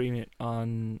restream it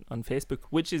on Facebook,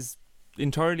 which is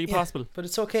entirely possible. But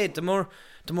it's okay. The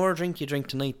more drink you drink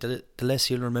tonight, the less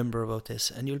you'll remember about this,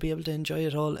 and you'll be able to enjoy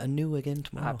it all anew again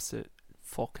tomorrow. Absolutely.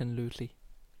 Fucking lootly.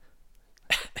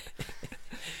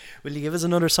 Will you give us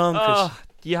another song, Chris?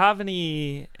 Do you have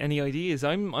any ideas?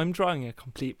 I'm drawing a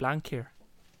complete blank here.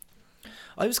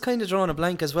 I was kind of drawing a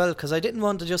blank as well, because I didn't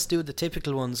want to just do the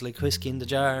typical ones like Whiskey in the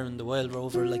Jar and the Wild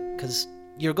Rover, because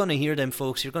you're going to hear them,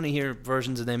 folks. You're going to hear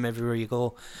versions of them everywhere you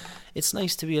go. It's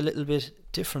nice to be a little bit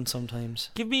different sometimes.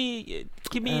 Give me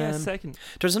a second.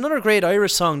 There's another great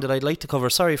Irish song that I'd like to cover.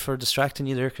 Sorry for distracting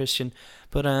you there, Christian.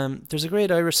 But there's a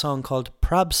great Irish song called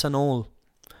Prab Sanol,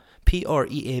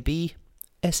 Preabsanol,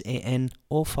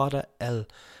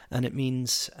 and it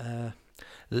means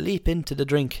leap into the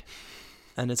drink.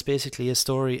 And it's basically a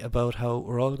story about how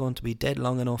we're all going to be dead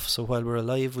long enough, so while we're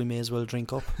alive we may as well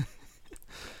drink up.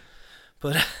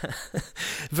 But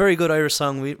very good Irish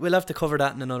song. We'll have to cover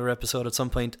that in another episode at some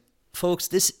point. Folks,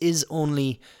 this is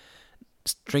only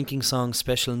drinking song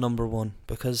special number 1,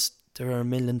 because there are a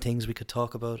million things we could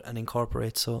talk about and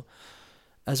incorporate. So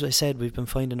as I said, we've been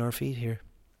finding our feet here.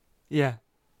 Yeah,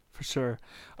 for sure.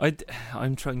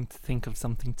 I'm trying to think of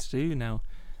something to do now.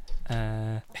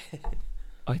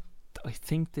 I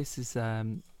think this is a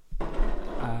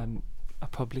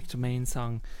public domain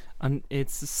song, and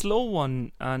it's a slow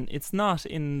one, and it's not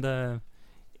in the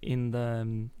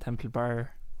Temple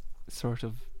Bar sort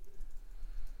of.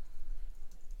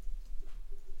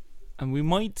 And we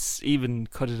might even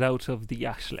cut it out of the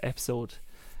actual episode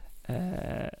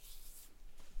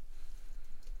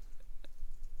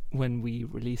when we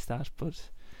release that,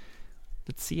 but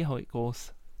let's see how it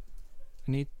goes.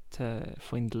 I need to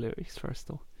find the lyrics first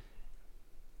though.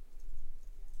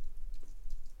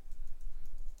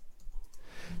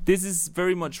 This is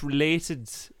very much related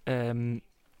to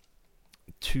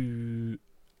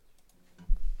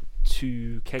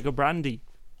Keg o' Brandy,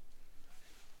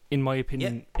 in my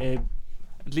opinion. At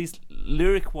least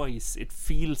lyric wise, it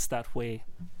feels that way.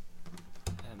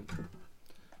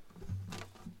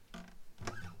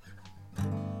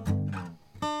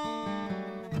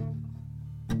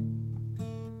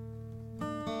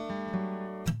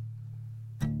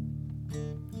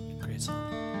 Great song.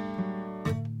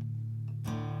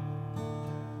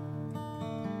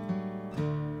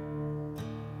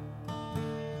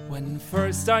 When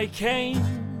first I came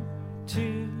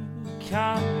to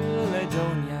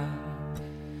Caledonia,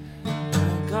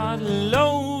 I got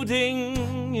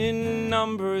loading in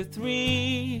number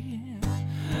 3.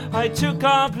 I took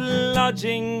up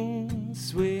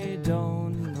lodgings with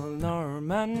Donal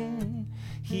Norman.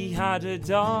 He had a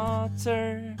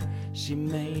daughter, she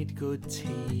made good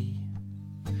tea.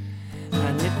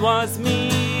 And it was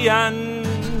me and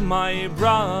my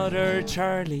brother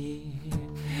Charlie,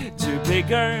 2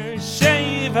 bigger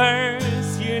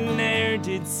shavers you ne'er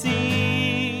did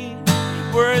see.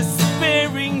 We're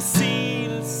spearing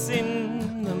seals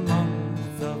in the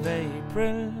month of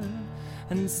April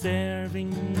and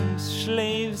staring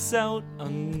slaves out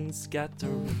on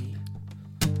Scattery.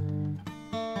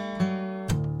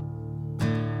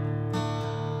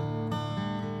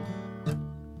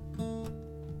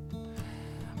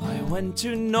 I went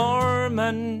to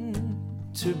Norman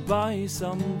to buy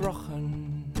some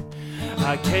brochen,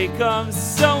 a cake of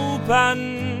soap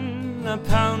and a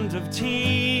pound of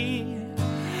tea.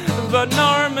 But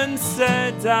Norman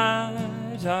said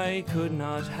that I could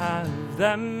not have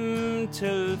them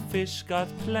till fish got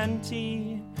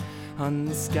plenty on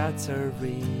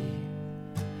Scattery.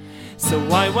 So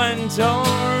I went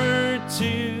over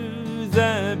to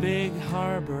the big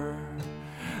harbour.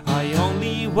 I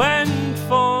only went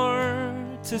for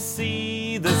to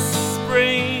see the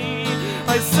spray.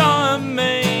 I saw a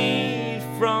maid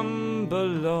from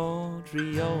below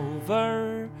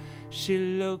Driover. She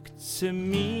looked to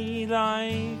me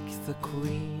like the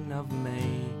Queen of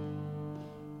May.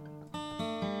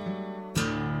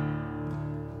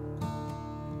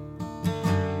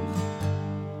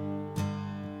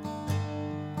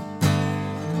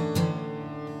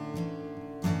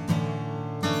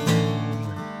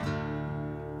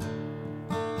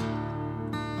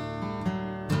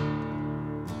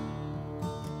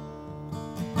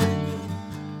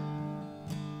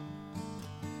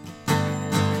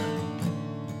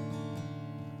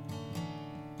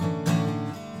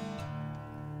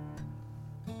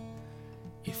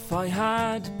 If I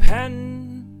had a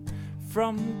pen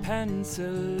from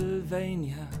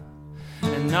Pennsylvania,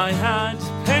 and I had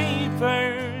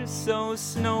paper so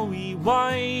snowy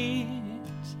white,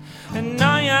 and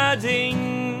I had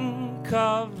ink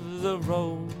of the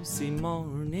rosy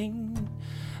morning,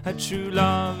 a true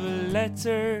love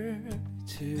letter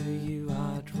to you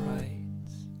I'd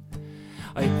write.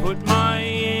 I put my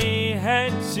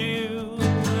head to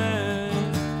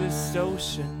the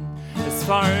ocean, as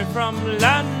far from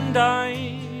land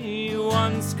I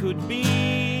once could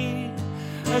be,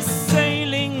 a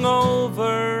sailing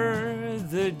over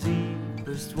the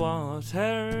deepest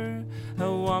water.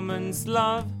 A woman's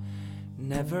love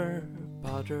never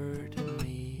bothered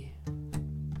me.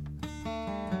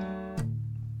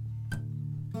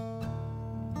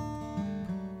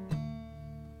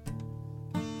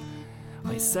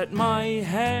 I set my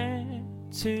head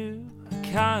to a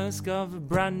cask of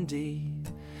brandy,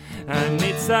 and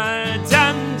it's a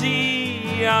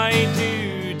dandy, I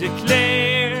do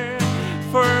declare.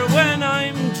 For when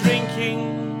I'm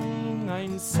drinking,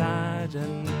 I'm sad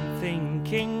and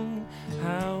thinking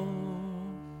how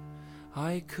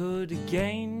I could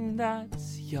gain that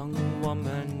young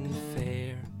woman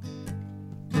fair.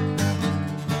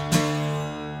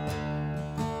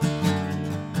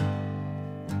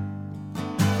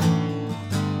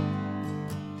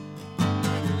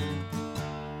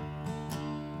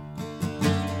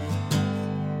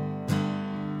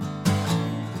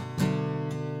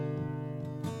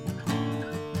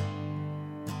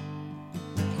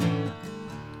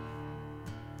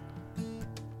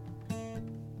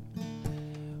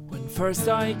 First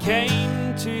I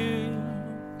came to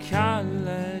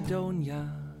Caledonia,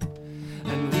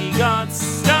 and we got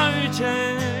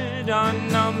started on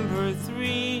number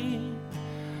 3.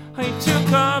 I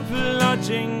took up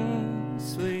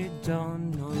lodgings with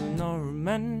Donald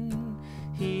Norman.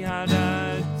 He had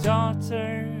a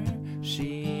daughter,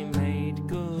 she made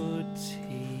good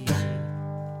tea.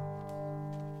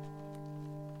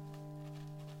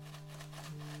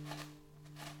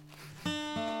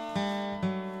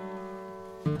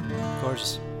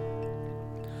 Gorgeous.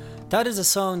 That is a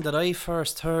song that I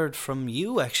first heard from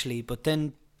you, actually, but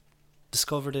then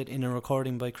discovered it in a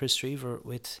recording by Chris Streever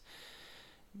with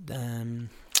the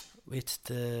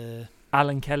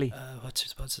Alan Kelly.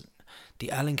 what's it?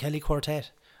 The Alan Kelly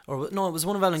Quartet, or no, it was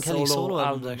one of Alan Kelly's solo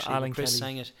albums actually. Alan Chris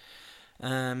Kelly sang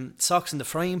it. Socks in the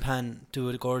Frying Pan do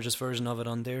a gorgeous version of it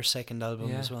on their second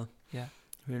album as well. Yeah,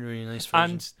 really, really nice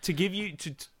version. and to give you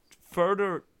to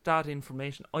further that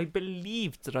information, I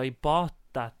believe that I bought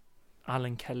that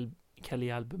Alan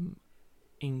Kelly album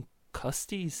in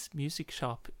Custy's music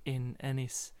shop in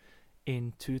Ennis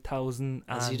in 2011.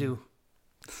 As you do.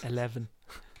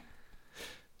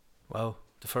 Wow,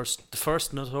 the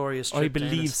first notorious trip I to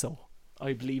believe Ennis. so.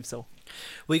 I believe so.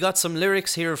 We got some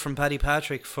lyrics here from Paddy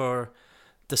Patrick for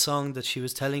the song that she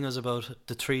was telling us about,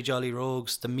 the Three Jolly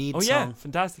Rogues, the Mead Oh yeah, song.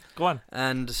 fantastic. Go on.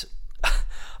 And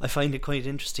I find it quite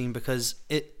interesting because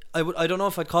I don't know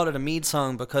if I'd call it a mead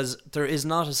song, because there is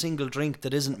not a single drink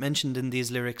that isn't mentioned in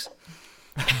these lyrics.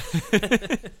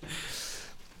 Good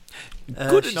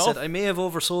she enough. said, I may have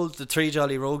oversold the Three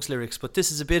Jolly Rogues lyrics, but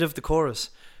this is a bit of the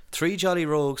chorus. 3 jolly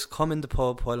rogues come in the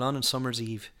pub while on a summer's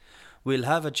eve. We'll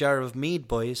have a jar of mead,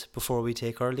 boys, before we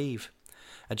take our leave.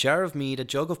 A jar of mead, a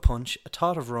jug of punch, a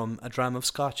tot of rum, a dram of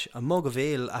scotch, a mug of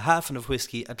ale, a half of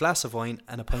whiskey, a glass of wine,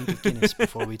 and a pint of Guinness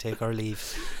before we take our leave.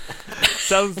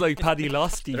 Sounds like Paddy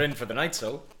Losty. They're in for the night,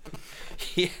 so.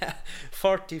 Yeah,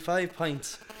 45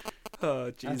 pints.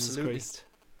 Oh, Jesus Absolutely. Christ.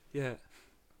 Yeah.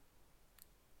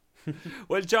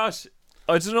 Well, Josh,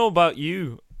 I don't know about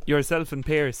you, yourself and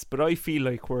Pierce, but I feel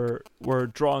like we're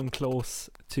drawing close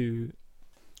to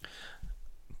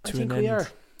I think an we end. are.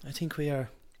 I think we are.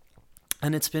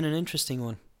 And it's been an interesting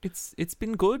one. It's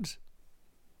been good.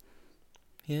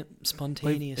 Yeah, I've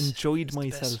spontaneous. enjoyed It's the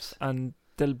myself, best. and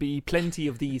there'll be plenty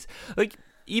of these. Like,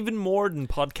 even more than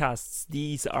podcasts,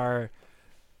 these are,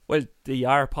 well, they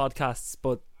are podcasts,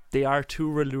 but they are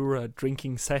Turalura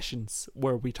drinking sessions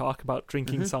where we talk about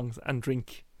drinking songs and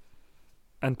drink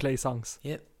and play songs.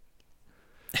 Yep,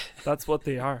 That's what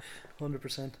they are.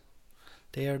 100%.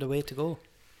 They are the way to go.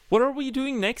 What are we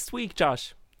doing next week,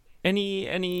 Josh? Any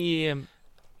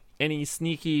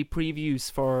sneaky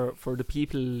previews for the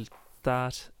people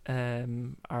that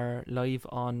are live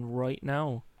on right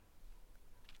now?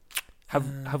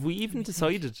 Have we even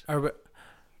decided?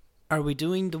 Are we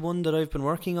doing the one that I've been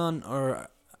working on, or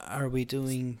are we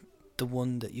doing the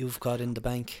one that you've got in the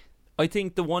bank? I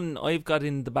think the one I've got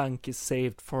in the bank is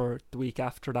saved for the week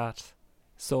after that.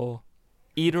 So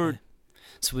either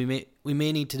So we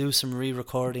may need to do some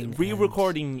re-recording.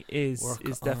 re-recording is work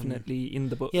on- definitely in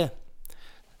the book. Yeah.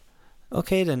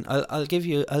 Okay then, I'll give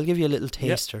you a little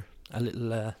taster, a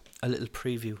little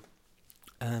preview.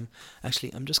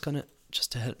 Actually, I'm just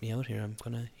to help me out here, I'm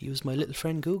gonna use my little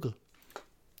friend Google.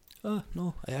 Oh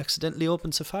no, I accidentally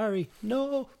opened Safari.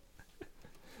 No.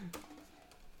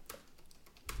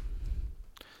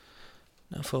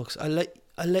 Now, folks, I'll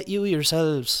let you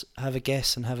yourselves have a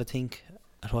guess and have a think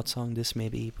at what song this may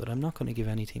be, but I'm not going to give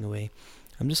anything away.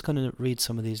 I'm just going to read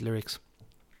some of these lyrics.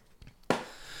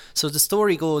 So the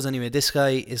story goes anyway, this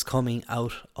guy is coming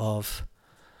out of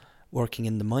working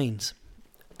in the mines,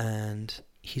 and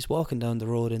he's walking down the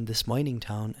road in this mining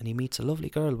town, and he meets a lovely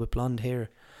girl with blonde hair,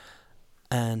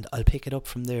 and I'll pick it up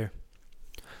from there.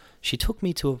 She took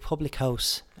me to a public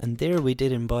house, and there we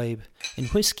did imbibe in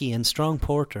whiskey and strong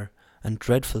porter, and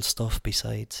dreadful stuff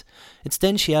besides. It's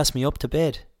then she asked me up to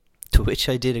bed, to which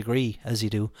I did agree, as you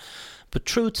do. But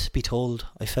truth be told,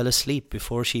 I fell asleep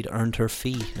before she'd earned her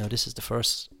fee. Now this is the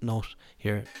first note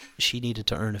here. She needed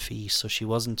to earn a fee, so she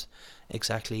wasn't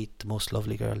exactly the most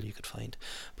lovely girl you could find.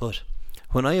 But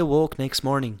when I awoke next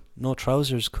morning, no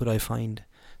trousers could I find.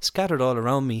 Scattered all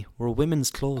around me were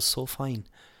women's clothes so fine.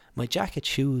 My jacket,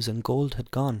 shoes and gold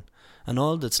had gone, and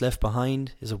all that's left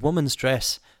behind is a woman's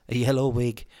dress, a yellow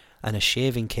wig, and a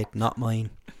shaving kit not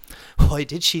mine. Why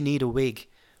did she need a wig?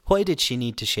 Why did she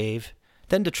need to shave?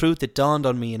 Then the truth it dawned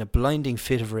on me in a blinding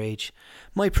fit of rage.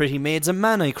 My pretty maid's a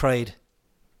man, I cried.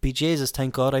 Be Jesus,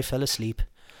 thank God I fell asleep.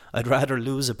 I'd rather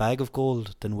lose a bag of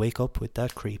gold than wake up with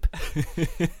that creep.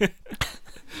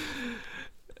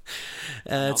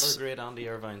 Another great Andy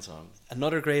Irvine song.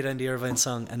 Another great Andy Irvine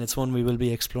song, and it's one we will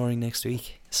be exploring next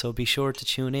week. So be sure to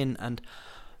tune in and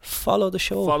follow the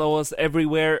show. Follow us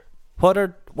everywhere. What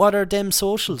are them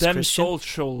socials, Them Christian?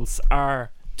 socials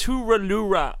are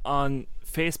Turalura on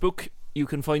Facebook. You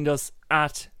can find us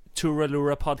at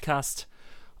Turalura Podcast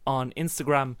on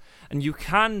Instagram, and you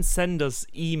can send us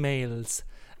emails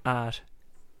at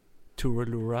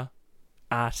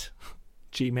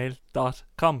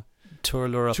turalura@gmail.com.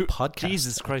 Turalura Podcast.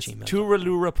 Jesus Christ. @gmail.com.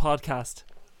 Turalura Podcast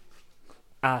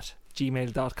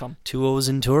 @gmail.com. 2 O's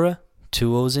in Tura,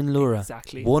 2 O's in Lura,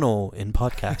 Exactly. 1 O in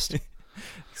podcast.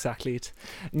 Exactly it.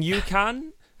 And you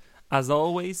can, as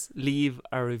always, leave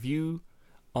a review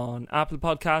on Apple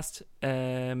Podcast.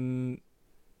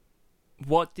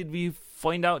 What did we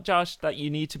find out, Josh? That you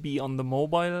need to be on the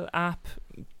mobile app?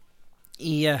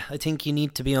 Yeah, I think you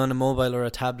need to be on a mobile or a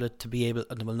tablet to be able,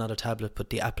 well, not a tablet, but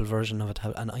the Apple version of an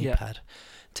Yeah. iPad,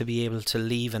 to be able to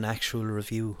leave an actual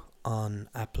review on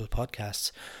Apple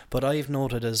Podcasts. But I've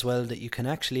noted as well that you can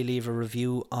actually leave a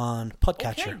review on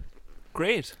Podcatcher. Okay.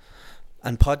 Great.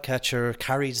 And Podcatcher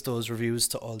carries those reviews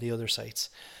to all the other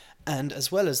sites. And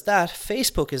as well as that,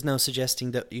 Facebook is now suggesting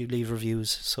that you leave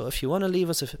reviews. So if you want to leave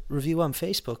us a review on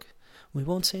Facebook, we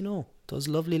won't say no. Those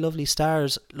lovely, lovely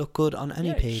stars look good on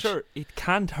any page. Sure, it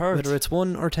can't hurt. Whether it's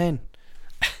 1 or 10.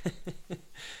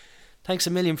 Thanks a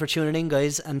million for tuning in,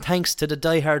 guys. And thanks to the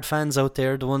diehard fans out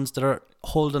there, the ones that are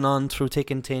holding on through thick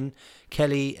and thin.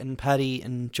 Kelly and Paddy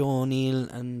and Joe O'Neill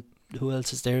and who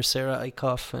else is there? Sarah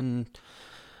Eichhoff. And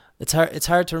it's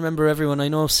hard to remember everyone. I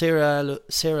know Sarah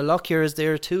Lockyer is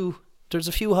there too. There's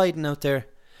a few hiding out there.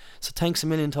 So thanks a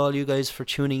million to all you guys for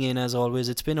tuning in as always.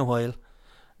 It's been a while.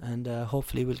 And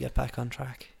hopefully we'll get back on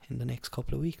track in the next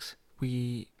couple of weeks.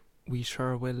 We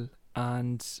sure will.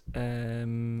 And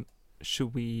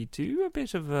should we do a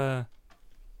bit of a...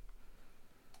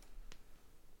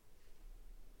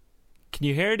 Can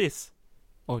you hear this?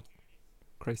 Oh,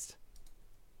 Christ.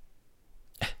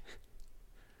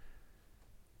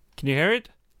 Can you hear it?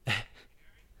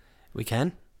 We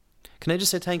can. Can I just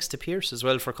say thanks to Pierce as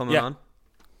well for coming on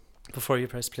before you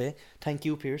press play? Thank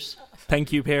you, Pierce.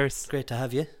 Thank you, Pierce. Great to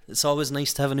have you. It's always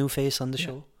nice to have a new face on the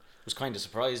show. I was kind of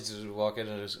surprised to walk in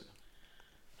and it was,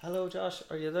 hello Josh,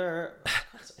 are you there?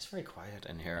 It's very quiet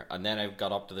in here. And then I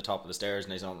got up to the top of the stairs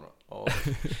and I saw, oh.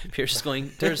 Pierce is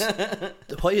going,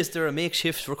 why is there a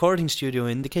makeshift recording studio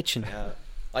in the kitchen? Yeah.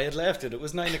 I had left it. It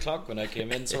was 9 o'clock when I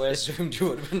came in, so I assumed you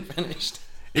would have been finished.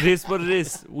 It is what it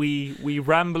is. We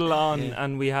ramble on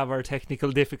and we have our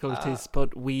technical difficulties,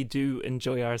 but we do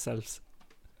enjoy ourselves.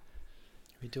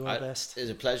 We do our best.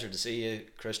 It's a pleasure to see you,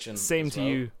 Christian. Same to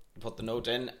you. Put the note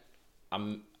in.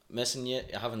 I'm missing you.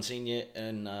 I haven't seen you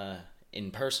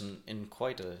in person in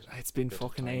quite a... It's been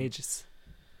fucking ages.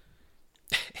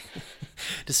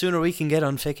 The sooner we can get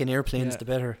on fucking airplanes, the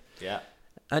better. Yeah.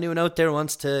 Anyone out there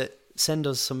wants to send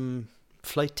us some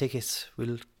flight tickets,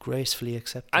 we'll gracefully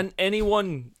accept them. And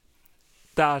anyone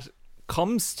that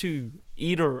comes to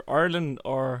either Ireland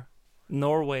or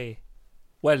Norway,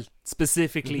 well,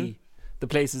 specifically the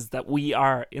places that we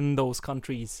are in those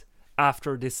countries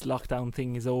after this lockdown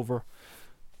thing is over,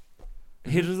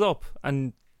 hit us up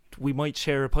and we might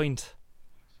share a pint.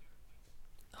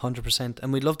 100%.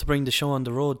 And we'd love to bring the show on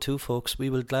the road too, folks. We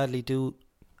will gladly do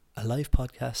a live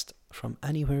podcast from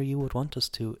anywhere you would want us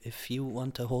to. If you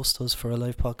want to host us for a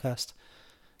live podcast,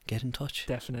 get in touch.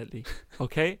 Definitely.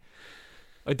 Okay?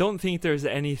 I don't think there's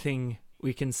anything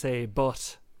we can say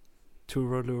but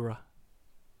Turalura.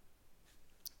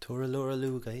 Turalura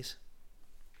Lou, guys.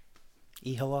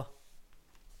 Ihawa.